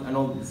wanted, I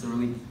know it's a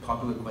really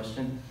popular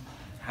question.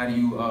 How do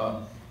you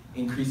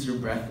increase your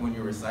breath when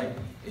you recite?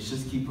 It's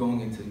just keep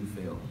going until you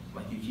fail.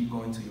 Like you keep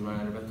going until you run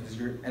out of breath.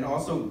 And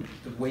also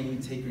the way you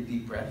take your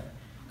deep breath,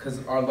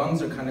 because our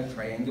lungs are kind of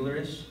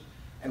triangular-ish,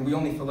 and we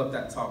only fill up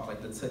that top,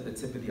 like the tip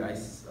of the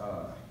ice.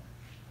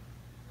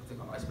 What's it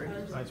called? Iceberg?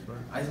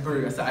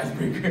 Iceberg. That's the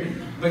icebreaker.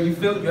 But you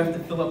have to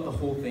fill up the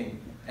whole thing,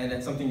 and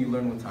that's something you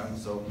learn with time.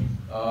 So,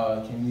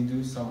 can you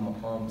do some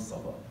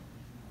sabah?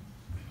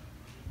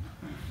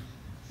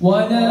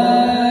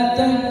 ولا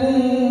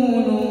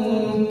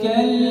تكونوا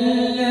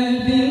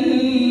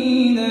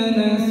كالذين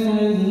نسوا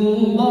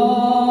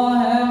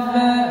الله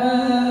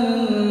فأنساهم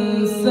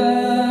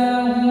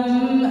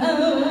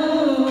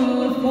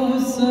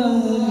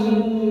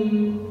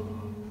أنفسهم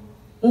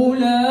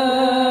أولئك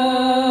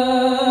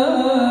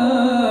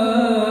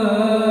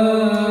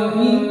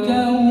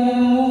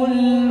هم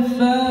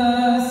الفاسقون.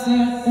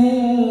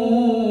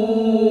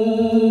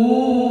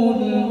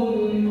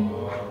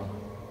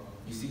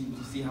 You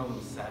see how it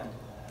was sad?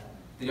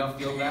 Did y'all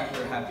feel that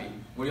or happy?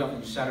 What do y'all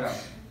think? Shout it out.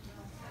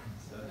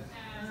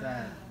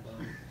 Sad.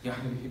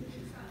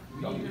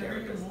 Y'all be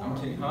therapists. I'm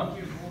kidding, huh?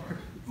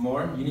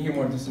 More? You need to hear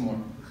more, do some more.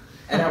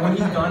 And when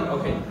he's done,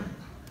 okay.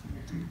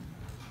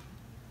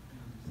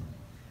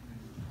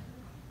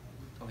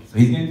 Okay, so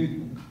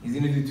he's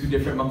gonna do two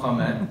different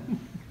maqamat,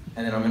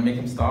 and then I'm gonna make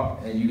him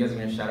stop, and you guys are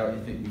gonna shout out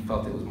if you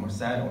felt it was more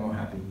sad or more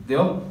happy.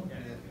 Deal?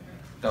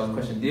 That was a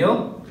question.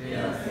 Deal?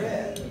 Yes.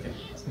 Okay.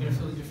 So I'm gonna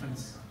feel the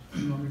difference.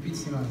 I'll repeat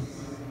Simon.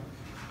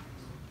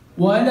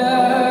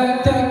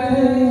 ولا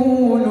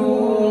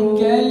تكونوا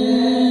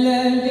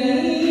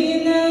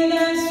كالذين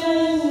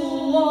نسوا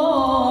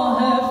الله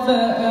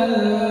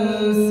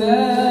فأنساهم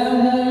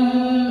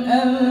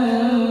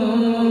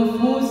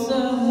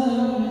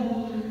أنفسهم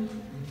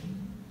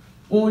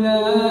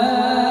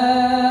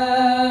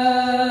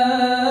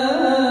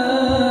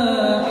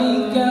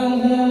أولئك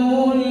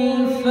هم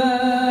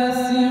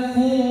الفاسقون.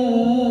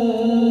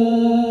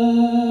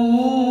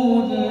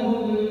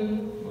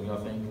 What y'all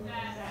think?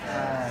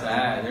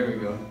 Sad. There we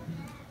go.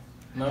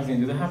 Now he's gonna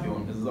do the happy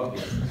one because it's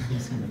obvious.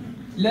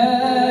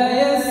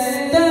 لا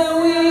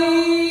يستوي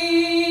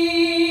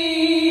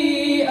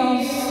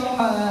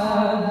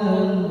أصحاب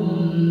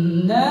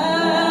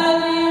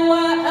النار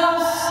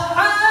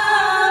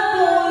وأصحاب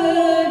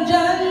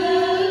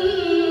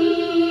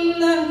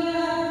الجنة.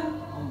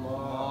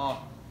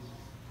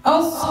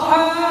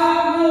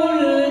 أصحاب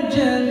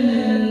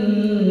الجنة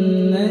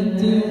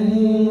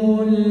هم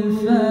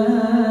الفائزون.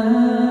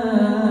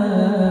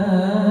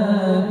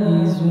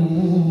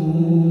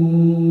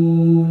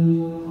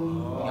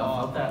 Y'all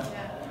felt that?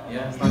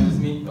 Yeah, it's not just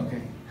me?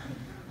 Okay.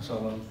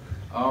 Inshallah.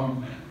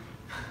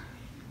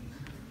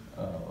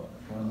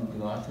 Want to do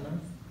the last one?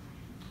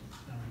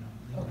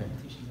 Okay.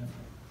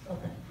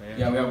 Okay.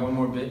 Yeah, we have one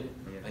more bit.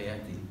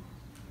 Ayati.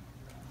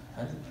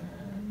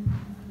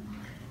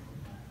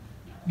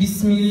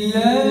 بسم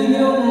الله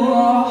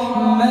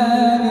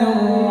الرحمن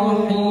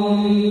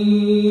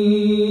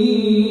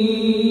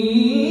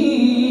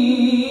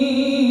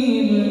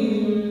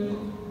الرحيم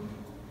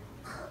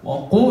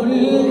وقل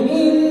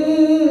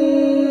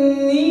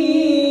إني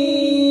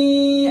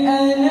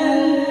أنا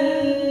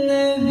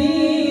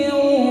النذير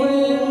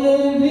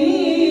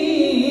المبين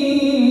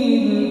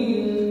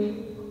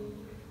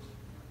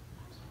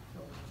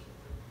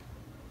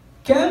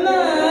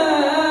كما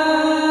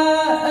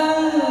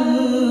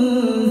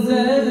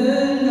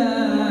أنزلنا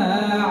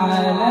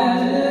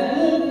على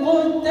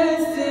المقتسمين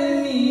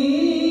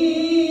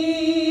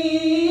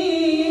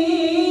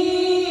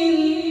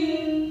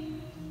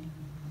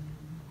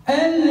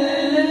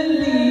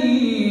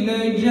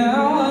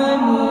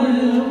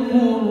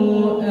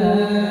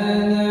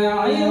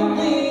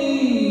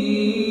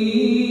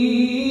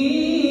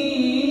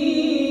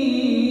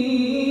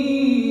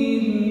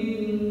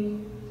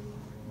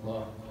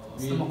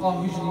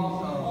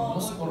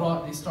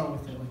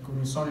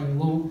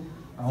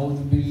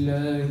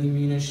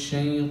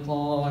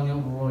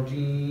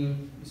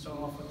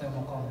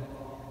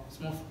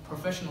more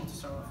professional to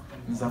start off.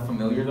 Is that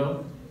familiar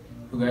though?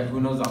 Who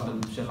knows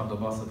Sheikh Abdul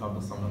Basit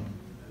Abdul Samad?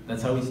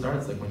 That's how he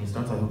starts. Like when he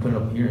starts, he'll put it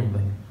up here and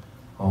like,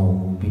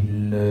 أعوذ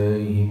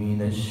بالله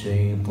من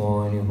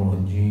الشيطان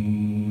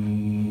الرجيم.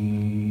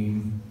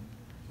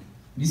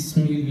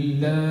 بسم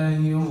الله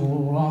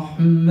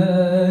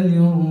الرحمن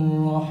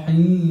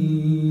الرحيم.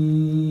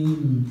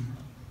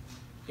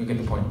 You get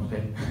the point,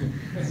 okay?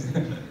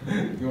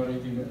 You want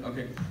anything?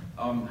 Okay.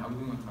 How are we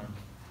doing on time?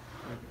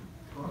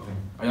 Okay.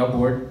 Are y'all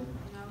bored?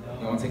 No.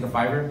 You want to take a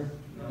 $5?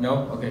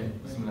 No? Okay.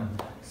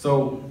 So,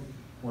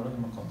 what are the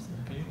maqams?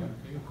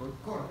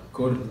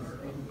 Code.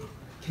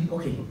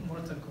 Okay.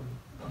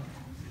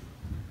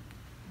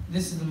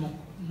 This is the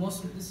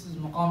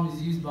maqam is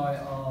used by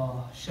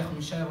Sheikh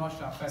Minshawi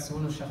Al-Fasi,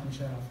 one of Sheikh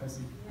Minshawi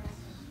Al-Fasi.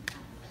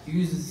 He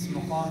uses this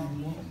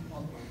maqam.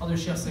 Other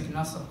sheikhs like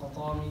Nasr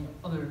Qatami,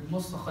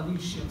 most of the Khalil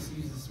sheikhs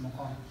use this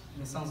maqam.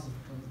 And it sounds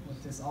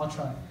like this. I'll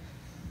try.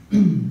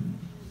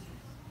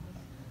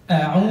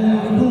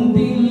 أعوذ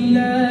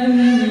بالله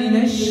من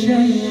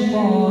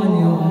الشيطان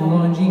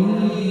الرجيم.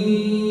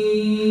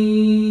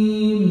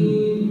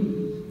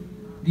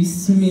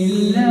 بسم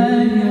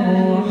الله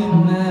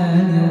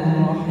الرحمن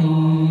الرحيم.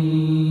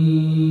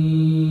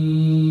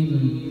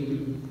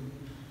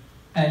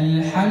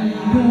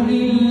 الحمد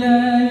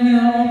لله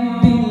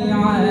رب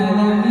العالمين.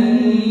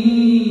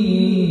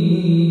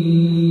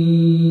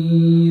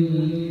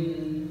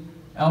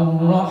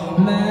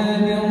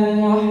 الرحمن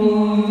الرحيم.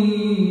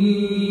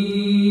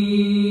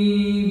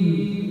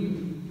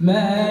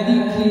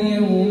 مالك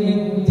يوم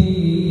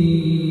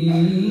الدين.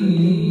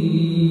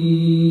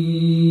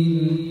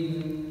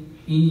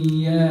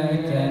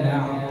 إياك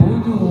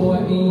نعبد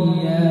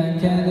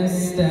وإياك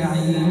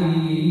نستعين.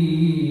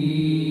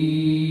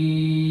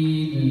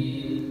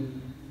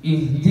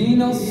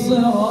 اهدنا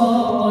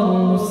الصراط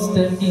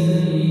المستقيم.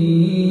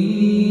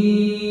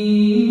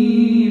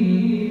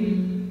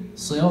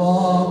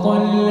 صراط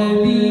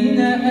الذين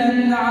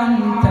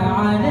أنعمت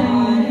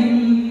عليهم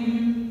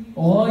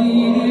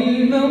غير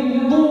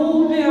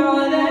المغضوب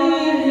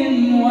عليهم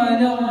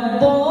ولا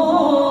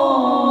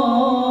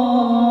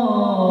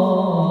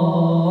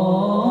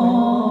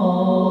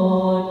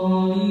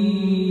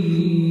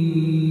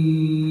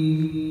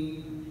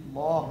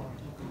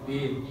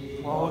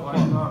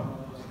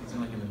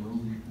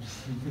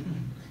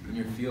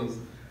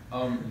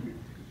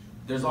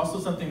There's also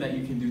something that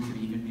you can do to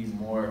even be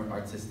more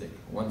artistic.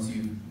 Once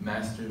you've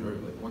mastered or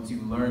once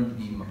you've learned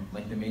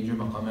the major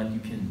maqamat, you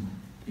can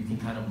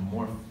kind of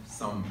morph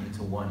some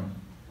into one.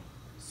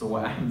 So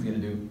what Ahmed's gonna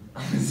do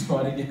on the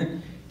spot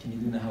again? Can you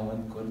do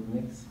Nahawan Qurb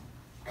mix?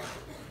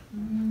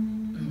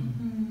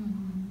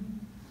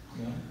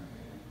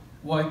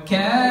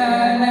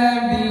 وكان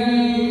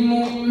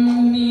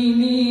بالمؤمنين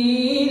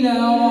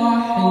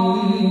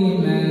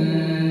رحيما.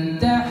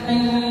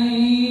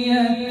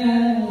 تحيتهم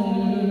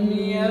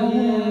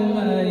يوم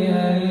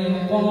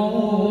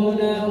يلقونه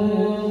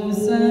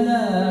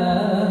سلام.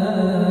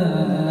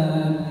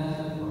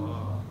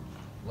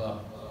 Wow.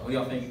 What do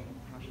y'all think?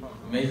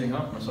 Amazing,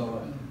 huh?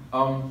 MashaAllah.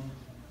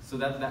 So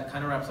that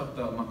kind of wraps up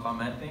the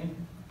maqamat thing.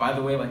 By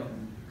the way, like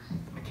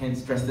I can't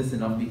stress this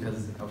enough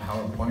because of how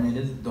important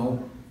it is.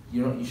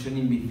 You shouldn't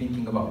even be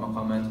thinking about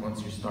maqamat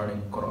once you're starting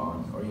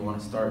Quran or you want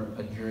to start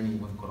a journey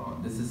with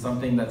Quran. This is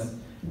something that's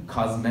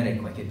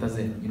cosmetic, like it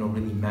doesn't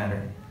really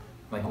matter.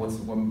 Like what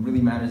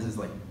really matters is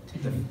like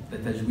the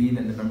tajweed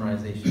and the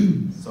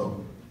memorization.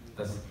 So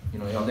that's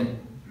y'all didn't.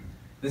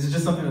 This is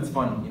just something that's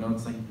fun.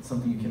 It's like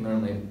something you can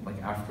learn like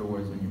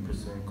afterwards when you're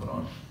pursuing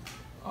Quran.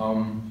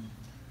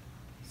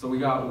 So we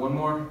got one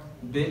more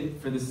bit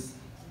for this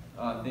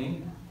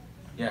thing.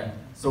 Yeah,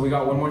 so we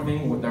got one more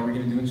thing that we're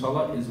going to do,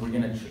 inshallah, is we're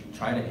going to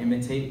try to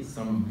imitate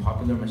some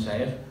popular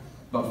mashayikh.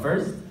 But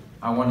first,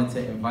 I wanted to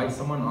invite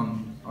someone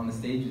on the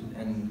stage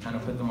and kind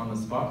of put them on the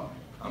spot.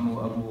 Abu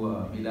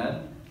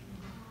Bilal,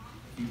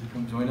 you can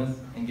come join us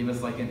and give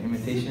us like an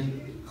imitation.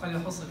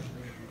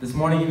 This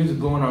morning, he was just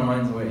blowing our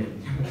minds away.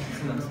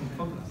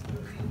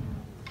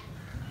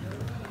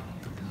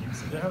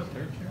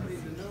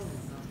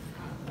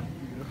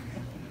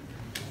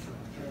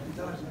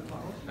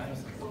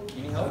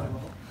 You need help?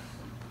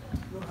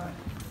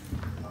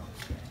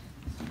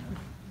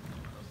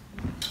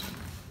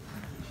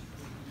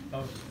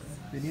 Oh,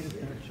 they need a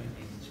third chair.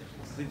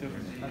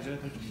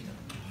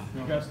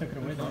 You guys take it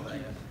away though.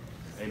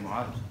 Hey,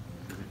 Mouadh.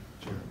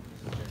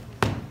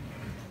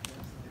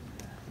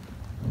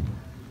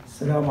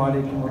 السلام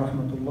عليكم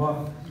ورحمة الله.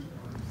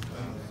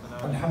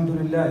 الحمد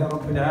لله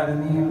رب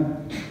العالمين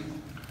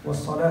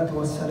والصلاة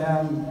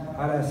والسلام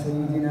على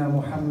سيدنا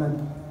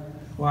محمد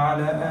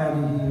وعلى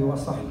آله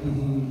وصحبه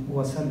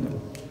وسلم.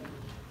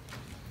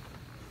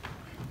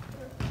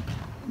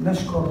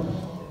 نشكر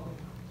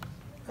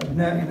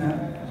أبنائنا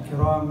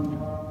الكرام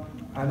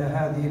على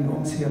هذه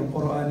الأمسية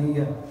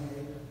القرآنية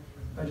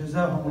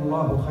فجزاهم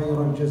الله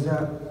خير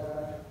الجزاء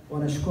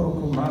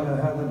ونشكركم على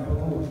هذا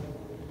الحضور.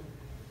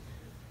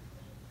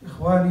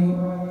 إخواني،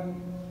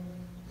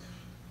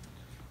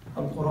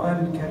 القرآن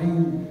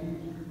الكريم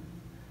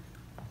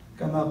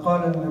كما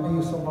قال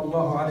النبي صلى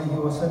الله عليه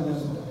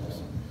وسلم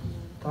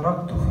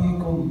تركت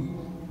فيكم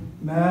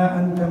ما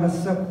أن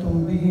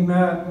تمسكتم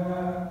بهما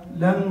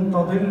لن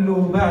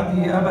تضلوا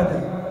بعدي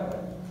أبدا،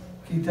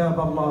 كتاب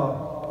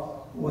الله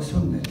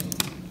وسنتي.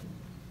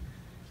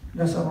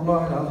 نسأل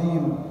الله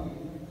العظيم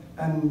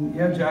أن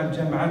يجعل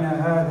جمعنا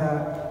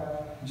هذا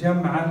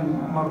جمعا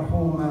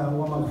مرحوما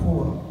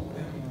ومغفورا.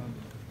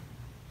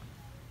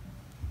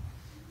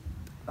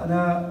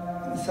 أنا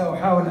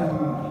سأحاول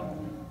أن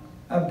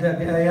أبدأ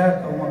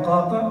بآيات أو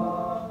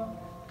مقاطع،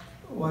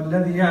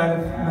 والذي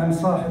يعرف من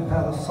صاحب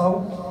هذا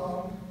الصوت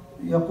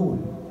يقول.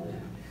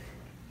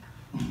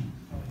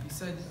 He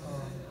said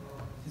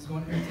he's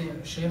going to imitate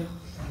a sheikh.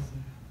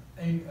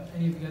 Any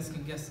of you guys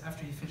can guess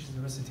after he finishes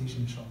the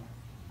recitation, inshallah.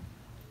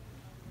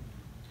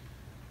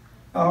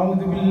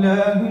 أعوذ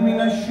بالله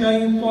من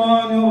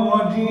الشيطان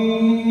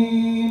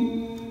الرجيم.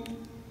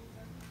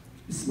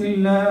 بسم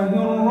الله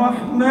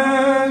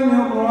الرحمن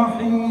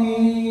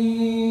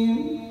الرحيم.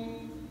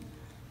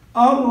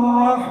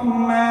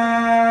 الرحمن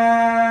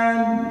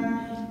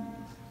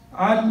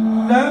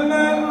علم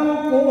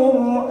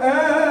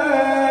القرآن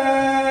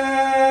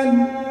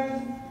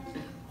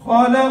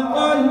خلق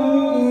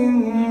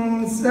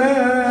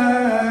الإنسان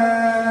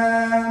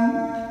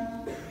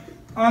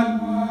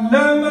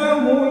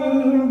علمه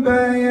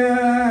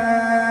البيان.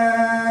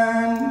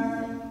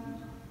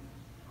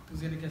 Who's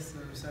going to guess the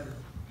recital?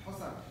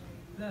 حسن.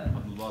 لا.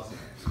 عبد الباسط.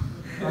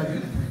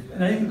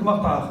 نعيد لك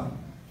مقطع آخر.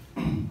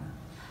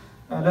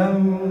 ألم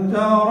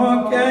تر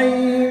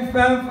كيف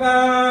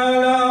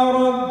فعل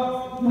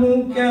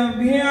ربك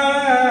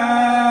بعاد؟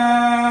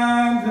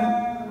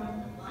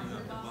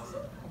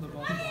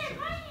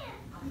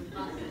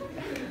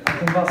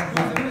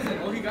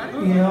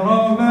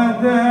 إرم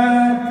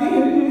ذات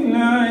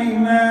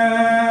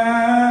العماد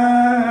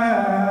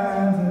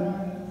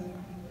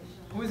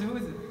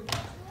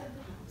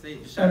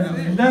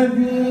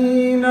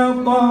الذين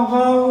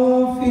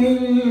طغوا في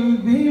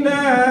البلاد.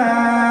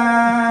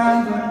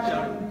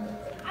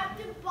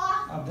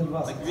 عبد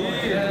الباسط.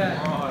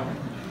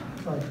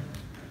 طيب.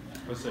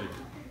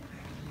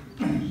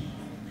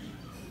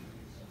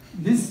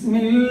 بسم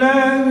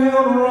الله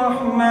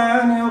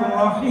الرحمن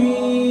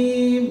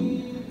الرحيم.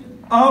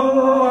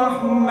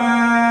 الرحمن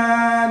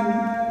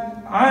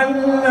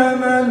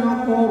علم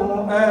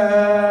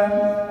القرآن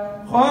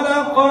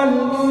خلق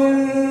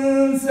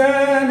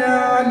الإنسان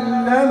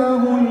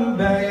علمه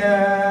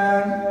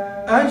البيان.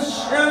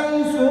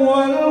 الشمس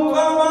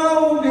والقمر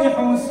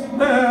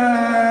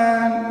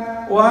بحسبان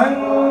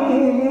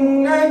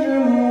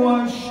والنجم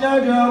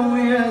والشجر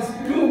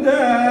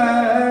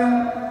يسجدان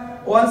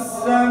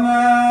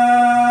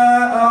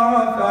والسماء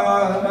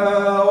رفعها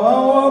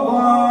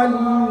ووضع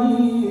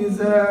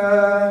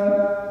الميزان.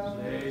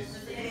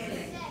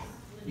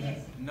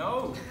 No.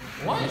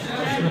 What?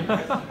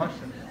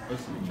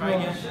 Try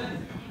again.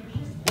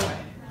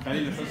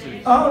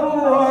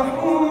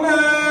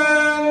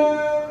 الرحمن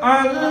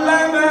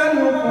علم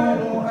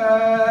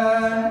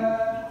القرآن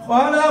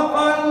خلق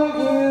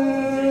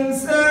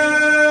الإنسان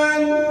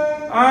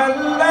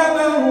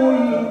علمه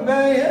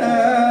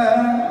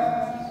البيان.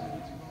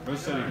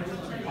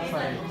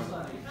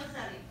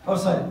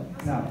 حسين.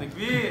 نعم.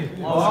 تكبير.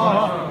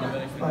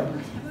 طيب.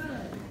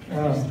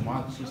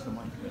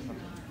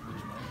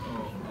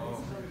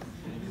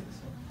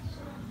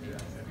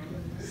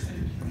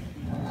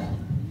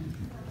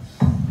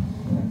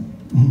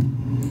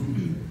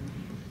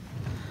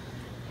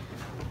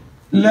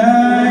 لا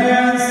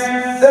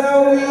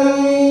يستوي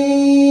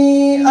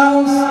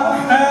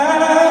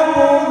أصحاب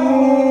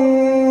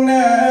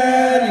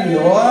النار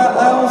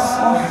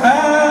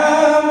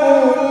وأصحاب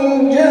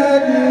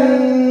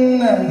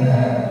الجنة.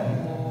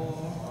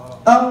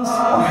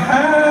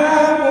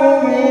 أصحاب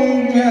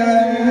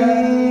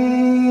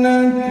الجنة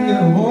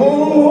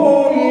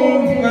هم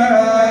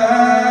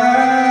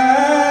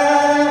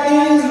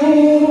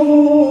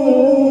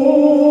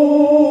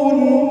الفائزون.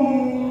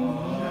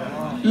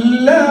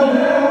 لو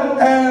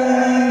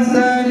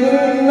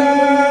أنزلنا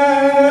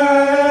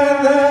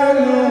هذا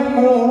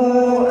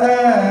القرآن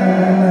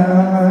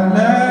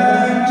على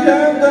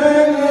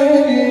جبل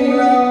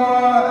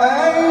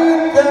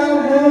لرأيته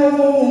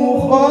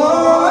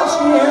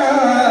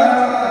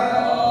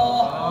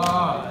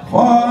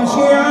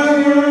خاشعا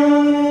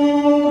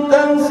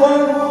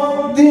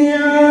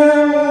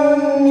تصدعا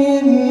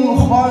من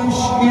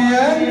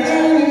خشية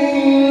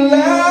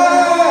الله.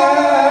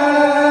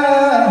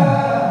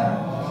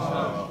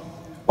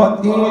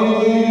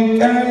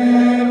 وتلك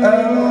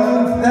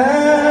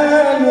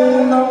الأمثال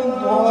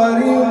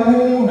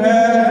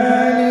نضربها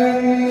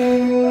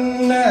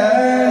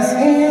للناس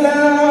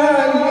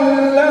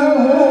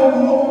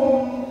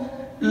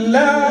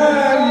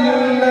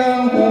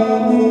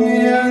لعلهم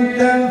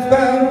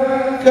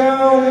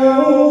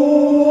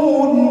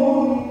يتفكرون.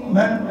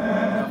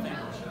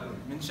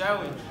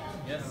 Minshawi.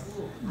 Yes.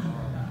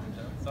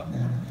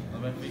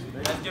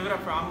 Let's give it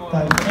up for Ahmed.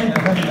 طيب.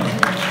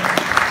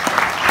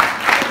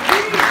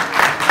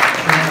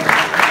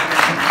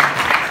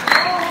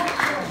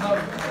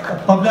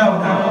 الطبلاوي.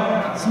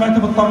 سمعت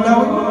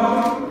بالطبلاوي؟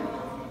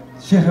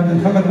 الشيخ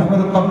محمد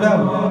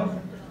الطبلاوي.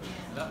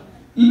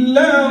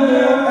 لو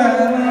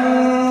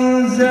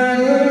أنزلنا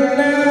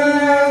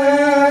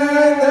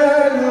هذا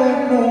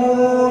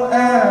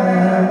القرآن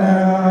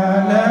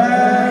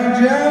على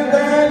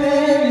جبل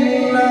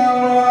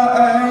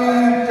لرأيته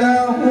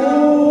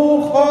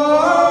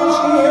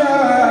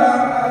خاشعا.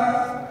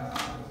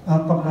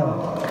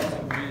 الطبلة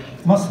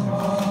مصر.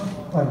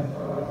 طيب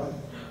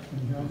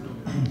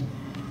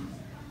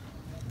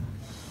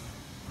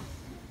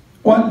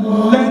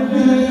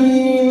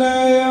والذين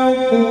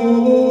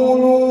يقولون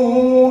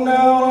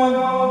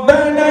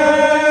ربنا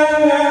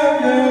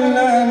هب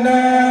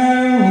لنا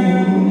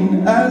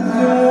من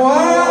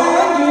أزواجنا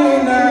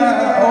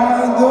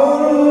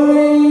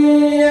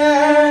وذرياتنا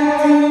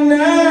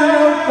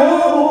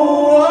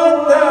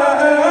قرة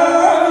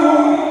أعين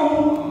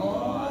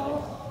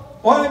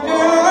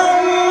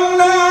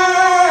واجعلنا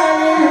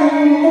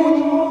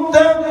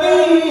للمتقين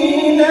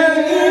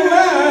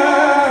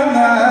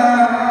إماما.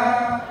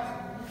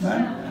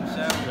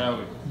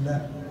 لا.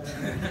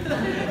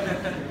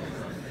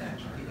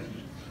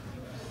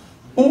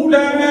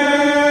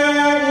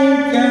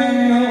 أولئك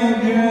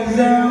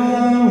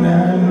يجزون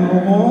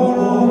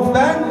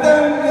الغرفة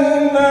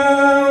بما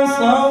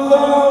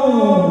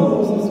صبروا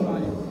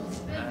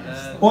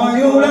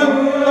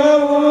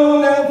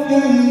ويلقون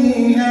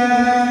فيها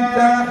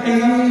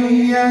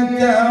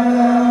تحية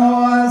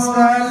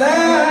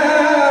وسلاما.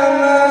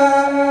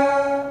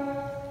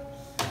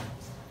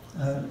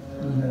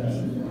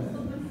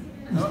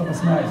 مصطفى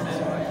اسماعيل.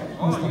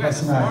 مصطفى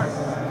اسماعيل.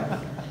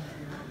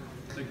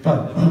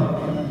 طيب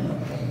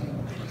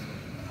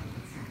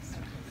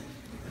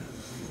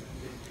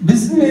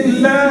بسم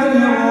الله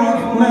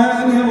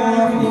الرحمن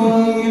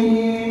الرحيم.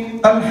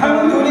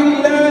 الحمد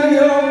لله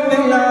رب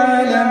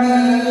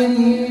العالمين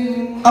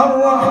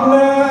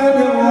الرحمن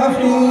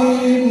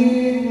الرحيم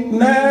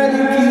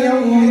مالك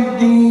يوم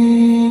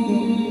الدين.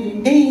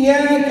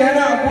 إياك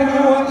نعبد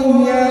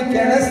وإياك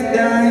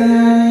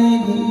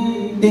نستعين.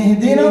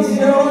 اهدنا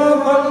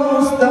الصراط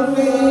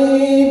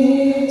المستقيم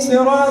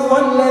صراط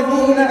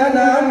الذين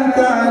أنعمت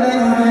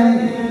عليهم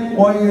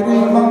غير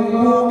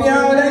المغضوب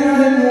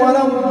عليهم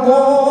ولا الضالين.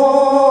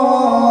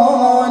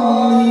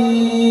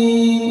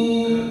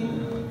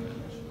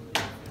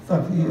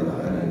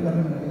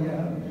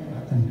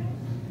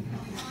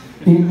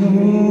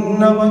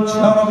 إن بطش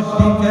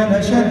ربك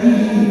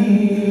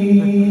لشديد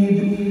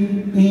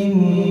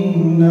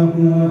إنه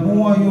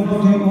هو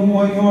يبدئ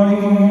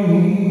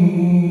ويعيد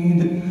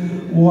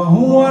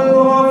وهو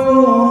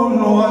الغفور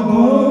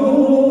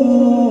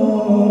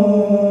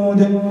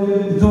الودود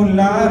ذو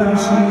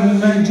العرش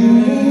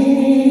المجيد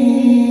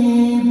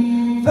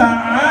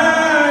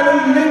فعال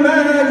لما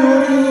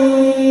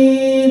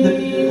يريد.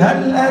 هل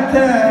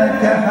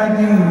أتاك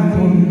حديث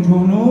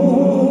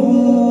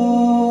الجنود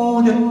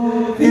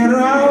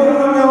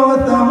فرعون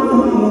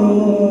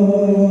وثمود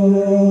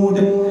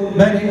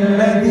بل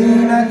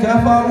الذين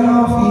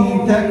كفروا في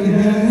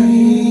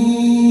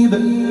تكذيب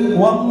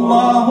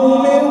والله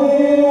من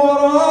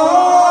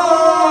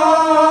ورائهم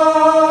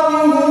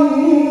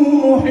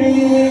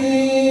محيط.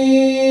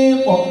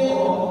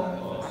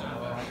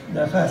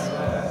 نفس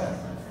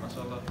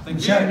إن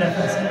شاء الله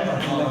نفس.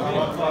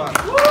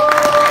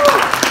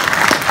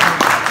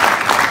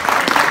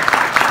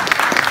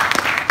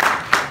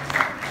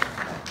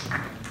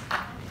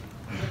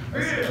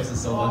 This is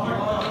so lucky.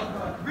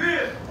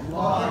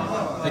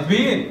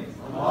 Takbir!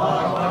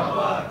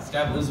 This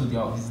guy lives with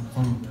y'all. He's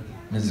from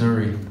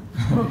Missouri.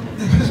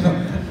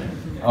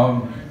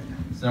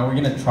 So now we're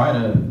gonna try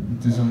to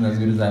do something as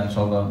good as that,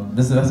 inshallah.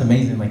 That's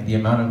amazing, like the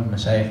amount of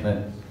mashayikh that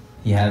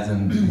he has in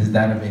his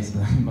database,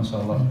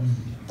 mashallah.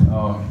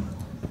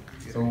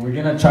 So we're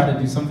gonna try to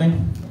do something.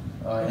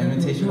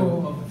 Imitation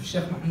of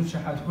Sheikh Mahmoud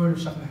Shahat. Where is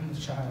Sheikh Mahmoud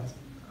Shahat?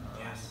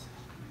 Yes.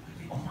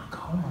 Oh my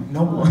God.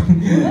 No one.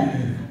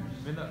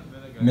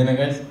 Minna,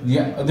 guys.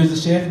 Yeah, there's a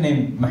sheikh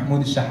named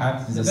Mahmoud Shahat.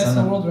 He's the best in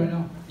the world right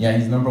now. Yeah,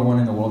 he's #1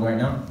 in the world right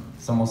now.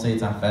 Some will say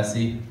it's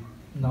Afasi.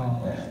 No.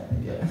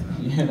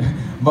 Yeah.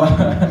 But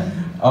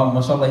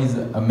mashallah, he's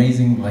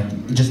amazing. Like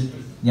just,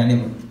 yani,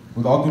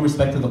 with all due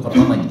respect to the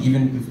Quran, like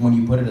even when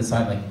you put it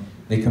aside, like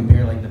they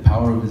compare like the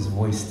power of his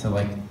voice to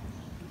like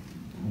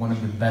one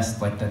of the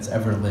best like that's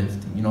ever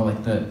lived. You know,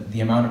 like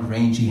the amount of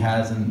range he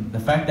has and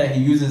the fact that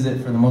he uses it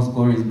for the most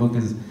glorious book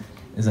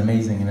is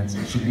amazing, and it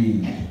should be,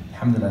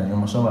 alhamdulillah, you know,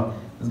 mashallah.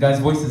 This guy's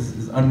voice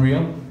is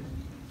unreal,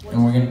 and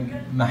we're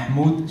gonna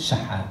Mahmoud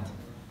Shahat.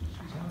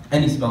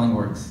 Any spelling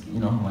works, you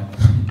know, like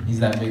he's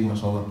that big,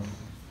 mashallah.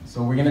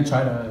 So we're gonna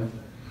try to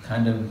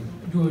kind of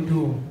do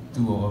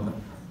all of that.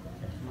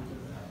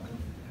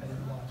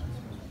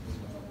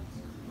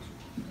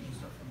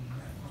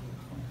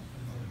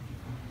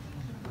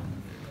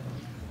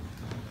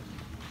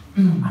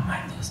 I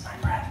might lose my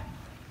breath.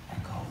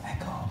 Echo.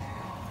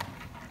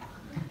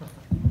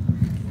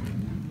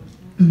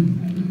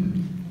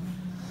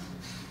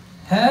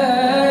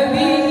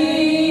 هذه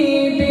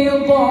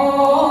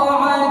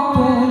بضاعتنا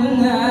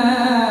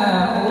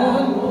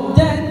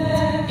ردت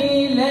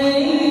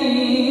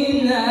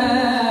إلينا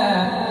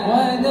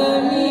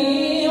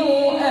ونمير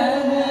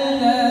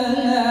أهلنا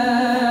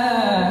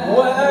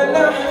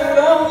وأنا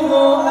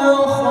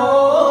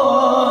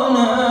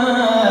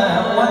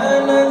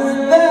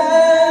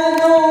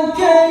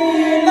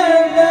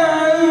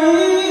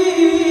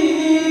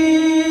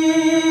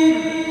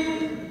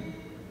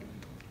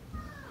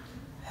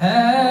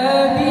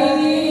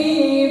هذه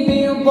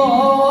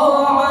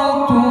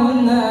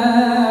بضاعتنا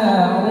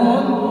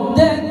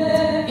ردت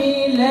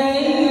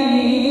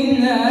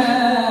إلينا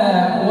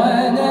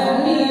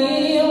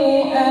ونمير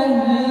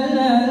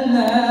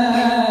أهلنا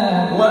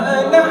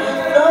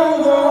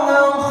ونحفظ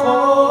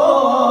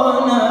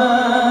أخانا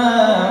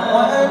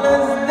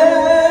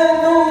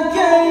ونزداد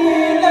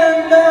كيل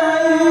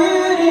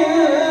بعير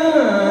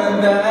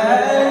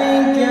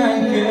ذلك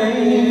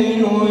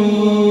كيل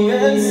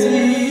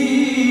يسير.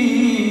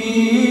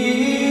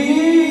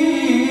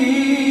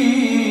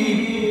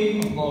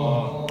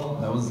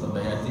 That was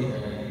Bayati.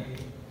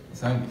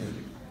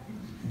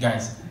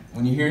 Guys,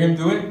 when you hear him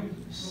do it,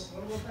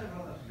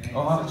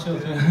 oh, chill.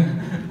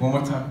 One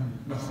more time.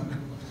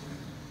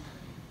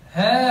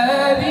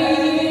 هذه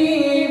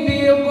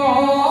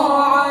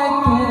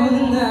بضاعتنا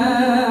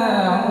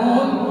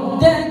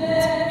ردت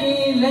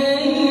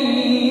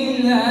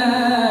إلينا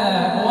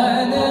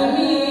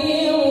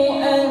ونمير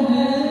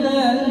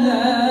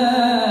أهلنا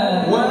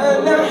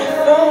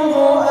ونحفظ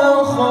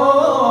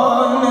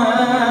أخانا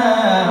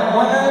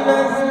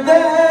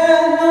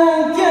ونزداد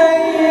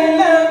كيل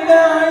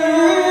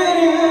بعير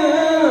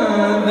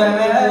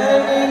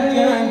ذلك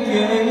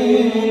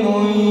كيل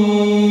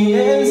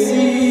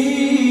يسير.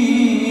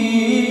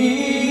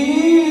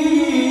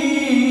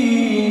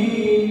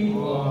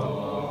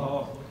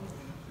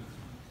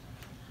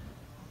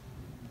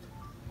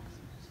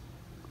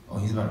 Oh,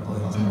 he's about to play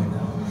his right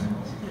now.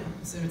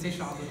 It's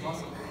imitation of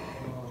Basit.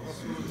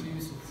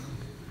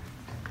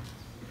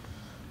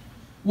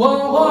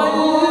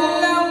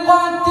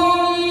 وغلقت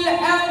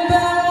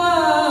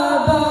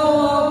الأبواب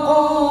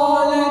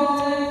وقالت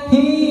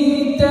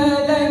هيت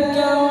لك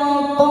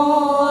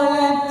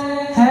وقالت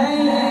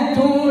هيت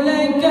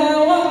لك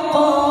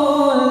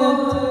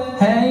وقالت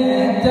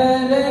هيت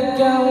لك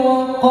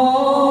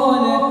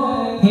وقالت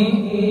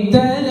هيت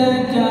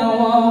لك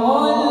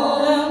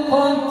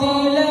وغلقت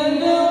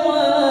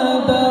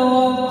الأبواب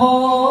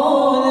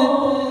وقالت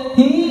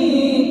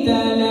هيت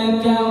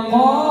لك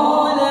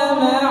قال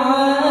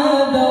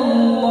معاذ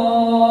الله.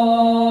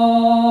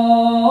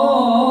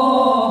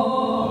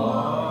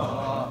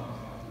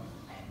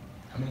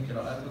 How many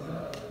qira'at was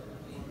that?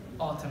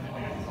 All 10.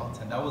 All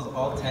 10. That was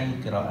all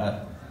 10 qira'at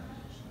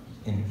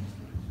in.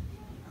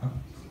 Huh?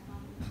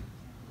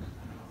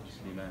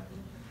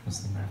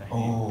 Muslim.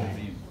 Oh.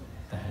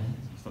 Tahrim.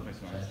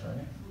 That's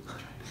right.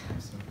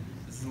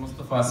 This is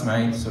Mustafa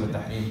Ismail, Surah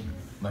Tahrim,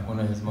 like one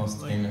of his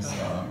most famous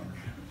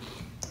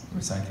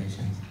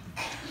recitations.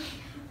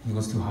 He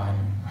goes too high.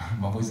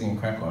 My voice is getting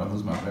cracked or I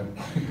lose my breath.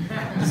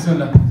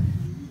 Bismillah.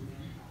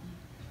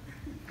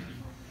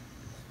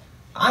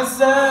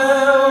 عسى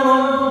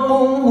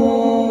ربه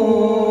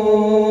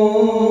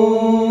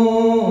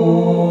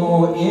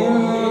إن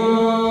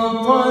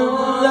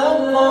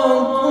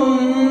طلقكن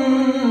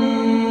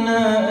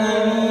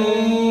أن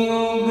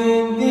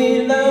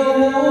يبدله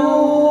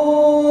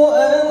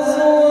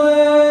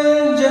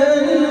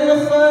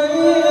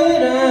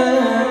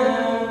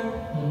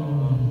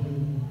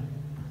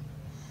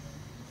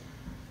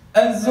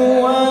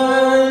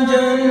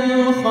أزواجا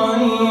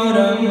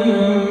خيرا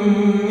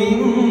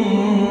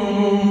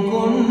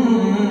منكن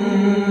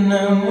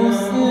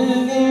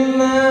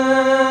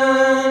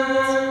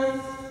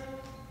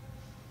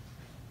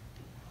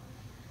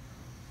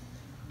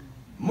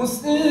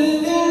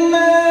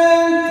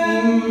مسلمات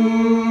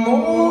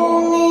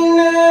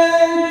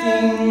مؤمنات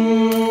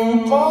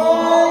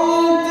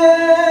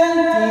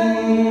قانتات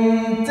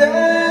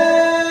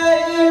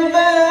تائبات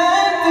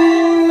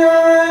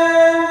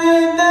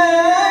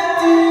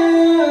عابدات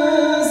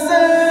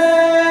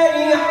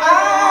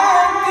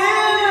سائحات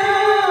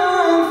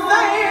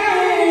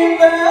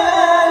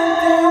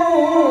ثيبات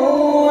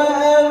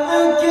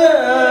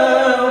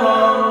وأبكارا.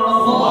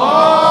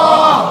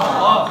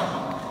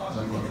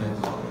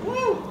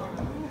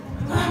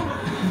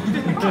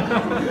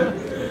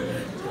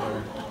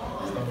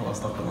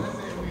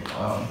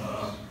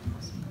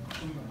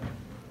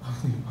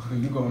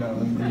 You go now.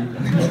 Let me read.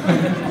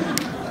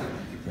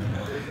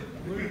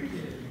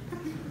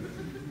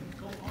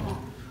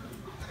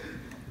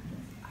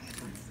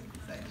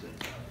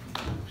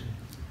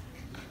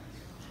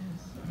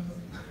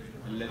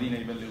 الذين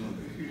يبلغون.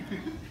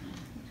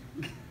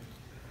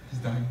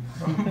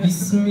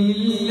 بسم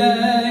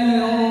الله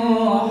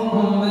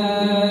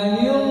الرحمن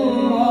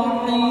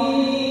الرحيم.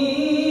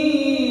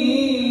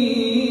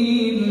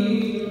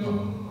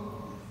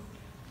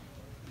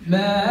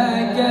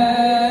 ما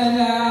كان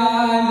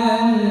على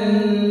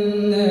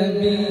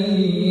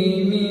النبي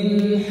من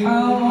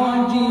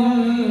حرج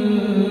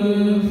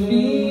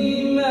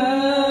فيما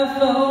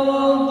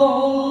فرض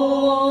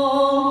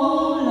الله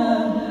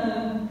له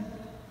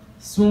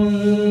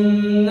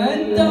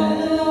سنة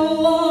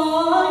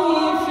الله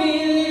في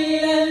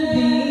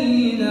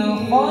الذين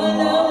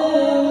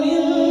خلوا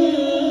من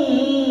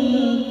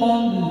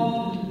قبل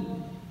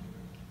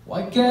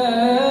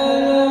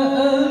وكان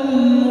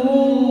أمر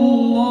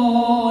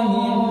الله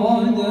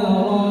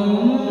قدرا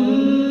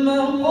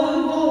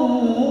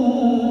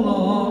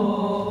مقدورا.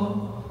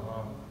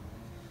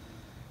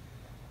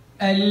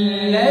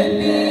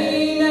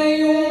 الذين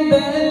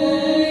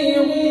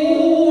يبلغون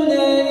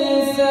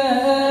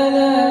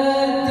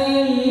رسالات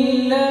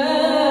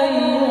الله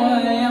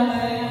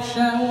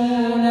ويخشونه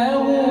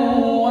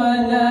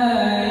ولا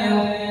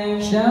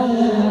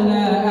يخشون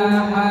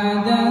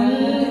أحدا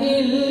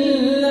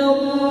إلا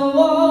الله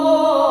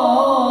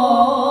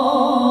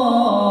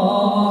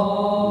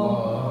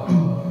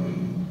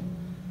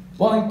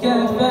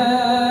وكفى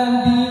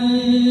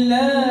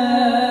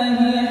بالله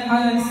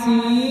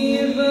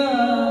حسيبا.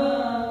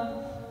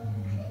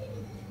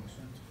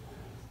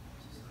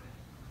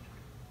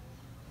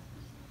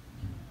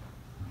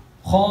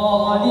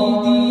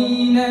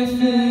 خالدين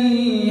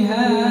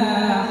فيها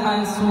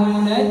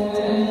حسنت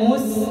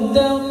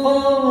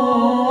مستقرا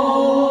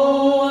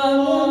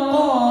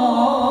ومقاما.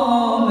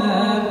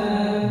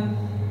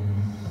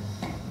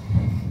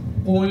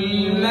 قل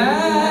ما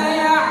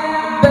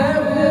يعبأ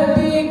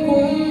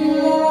بكم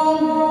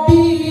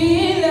ربي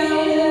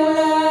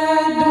لولا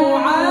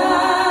دعاؤكم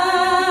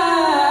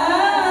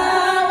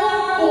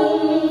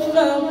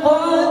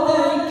فقد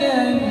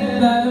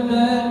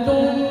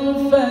كذبتم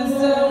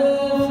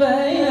فسوف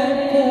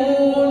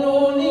يكون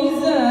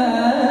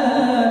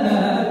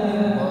لزاما.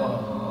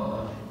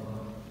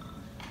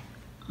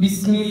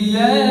 بسم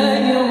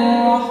الله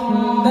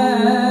الرحمن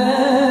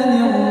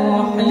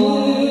الرحيم.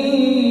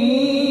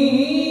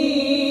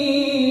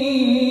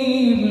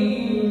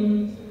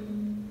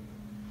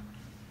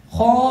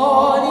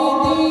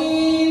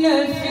 خالدين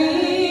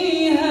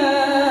فيها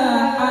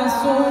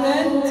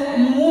حسنت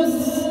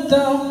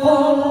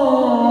مستقرا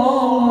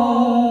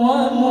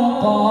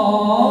ومقاما.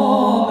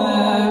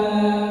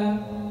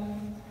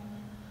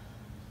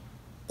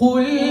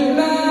 قل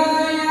ما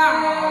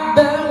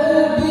يعبأ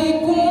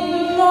بكم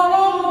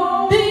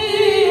ربي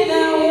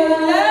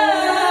لولا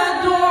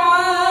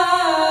دعاؤكم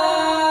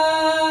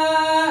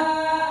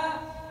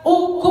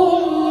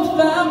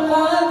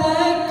فقد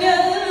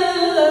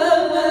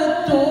كذبتم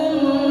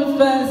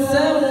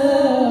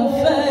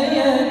فسوف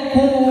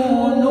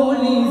يكون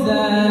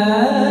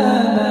لزاما.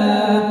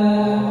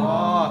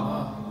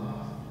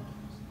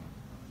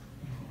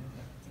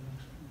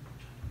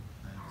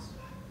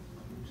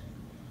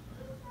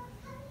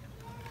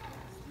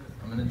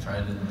 I'm gonna try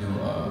to do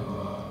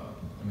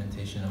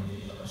imitation of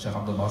Sheikh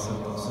Abdul Basit,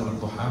 Surah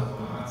Duha.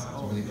 It's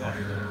really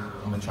popular.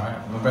 I'm gonna try it.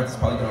 My breath is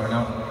probably gonna run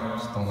out.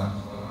 Just don't laugh.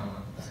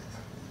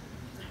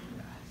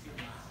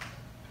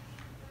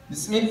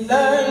 بسم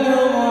الله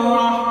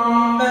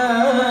الرحمن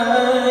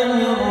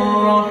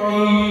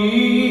الرحيم.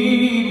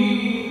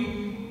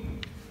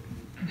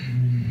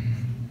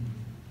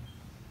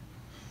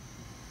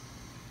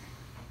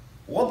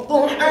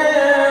 والضحى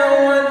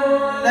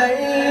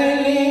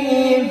والليل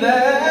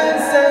إذا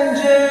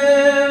سجى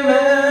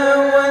ما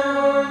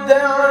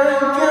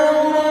ودعك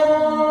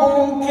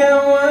ربك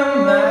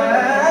وما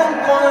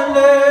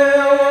قلى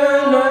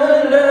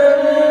وللآخرة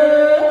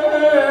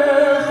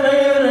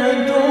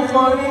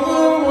خير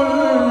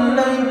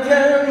لك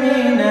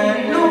من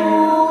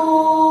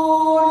الأولى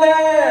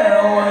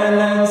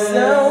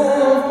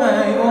ولسوف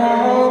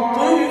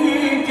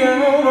يعطيك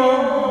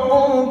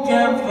ربك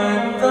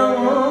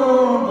فترضى.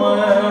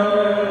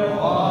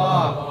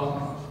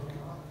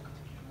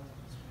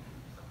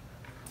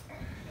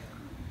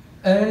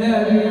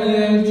 ألم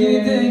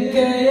يجدك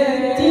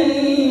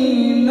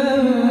يتيما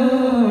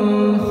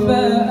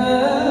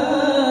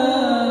فآوى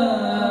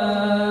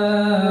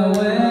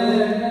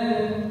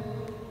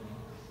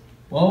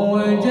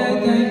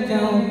ووجدك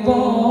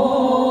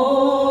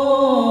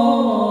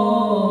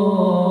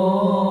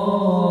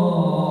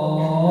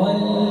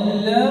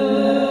ضالا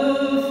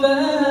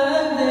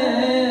فهدى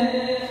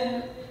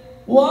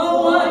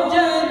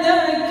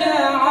ووجدك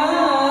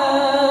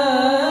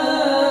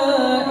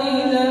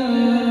عائلا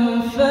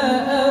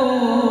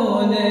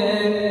فأغنى.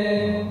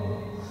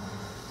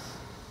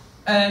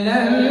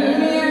 ألم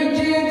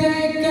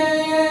يجدك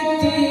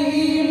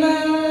يتيما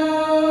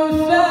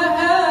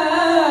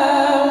فآوى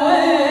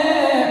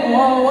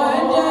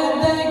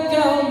ووجدك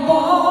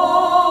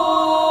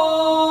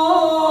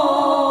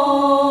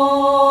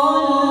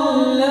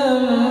ضالا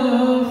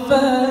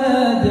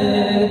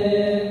فهدى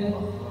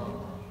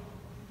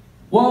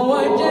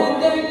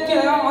ووجدك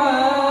عائلا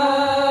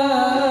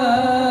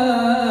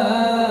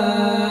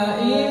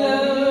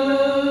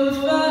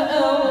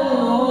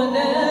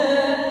فأغنى.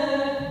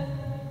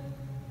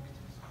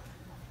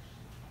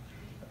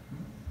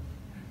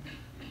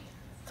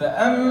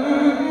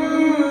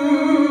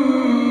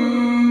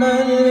 فأما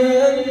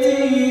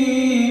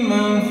اليتيم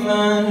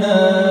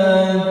فلا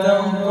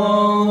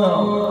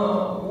تقهر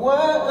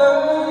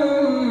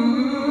وأما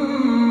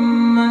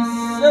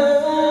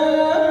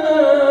السائل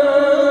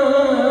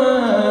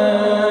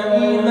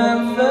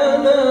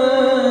فلا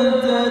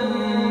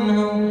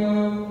تنهر.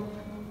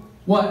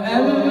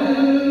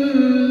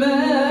 وأما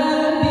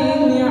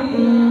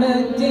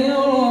بنعمة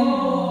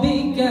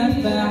ربك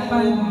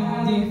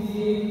فحدث.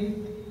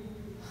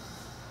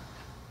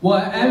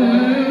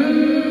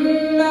 وأما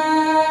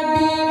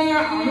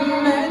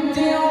بنعمة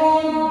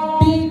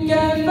ربك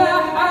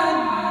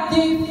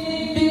فحدث.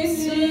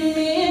 بسم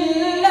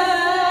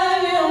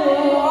الله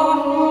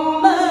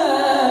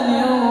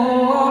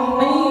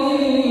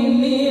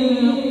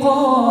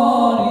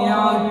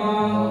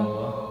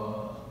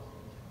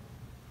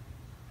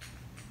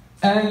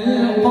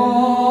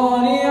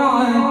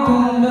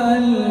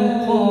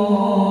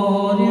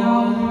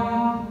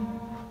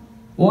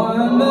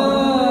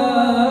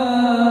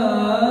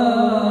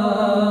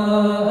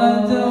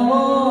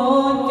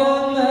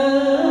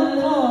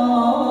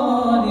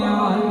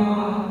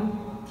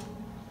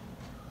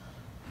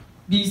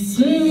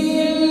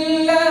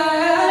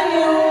الله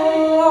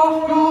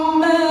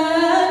الرحمن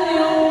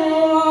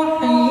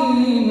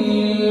الرحيم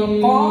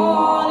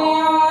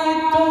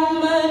القارعة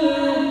ما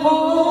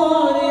القارعة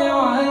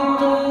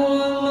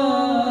وما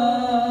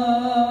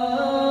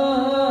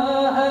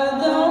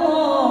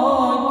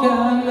أدراك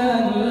ما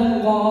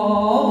القارعة.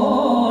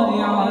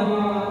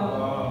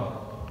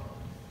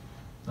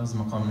 That was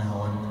Maqam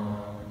Nahawan.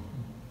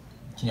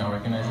 Can y'all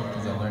recognize it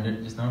because I learned it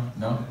just now?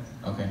 No?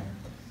 Okay.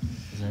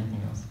 Is there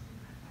anything else?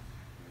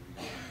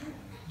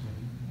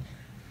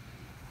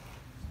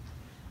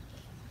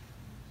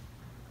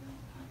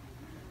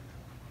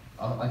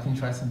 I can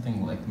try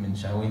something like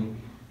Minshawi.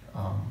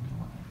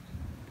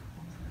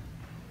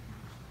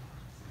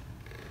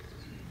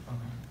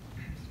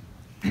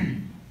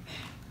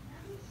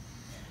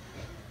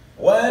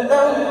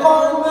 ولقد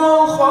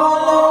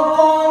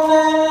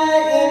خلقنا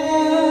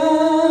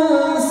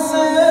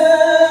الإنسان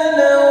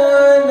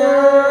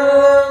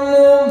ونعلم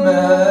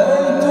ما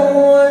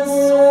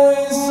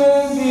توسوس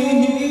به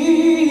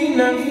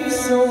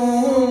نفسه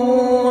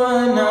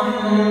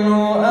ونحن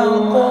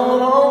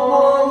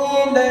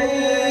أقرب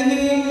إليه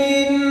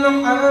من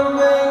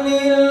حبل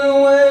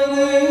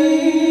الوريد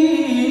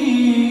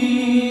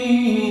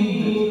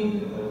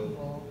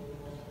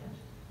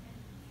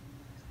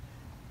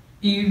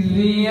إذ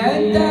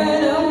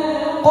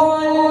يتلقى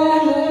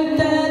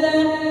المتلقيان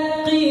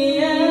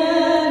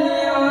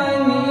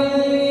عن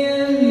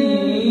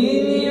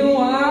اليمين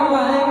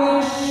وعن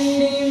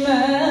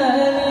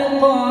الشمال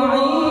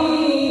قعيد.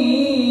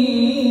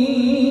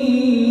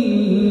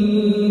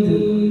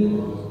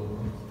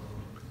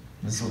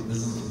 This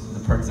is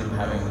the perks of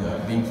having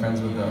being friends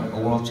with a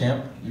world champ.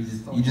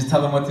 You just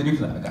tell them what to do.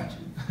 Like, I got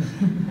you.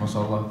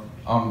 MashaAllah.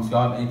 If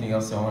y'all have anything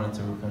else y'all wanted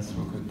to request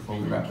real quick before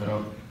we wrap it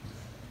up.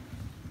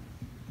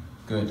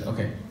 Good,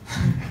 okay.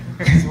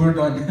 Because we're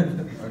done.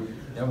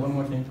 You have one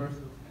more thing first?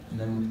 And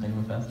then we can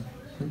move fast,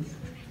 please.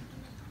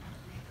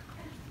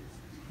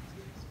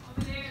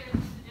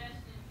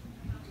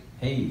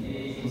 Hey,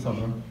 what's up,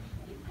 bro? Can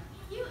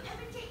you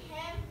imitate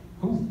him?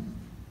 Who?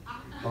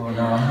 Oh,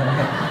 no.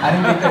 I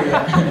didn't get there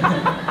yet.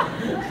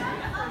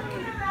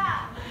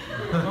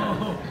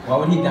 Why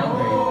would he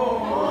downgrade?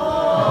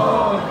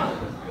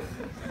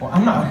 Well,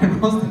 I'm not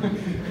roasting him.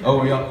 Oh,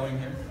 were y'all going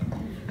here?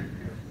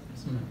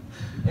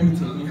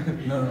 Imitate me?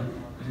 No.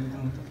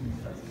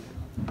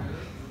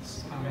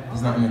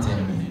 He's not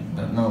imitating me.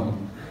 No.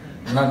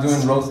 We're not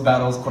doing roast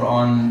battles,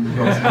 Quran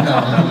roast. No,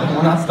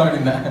 we're not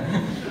starting that.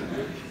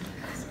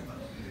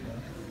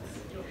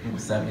 You're a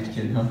savage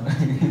kid, huh?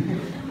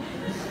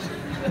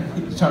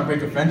 He's trying to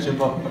break a friendship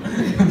up.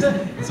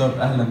 What's up,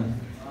 Ahlan?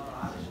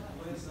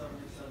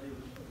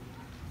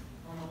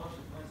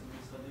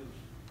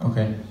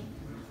 Okay.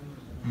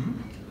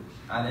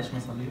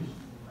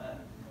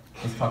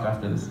 Let's talk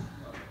after this.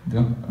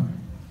 Deal? Okay.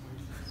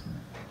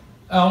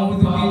 أعوذ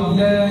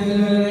بالله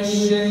من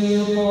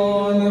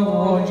الشيطان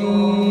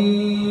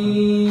الرجيم.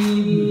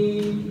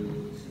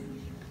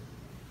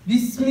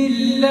 بسم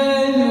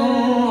الله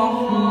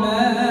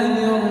الرحمن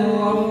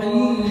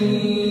الرحيم.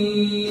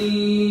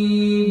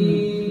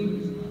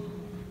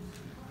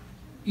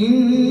 إن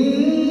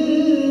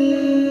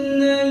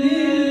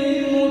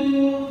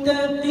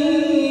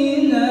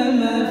للمتقين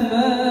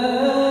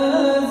مفازا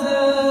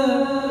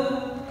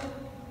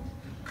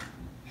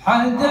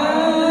حدائق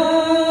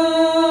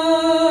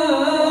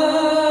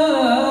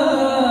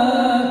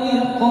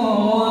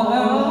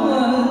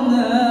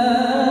وأعنابا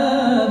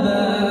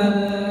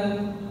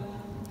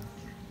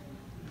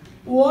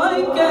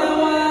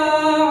وكواعب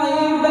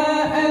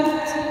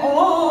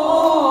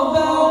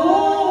أترابا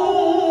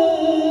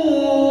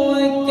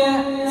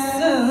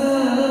وكأسا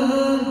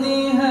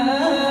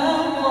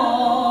دهاقا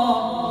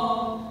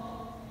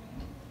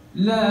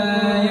لا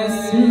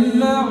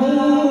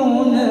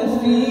يسمعون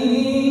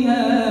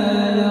فيها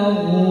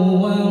لغوا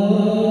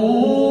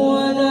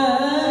ولا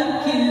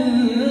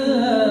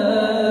كذابا.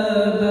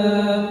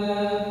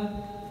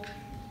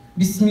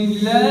 بسم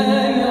الله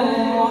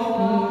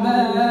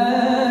الرحمن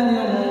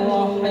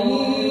الرحيم.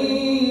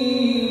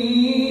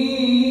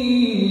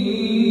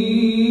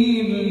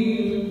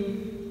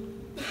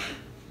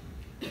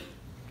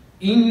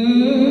 إن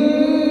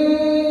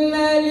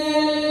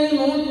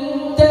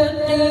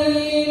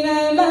للمتقين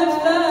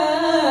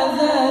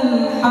مفازا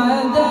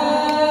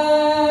حدائق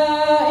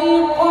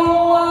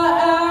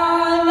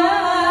وأعنابا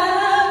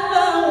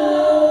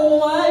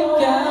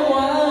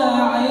وكواعب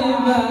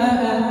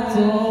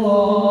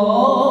أترابا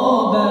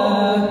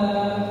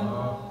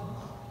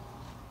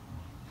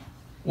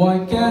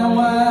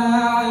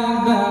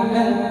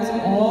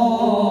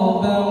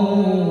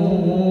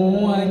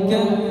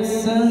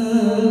وكأسا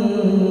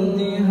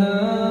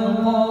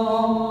دهاقا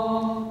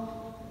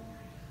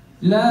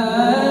لا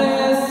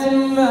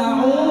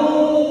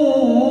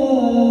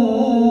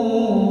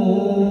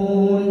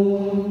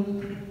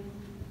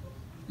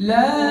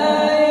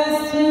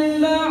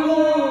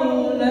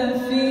يسمعون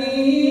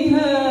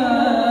فيها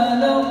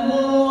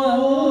لغوا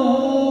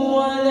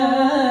ولا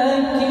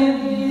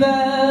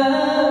كذابا.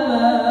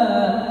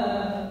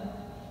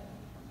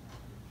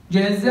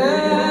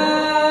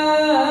 جزاء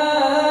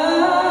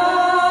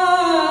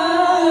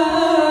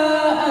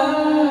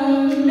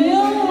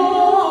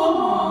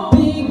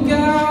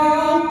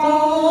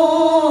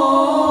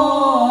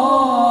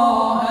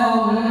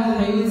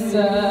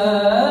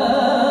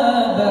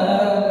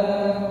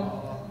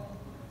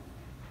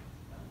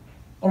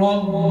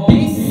رب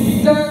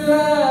السماوات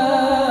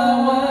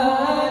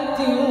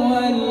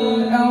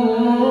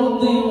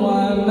والأرض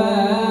وما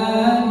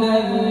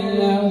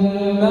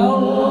بينهما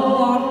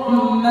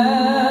الرحمن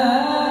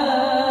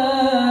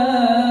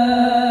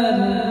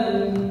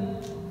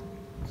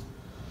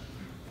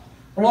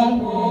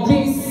رب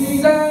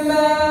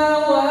السماوات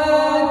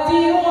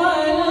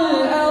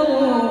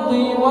والأرض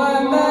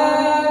وما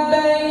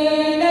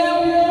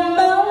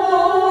بينهما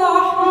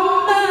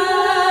الرحمن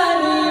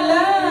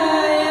لا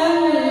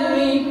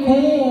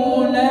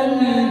يملكون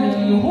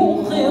منه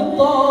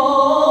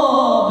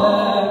خطابا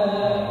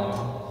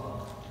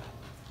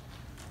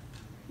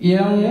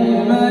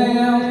يوم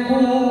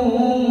يقوم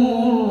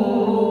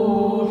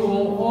الروح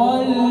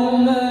والملائكة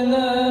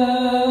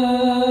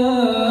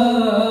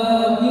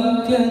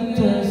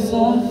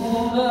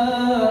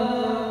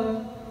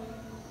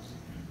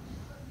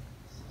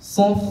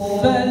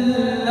صفا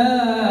لا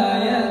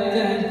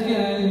يتكلمون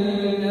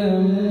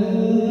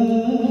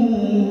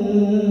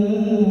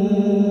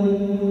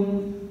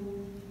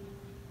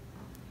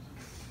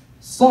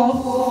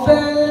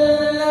صفا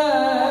لا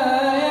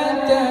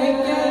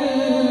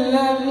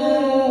يتكلمون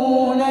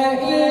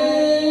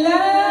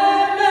إلا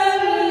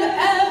من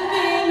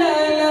أذن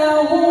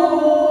له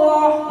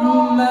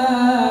الرحمن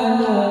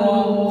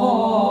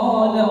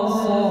وقال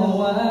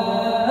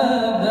صوابا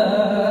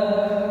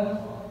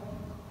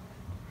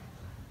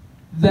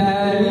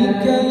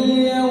ذلك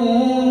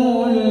اليوم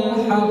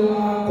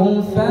الحق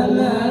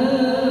فمن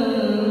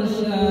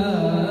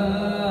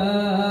شاء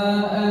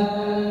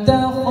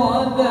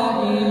اتخذ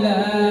إلى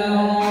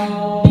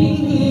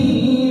ربه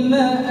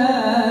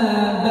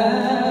مآبا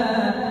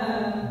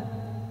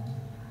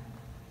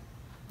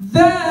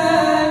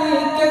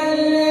ذلك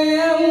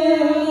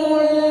اليوم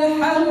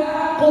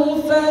الحق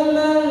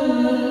فمن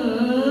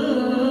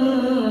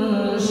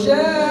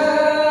شاء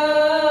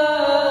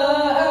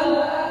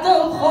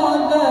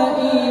اتخذ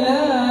إلى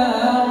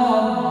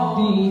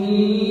ربه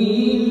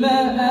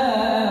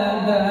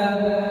مآبا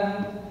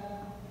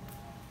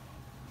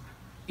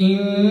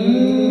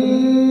إنا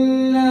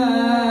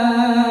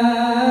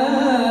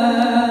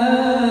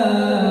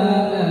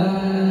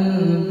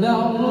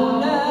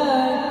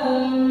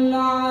أنذرناكم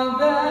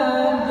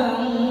عذابا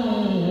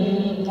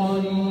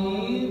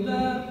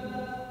قريبا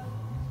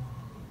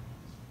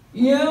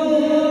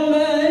يوم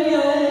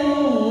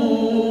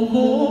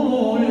ينظر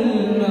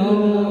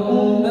المرء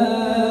ما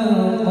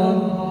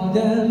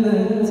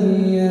قدمت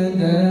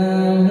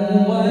يداه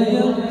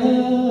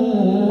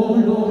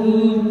ويقول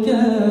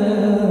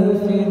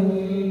الكافر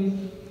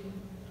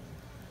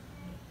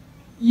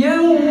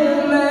يوم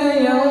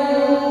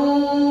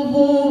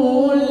ينظر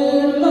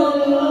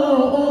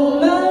المرء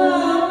ما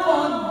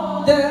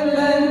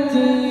قدمت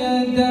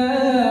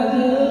يداه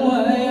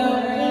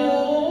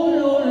ويقول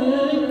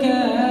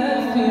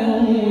الكافر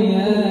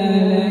يا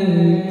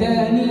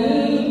ليتني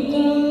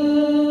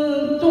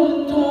كنت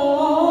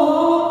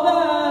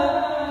ترابا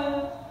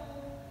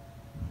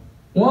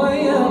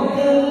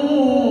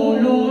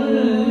ويقول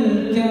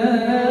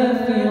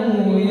الكافر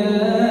يا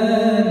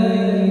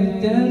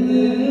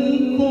ليتني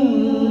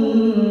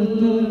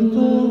كنت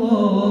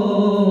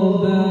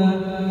ترابا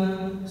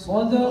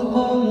صدق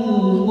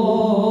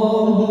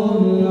الله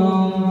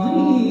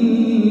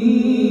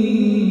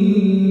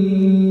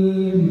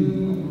العظيم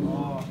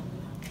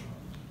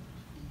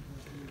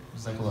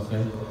جزاك الله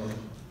خير.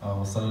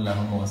 وصلى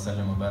اللهم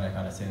وسلم وبارك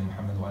على سيدنا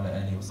محمد وعلى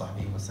آله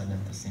وصحبه وسلم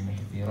تسليما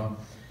كثيرا.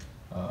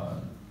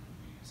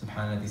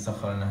 سبحان الذي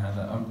سخر لنا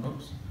هذا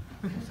oops.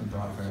 What's the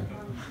dua for it?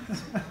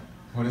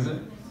 What is it?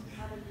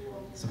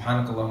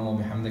 سبحانك اللهم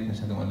وبحمدك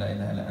نشهد أن لا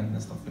إله إلا أنت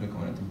نستغفرك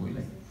ونتوب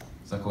إليك.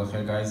 جزاك الله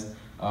خير, guys.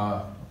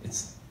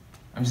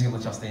 I'm just gonna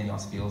let y'all stay in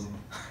y'all's fields.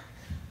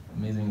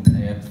 Amazing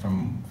ayat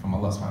from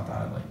Allah subhanahu wa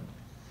ta'ala. Like,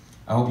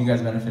 I hope you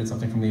guys benefited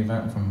something from the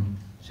event, from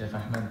Sheikh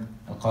Ahmed,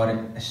 Al-Qari,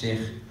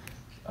 Al-Sheikh,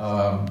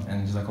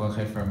 and Jazakallah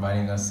khair for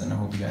inviting us, and I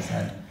hope you guys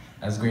had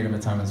as great of a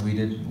time as we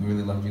did. We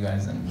really loved you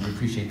guys, and we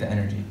appreciate the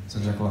energy. So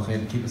Jazakallah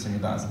khair, keep us in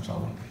your da'as,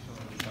 inshallah.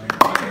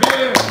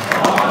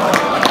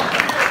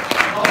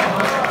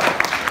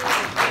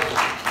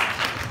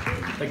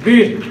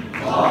 Takbir!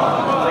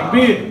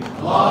 Takbir!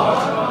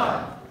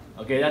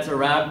 Okay, that's a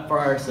wrap for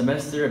our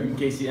semester of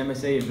UKC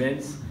MSA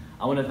events.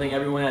 I want to thank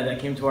everyone that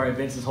came to our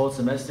events this whole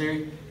semester,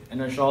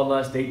 and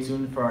inshallah stay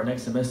tuned for our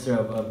next semester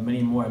of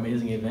many more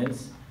amazing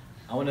events.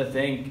 I want to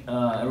thank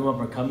everyone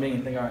for coming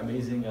and thank our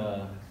amazing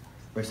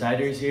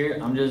reciters here.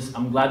 I'm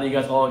glad that you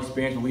guys all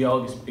experienced what we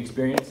all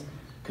experienced,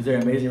 because they're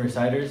amazing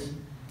reciters,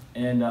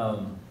 and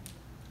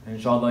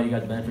inshallah you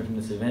guys benefit from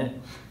this event.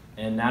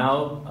 And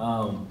now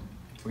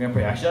we're gonna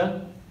pray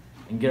Asha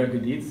and get our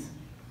good deeds,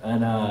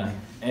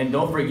 and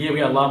don't forget we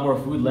got a lot more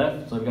food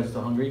left, so if you guys are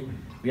still hungry,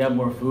 we have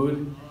more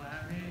food.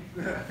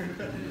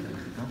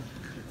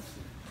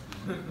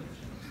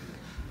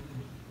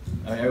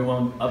 Alright,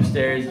 everyone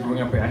upstairs, we're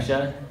gonna pray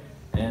Asha,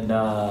 and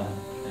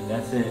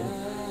that's it.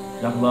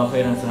 Jazakallah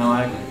khairan. Assalamu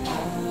alaikum.